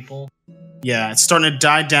of people. Yeah, it's starting to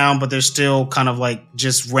die down, but there's still kind of like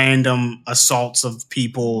just random assaults of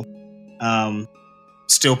people.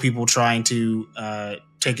 Still people trying to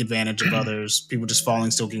take advantage of others. People just falling,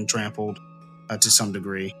 still getting trampled to some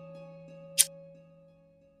degree.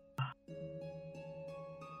 I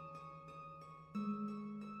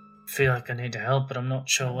feel like I need to help, but I'm not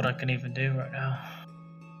sure what I can even do right now.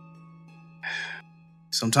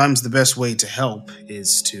 Sometimes the best way to help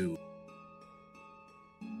is to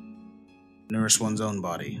nourish one's own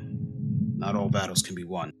body. Not all battles can be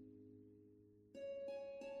won.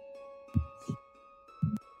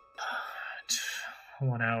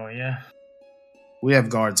 1 hour, yeah. We have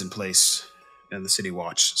guards in place in the city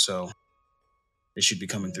watch, so they should be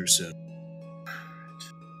coming through soon.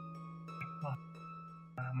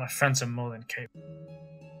 My friends are more than capable.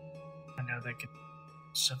 I know they can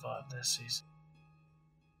survive this season.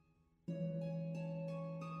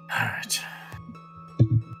 Alright.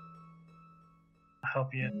 I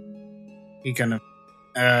hope you... You kind of...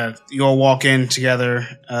 you all walk in together.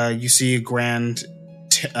 You see a grand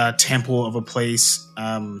temple of a place.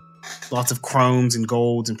 Lots of chromes and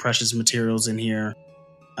golds and precious materials in here.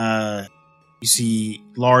 You see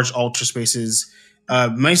large altar spaces. A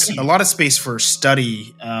lot of space for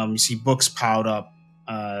study. You see books piled up.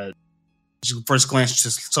 First glance,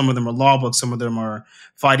 just some of them are law books, some of them are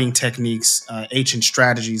fighting techniques, ancient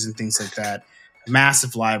strategies, and things like that.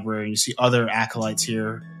 Massive library. You see other acolytes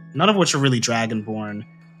here, none of which are really dragonborn,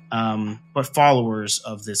 but followers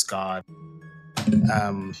of this god.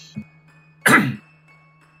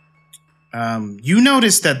 You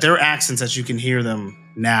notice that their accents, as you can hear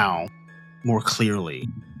them now more clearly,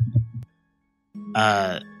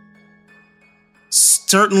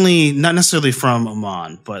 certainly not necessarily from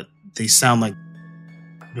Oman, but they sound like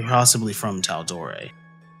they're possibly from Taldore.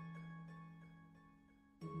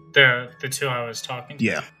 The two I was talking to?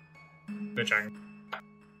 Yeah. The dragon.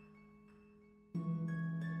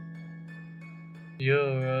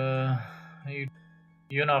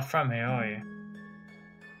 You're not from here, are you?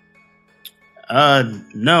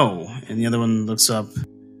 No. And the other one looks up.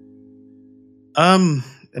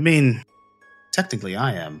 I mean, technically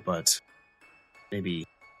I am, but maybe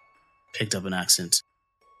picked up an accent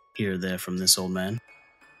here or there from this old man.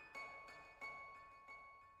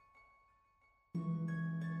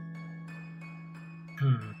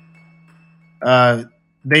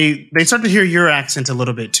 They start to hear your accent a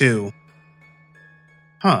little bit too.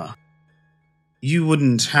 Huh. You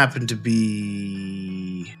wouldn't happen to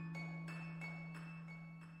be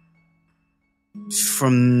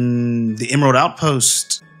from the Emerald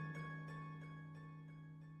Outpost?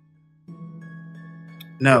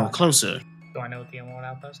 No, closer. Do I know what the Emerald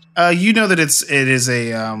Outpost? You know that it is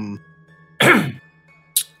a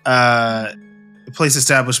place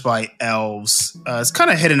established by elves. It's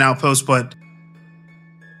kind of hidden outpost, but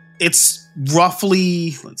it's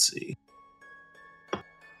roughly, let's see.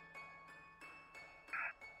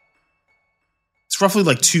 It's roughly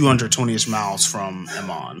like 220-ish miles from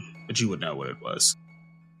Amon, but you would know what it was.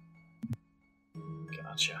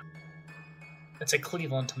 Gotcha. It's a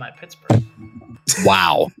Cleveland to my Pittsburgh.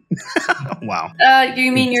 Wow. Wow.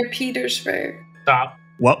 You mean your Petersburg? Stop.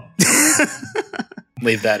 Well,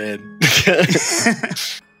 Leave that in.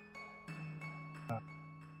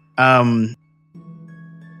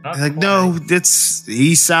 Not like, quite. no,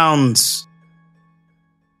 he sounds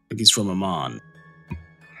like he's from Amon.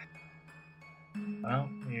 Well,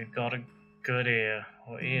 you got a good ear,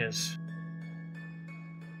 or ears.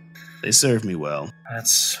 They serve me well.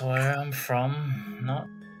 That's where I'm from. Not.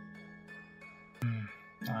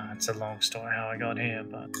 It's a long story how I got here,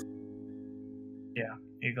 but yeah,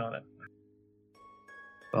 you got it.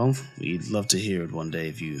 Well, we'd love to hear it one day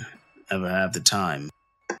if you ever have the time.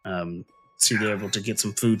 So you're able to get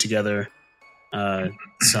some food together,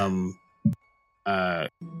 some. You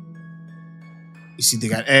see, they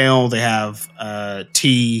got ale. They have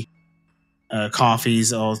tea,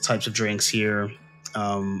 coffees, all types of drinks here.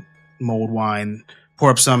 Mulled wine. Pour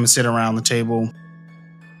up some and sit around the table.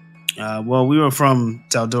 Well, we were from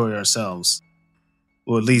Tal'Dorei ourselves.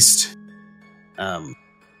 Well, at least me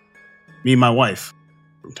and my wife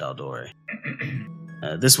from Tal'Dorei.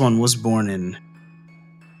 This one was born in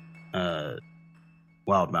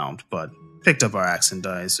Wildmount, but picked up our accent,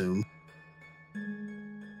 I assume.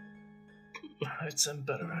 It's a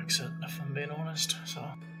better accent, if I'm being honest. So.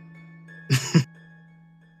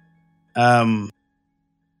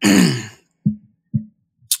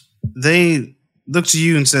 They look to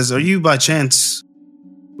you and says, "Are you by chance?"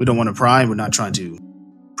 We don't want to pry. We're not trying to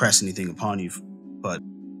press anything upon you, but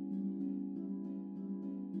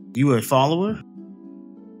you a follower?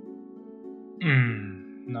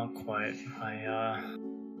 Not quite.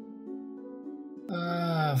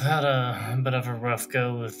 I've had a bit of a rough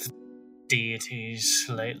go with deities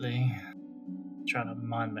lately. Trying to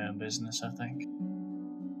mind my own business, I think.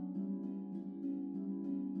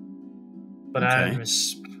 But Okay.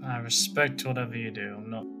 I respect whatever you do. I'm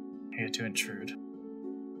not here to intrude.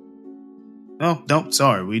 Oh, don't.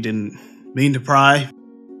 Sorry, we didn't mean to pry.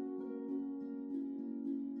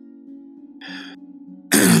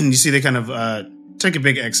 You see, they kind of take a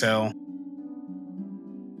big exhale.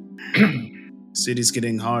 City's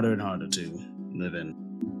getting harder and harder to live in.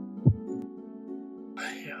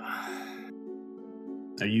 Yeah.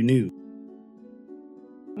 Are you new?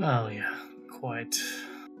 Well, yeah, quite.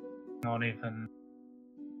 Not even.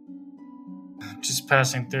 Just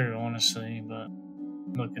passing through, honestly, but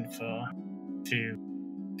looking for a few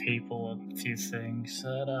people, a few things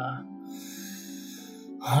that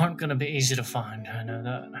aren't gonna be easy to find. I know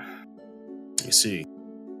that. I see.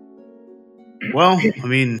 Well, I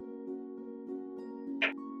mean,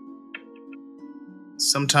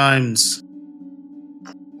 sometimes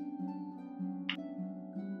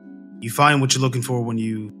you find what you're looking for when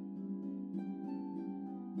you're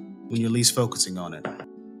least focusing on it.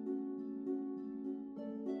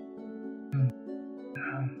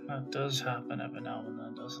 Yeah, that does happen every now and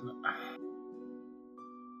then, doesn't it?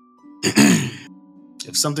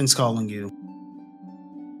 If something's calling you,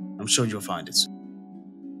 I'm sure you'll find it.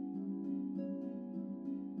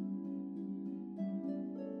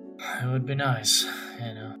 It would be nice,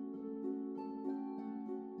 you know.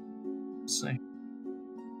 Let's see.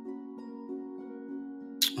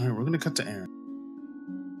 All right, we're going to cut to Aaron.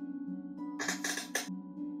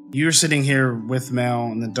 You're sitting here with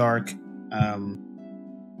Mel in the dark. A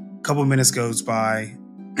couple minutes goes by.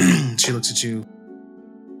 She looks at you.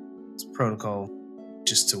 It's protocol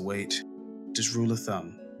just to wait. Just rule of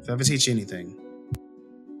thumb. If I ever teach you anything,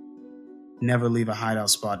 never leave a hideout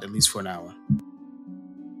spot at least for an hour.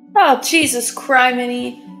 Oh, Jesus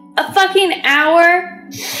criminy. A fucking hour?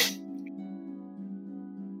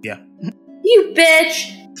 Yeah. You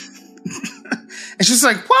bitch! It's just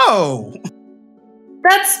like, whoa!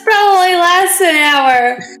 That's probably less an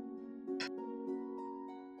hour.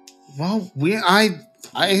 Well,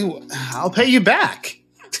 I'll pay you back.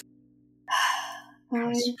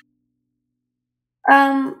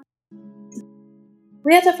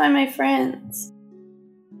 We have to find my friends.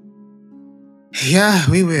 Yeah,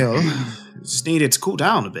 we will. Just need it to cool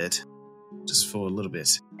down a bit. Just for a little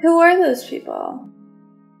bit. Who are those people?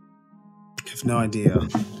 I have no idea.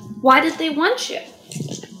 Why did they want you?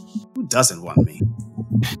 Who doesn't want me?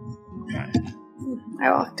 I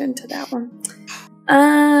walked into that one.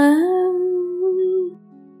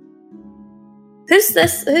 Who's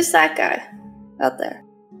this? Who's that guy out there?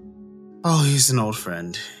 Oh, he's an old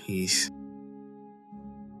friend. His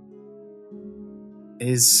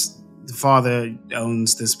father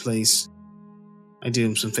owns this place. I do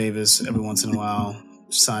him some favors every once in a while.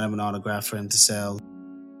 Sign him an autograph for him to sell.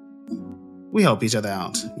 We help each other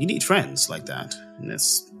out. You need friends like that in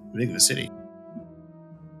this big of a city.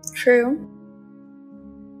 True.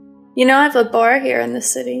 You know, I have a bar here in the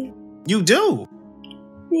city. You do?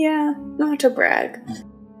 Yeah, not to brag.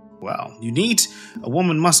 Well, a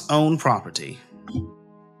woman must own property.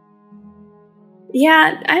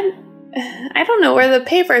 Yeah, I don't know where the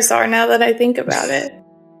papers are now that I think about it.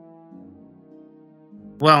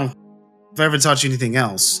 Well, if I ever taught you anything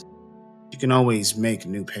else, you can always make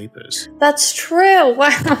new papers. That's true.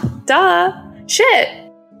 Wow, duh. Shit.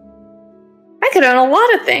 I could own a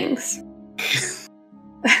lot of things.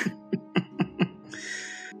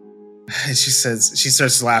 She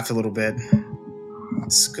starts to laugh a little bit.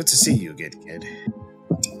 It's good to see you again, kid.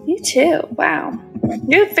 You too. Wow.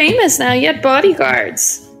 You're famous now. You had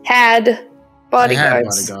bodyguards. Had bodyguards. I had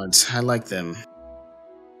bodyguards. I like them.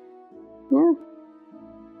 Yeah.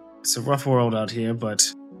 It's a rough world out here,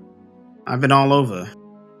 but I've been all over.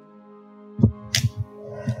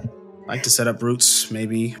 I'd like to set up roots,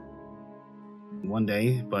 maybe one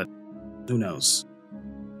day, but who knows?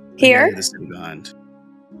 Here? Leave the city behind.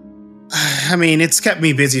 I mean, it's kept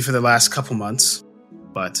me busy for the last couple months,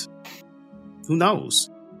 but who knows?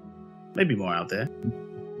 Maybe more out there.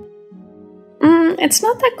 It's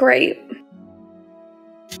not that great.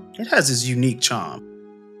 It has its unique charm.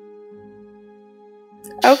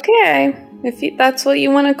 Okay, that's what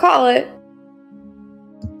you want to call it.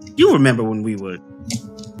 You remember when we were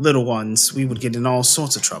little ones, we would get in all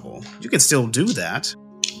sorts of trouble. You can still do that.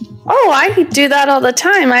 Oh, I could do that all the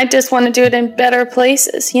time. I just want to do it in better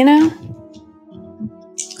places, you know?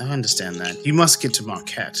 I understand that. You must get to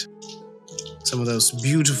Marquette. Some of those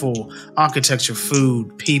beautiful architecture,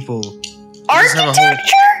 food, people. Architecture?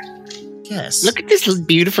 Yes. Look at this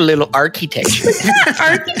beautiful little architecture.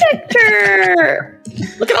 Architecture!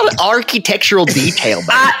 Look at all the architectural detail.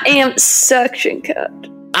 Baby. I am suction cupped.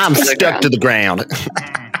 I'm stuck to the ground.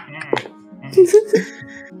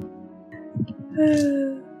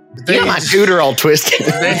 Yeah, my scooter all twisted.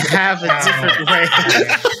 They have a different way.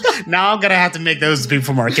 Now I'm gonna have to make those be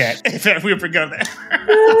for Marquette if we ever go there.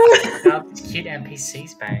 Cute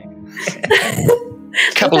NPCs, babe.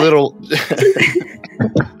 Couple little.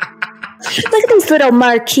 Look at these little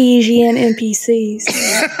Marquesian NPCs.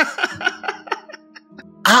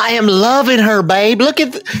 I am loving her, babe. Look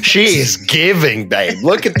at she is giving, babe.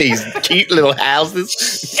 Look at these cute little houses.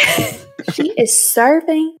 She is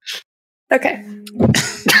serving. Okay.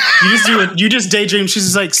 You just daydream. She's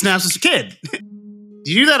just like snaps as a kid. Do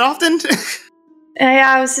you do that often?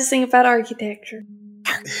 Yeah, I was just thinking about architecture.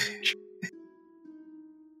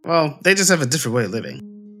 Well, they just have a different way of living.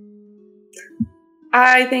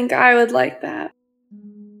 I think I would like that.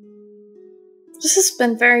 This has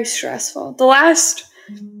been very stressful. The last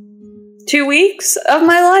 2 weeks of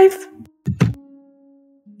my life,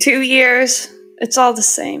 2 years, it's all the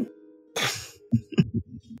same.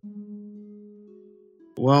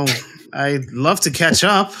 Well, I'd love to catch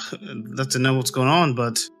up. I'd love to know what's going on,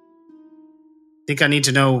 but I think I need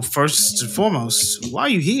to know first and foremost, why are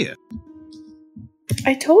you here?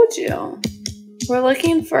 I told you. We're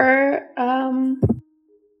looking for,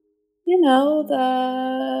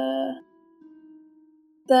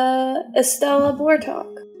 the Estella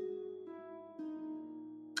Bortalk.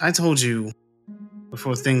 I told you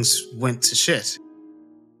before things went to shit.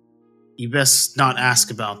 You best not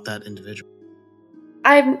ask about that individual.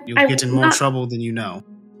 You'll get in more trouble than you know.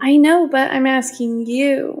 I know, but I'm asking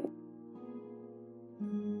you.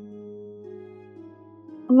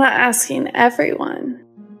 I'm not asking everyone.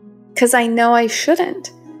 Because I know I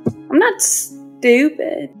shouldn't. I'm not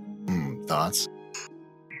stupid. Thoughts?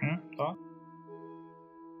 Thoughts?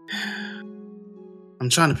 I'm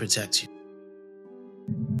trying to protect you.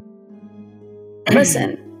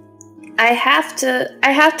 Listen, I have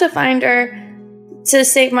to find her to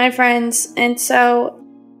save my friends. And so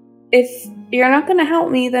if you're not going to help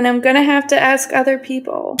me, then I'm going to have to ask other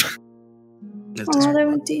people. Oh, there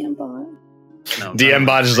went DM Bot. No, DM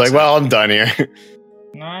Bot is like, well, I'm done here.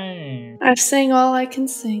 Nice. I've sang all I can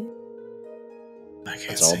sing.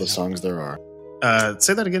 That's all the songs there are.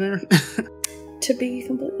 Say that again, Aaron. To be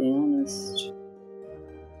completely honest,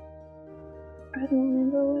 I don't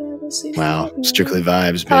remember what I was saying. Wow, strictly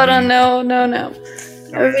vibes, baby. Hold on, no.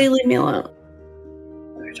 Everybody leave me alone.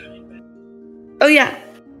 Oh, yeah.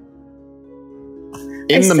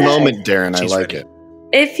 In the moment, Darren, I like it.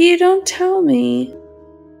 If you don't tell me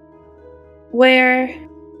where...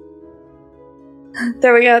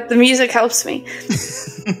 There we go. The music helps me.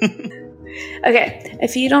 Okay,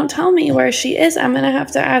 if you don't tell me where she is, I'm going to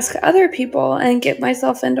have to ask other people and get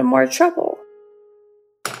myself into more trouble.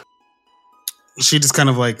 She just kind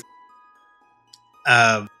of like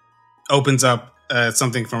opens up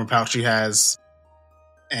something from a pouch she has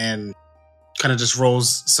and kind of just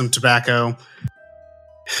rolls some tobacco,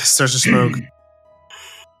 starts to smoke.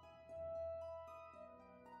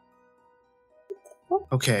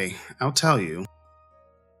 Okay, I'll tell you.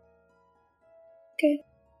 Okay.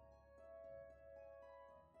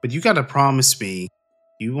 But you gotta promise me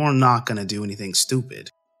you are not gonna do anything stupid.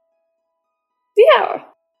 Yeah.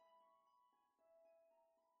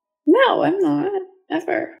 No, I'm not.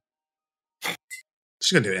 Ever.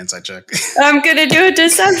 She's gonna do an insight check. I'm going to do a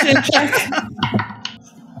deception check.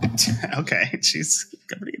 Okay, she's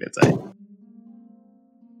got pretty good insight.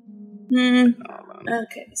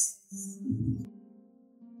 Okay.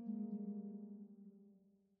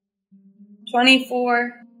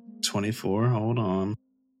 24. 24, hold on.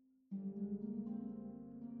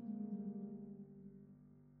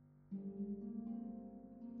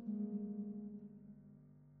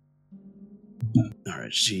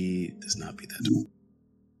 Alright, she does not beat that.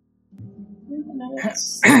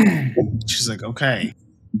 She's like, okay.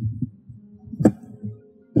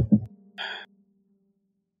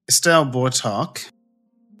 Estelle Bortok.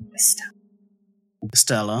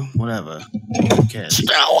 Estella, whatever. Okay.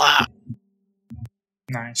 Stella!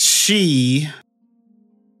 Nice. She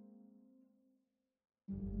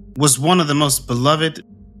was one of the most beloved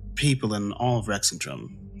people in all of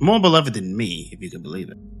Rexentrum. More beloved than me, if you could believe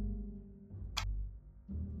it.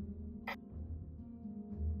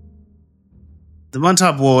 The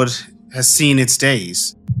Montop Ward has seen its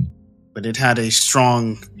days, but it had a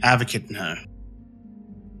strong advocate in her.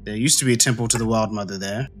 There used to be a temple to the Wild Mother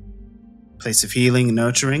there, a place of healing and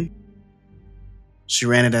nurturing. She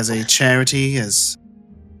ran it as a charity, as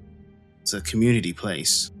it's a community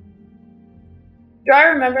place. Do I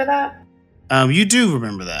remember that? You do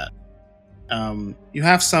remember that. You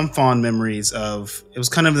have some fond memories of, it was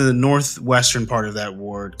kind of the northwestern part of that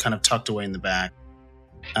ward, kind of tucked away in the back.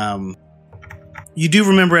 You do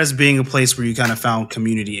remember as being a place where you kind of found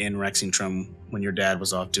community in Rexentrum when your dad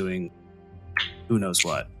was off doing who knows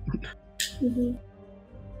what. Mm-hmm.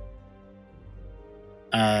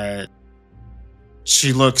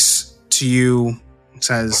 She looks to you and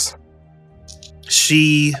says,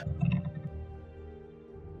 she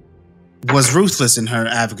was ruthless in her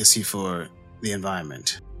advocacy for the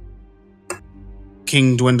environment.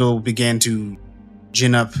 King Dwindle began to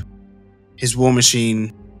gin up his war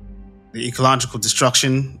machine. The ecological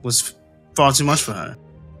destruction was far too much for her.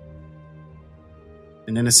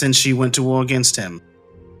 And in a sense, she went to war against him.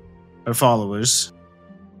 Her followers.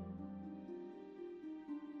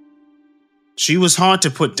 She was hard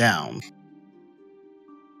to put down.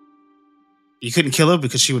 You couldn't kill her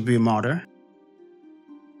because she would be a martyr.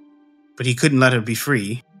 But he couldn't let her be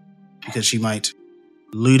free because she might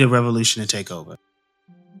lead a revolution and take over.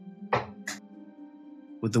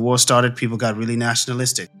 With the war started, people got really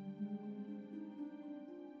nationalistic.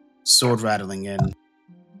 Sword rattling, and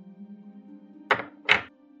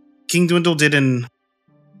King Dwindle did an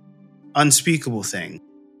unspeakable thing.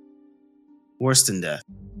 Worse than death.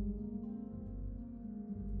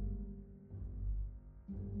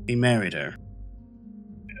 He married her.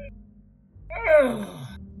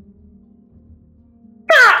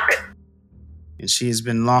 And she has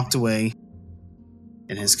been locked away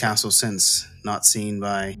in his castle since, not seen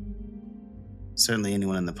by certainly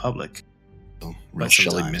anyone in the public. Real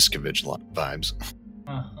Shelley Miscavige vibes.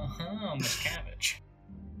 Miscavige.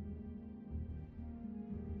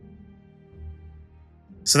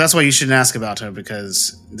 So that's why you shouldn't ask about her,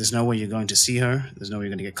 because there's no way you're going to see her. There's no way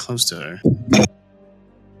you're going to get close to her.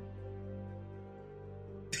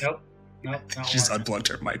 Nope. She just unplugged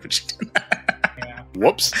her mic, but she didn't. Yeah.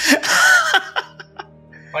 Whoops.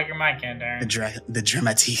 Plug your mic in, Darren. The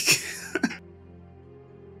dramatique.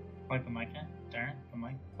 Plug the mic in, Darren. The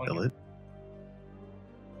mic. Plug Fill it.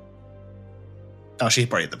 Oh, she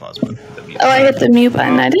probably hit the pause button. Oh, I hit the mute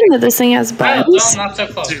button. I didn't know this thing has Oh, buttons. no, not so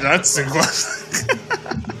close. Dude, that's too close.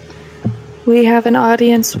 We have an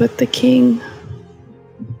audience with the king.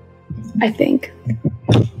 I think.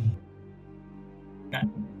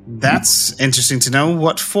 That's interesting to know.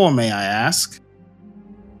 What for, may I ask?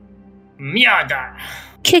 Miaga.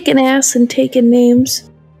 Kicking ass and taking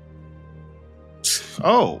names.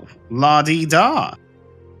 Oh, la-dee-da.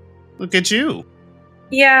 Look at you.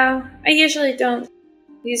 Yeah, I usually don't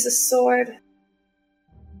use a sword.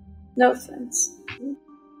 No offense.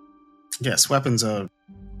 Yes, weapons are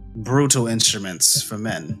brutal instruments for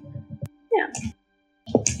men.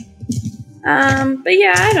 But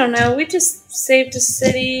yeah, I don't know. We just saved a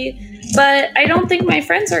city, but I don't think my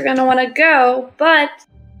friends are gonna want to go. But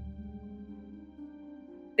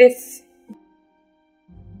if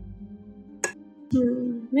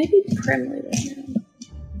maybe Primly right now.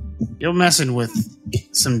 You're messing with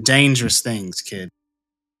some dangerous things, kid.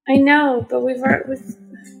 I know, but we've already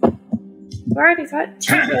got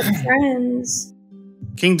 2 good friends.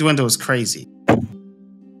 King Dwindle is crazy.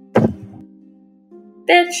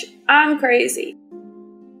 Bitch, I'm crazy.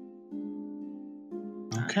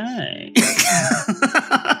 Okay.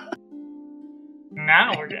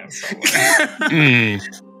 Now we're getting somewhere.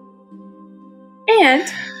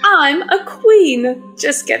 And I'm a queen.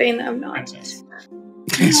 Just kidding, I'm not.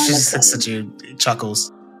 It's just such a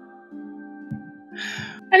chuckles.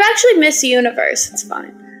 I'm actually Miss Universe. It's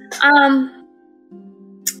fine.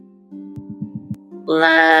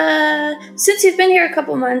 Since you've been here a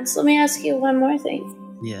couple months, let me ask you one more thing.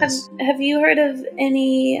 Yes. Have you heard of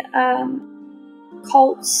any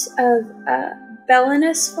cults of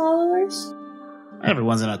Belinus followers?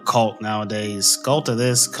 Everyone's in a cult nowadays. Cult of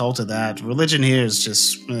this, cult of that. Religion here is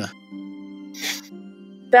just...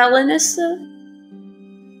 Belinus, though?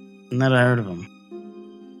 Never heard of them.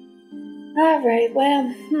 Alright, well,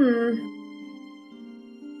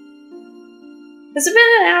 Has it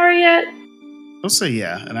been an hour yet? We'll say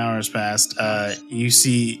yeah, an hour has passed. You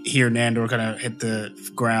hear Nandor kind of hit the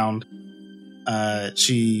ground.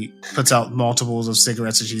 She puts out multiples of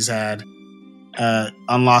cigarettes that she's had.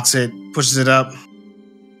 Unlocks it, pushes it up.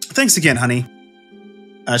 Thanks again, honey.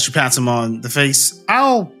 She pats him on the face.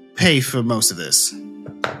 I'll pay for most of this.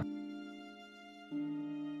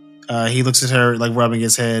 He looks at her, like rubbing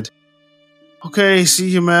his head. Okay, see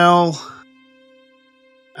you, Mel.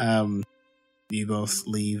 You both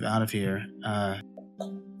leave out of here.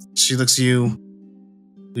 She looks at you.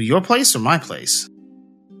 Your place or my place?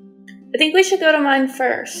 I think we should go to mine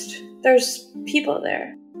first. There's people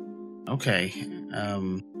there. Okay.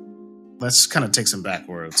 Let's kind of take some back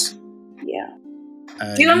roads. Yeah.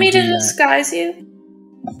 Do you want me to disguise you?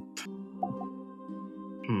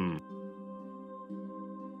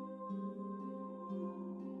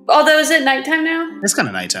 Although, is it nighttime now? It's kind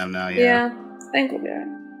of nighttime now, yeah. Yeah, I think we'll be alright.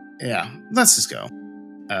 Yeah, let's just go.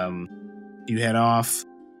 You head off.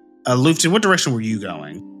 Lufton, what direction were you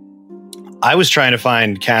going? I was trying to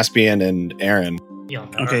find Caspian and Aaron.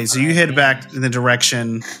 Okay, so you head back in the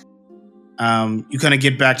direction. You kind of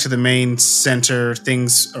get back to the main center.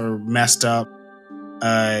 Things are messed up.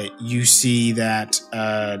 You see that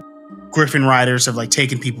Griffin riders have like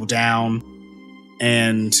taken people down,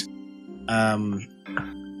 and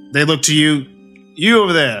they look to you. You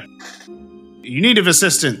over there. You need of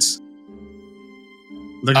assistance.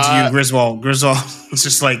 Look to you, Griswold. Griswold is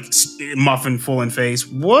just like muffin full in face.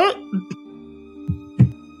 What?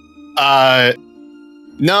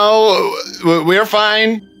 No, we're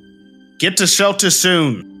fine. Get to shelter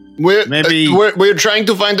soon. We're trying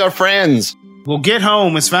to find our friends. Well, get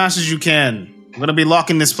home as fast as you can. We're gonna be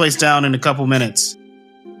locking this place down in a couple minutes.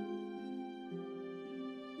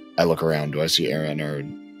 I look around. Do I see Aaron or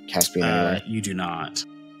Caspian anywhere? You do not.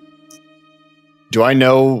 Do I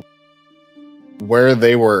know where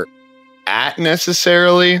they were at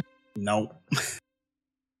necessarily? Nope.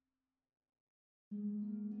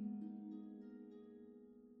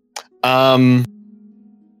 I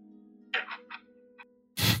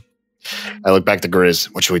look back to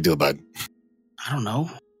Grizz. What should we do, bud? I don't know.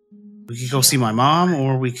 We could go see my mom,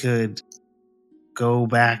 or we could go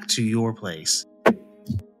back to your place.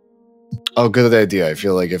 Oh, good idea. I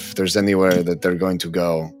feel like if there's anywhere that they're going to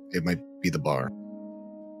go, it might be the bar.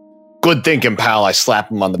 Good thinking, pal. I slap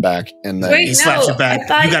him on the back, and then he slaps your back.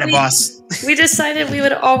 You got a boss. We decided we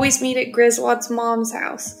would always meet at Griswold's mom's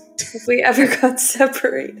house if we ever got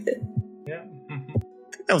separated. Yeah.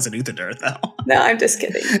 That was an Uther though. No, I'm just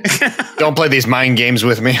kidding. Don't play these mind games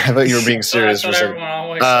with me. I thought you were being serious for a second.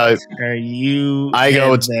 I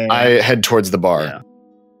head towards the bar.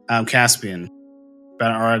 Yeah. Caspian.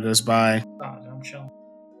 About an hour goes by. I'm chill.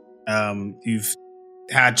 You've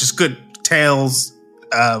had just good tales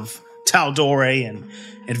of Taldore and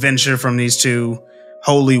adventure from these two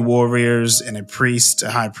holy warriors and a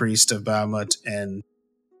high priest of Bahamut, and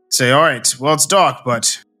say, all right, well, it's dark,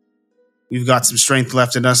 but we've got some strength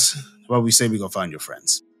left in us. Well, we say we go find your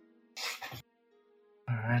friends.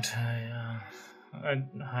 All right.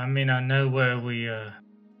 I mean, I know where we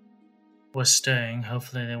were staying.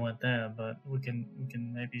 Hopefully, they went there, but we can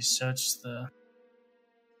maybe search the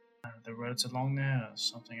roads along there or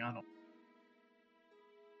something.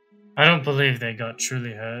 I don't believe they got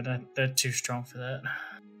truly hurt. They're too strong for that.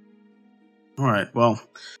 All right. Well,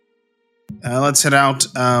 let's head out.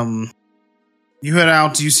 You head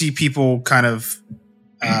out. You see people kind of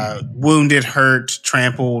wounded, hurt,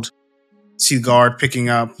 trampled. See the guard picking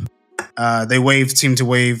up. They seem to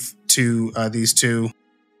wave to these two.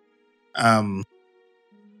 You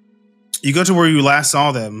go to where you last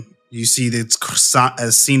saw them. You see the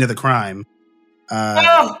scene of the crime.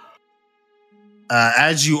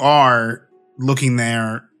 As you are looking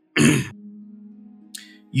there,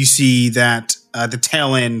 you see that the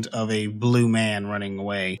tail end of a blue man running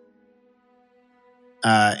away,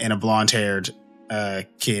 and a blonde-haired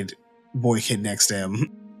boy kid next to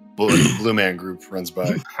him. Blue man group runs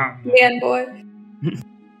by. Man, boy.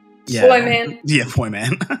 Yeah. Boy, man. Yeah, boy,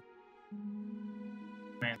 man.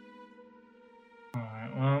 Man.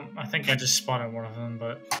 Alright, well, I think I just spotted one of them,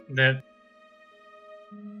 but they're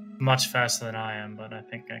much faster than I am, but I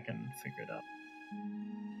think I can figure it out.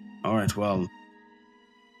 All right, well, if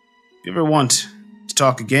you ever want to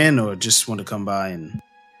talk again or just want to come by and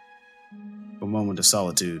a moment of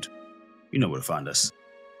solitude, you know where to find us.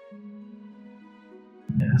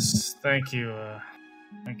 Yes, thank you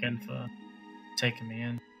again for taking me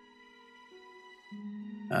in.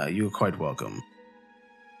 You're quite welcome.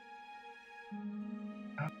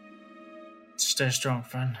 Stay strong,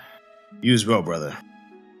 friend. You as well, brother.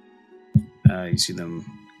 You see them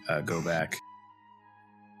go back.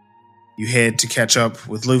 You head to catch up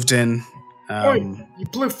with Lufton. Oi, you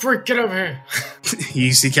blue freak, get over here!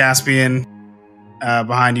 You see Caspian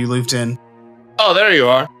behind you, Lufton. Oh, there you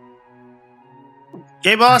are.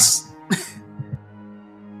 Hey, boss.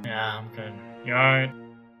 Yeah, I'm good. You alright?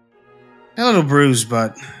 A little bruised,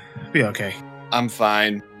 but it'll be okay. I'm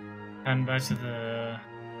fine. And back to the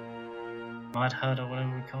mud hut or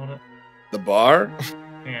whatever we called it. The bar?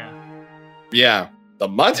 Yeah. Yeah, the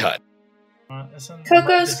mud hut.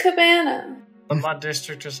 Coco's Cabana. The mud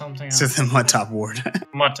district or something. So the mud top ward.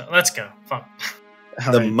 Mud. Let's go. Fuck.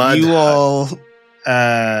 All The right, mud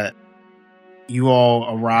hut. You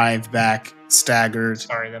all arrive back staggered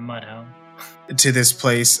Sorry, the mud hut. to this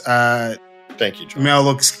place. Thank you, John. Mel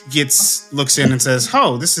looks in and says,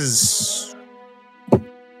 "Oh, looks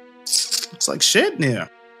like shit in here."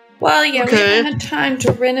 Well, yeah, Okay. we haven't had time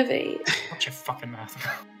to renovate. Watch your fucking mouth.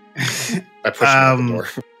 I pushed him out the door.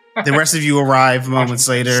 The rest of you arrive moments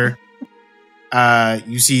later.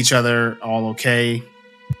 You see each other all okay.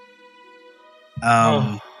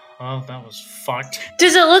 Well, that was fucked.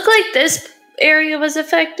 Does it look like this area was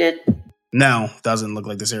affected? No, doesn't look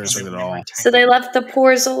like this area is affected at all. So they left the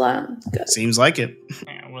pores alone. Good. Seems like it.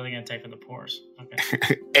 Yeah, what are they gonna take for the pores?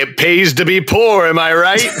 Okay. It pays to be poor, am I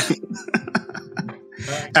right?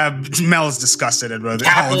 Mel is disgusted at both.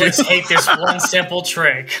 Capitalists hate this one simple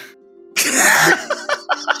trick.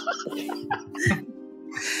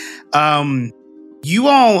 You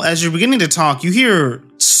all, as you're beginning to talk, you hear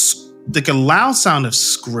like a loud sound of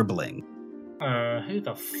scribbling. Who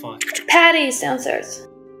the fuck? Patty's downstairs.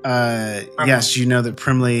 Yes, you know that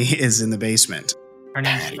Primley is in the basement. Her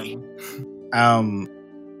name's Patty.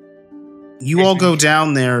 You all go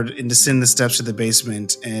down there and descend the steps to the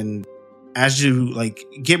basement, and as you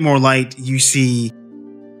get more light, you see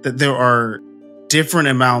that there are different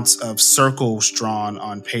amounts of circles drawn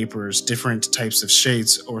on papers, different types of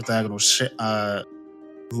shapes, orthogonal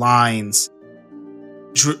lines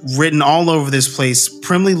written all over this place.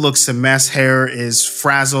 Primley looks a mess. Hair is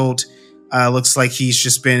frazzled. Looks like he's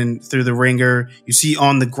just been through the ringer. You see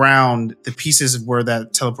on the ground, the pieces where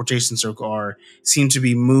that teleportation circle are seem to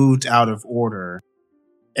be moved out of order.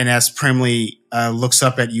 And as Primley looks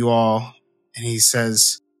up at you all, and he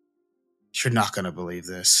says, "You're not going to believe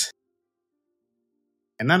this."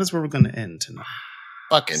 And that is where we're going to end tonight.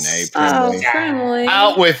 Fucking A, Oh, Primley. Primley.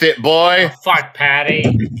 Out with it, boy. Oh, fuck, Patty.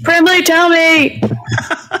 Primley, tell me.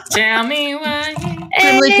 Tell me why.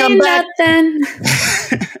 Primley, come back. Then.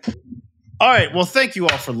 All right. Well, thank you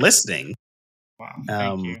all for listening. Wow,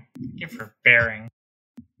 thank you. Thank you for bearing.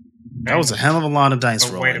 That was a hell of a lot of dice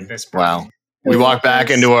the weight of rolling. this. Wow. We walk back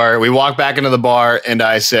into the bar, and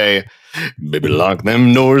I say, "Baby, lock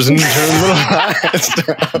them doors and turn the lights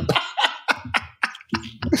down."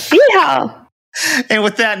 Wow. And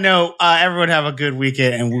with that note, everyone have a good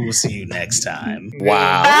weekend, and we will see you next time.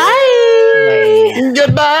 Wow. Bye.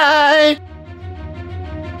 Goodbye.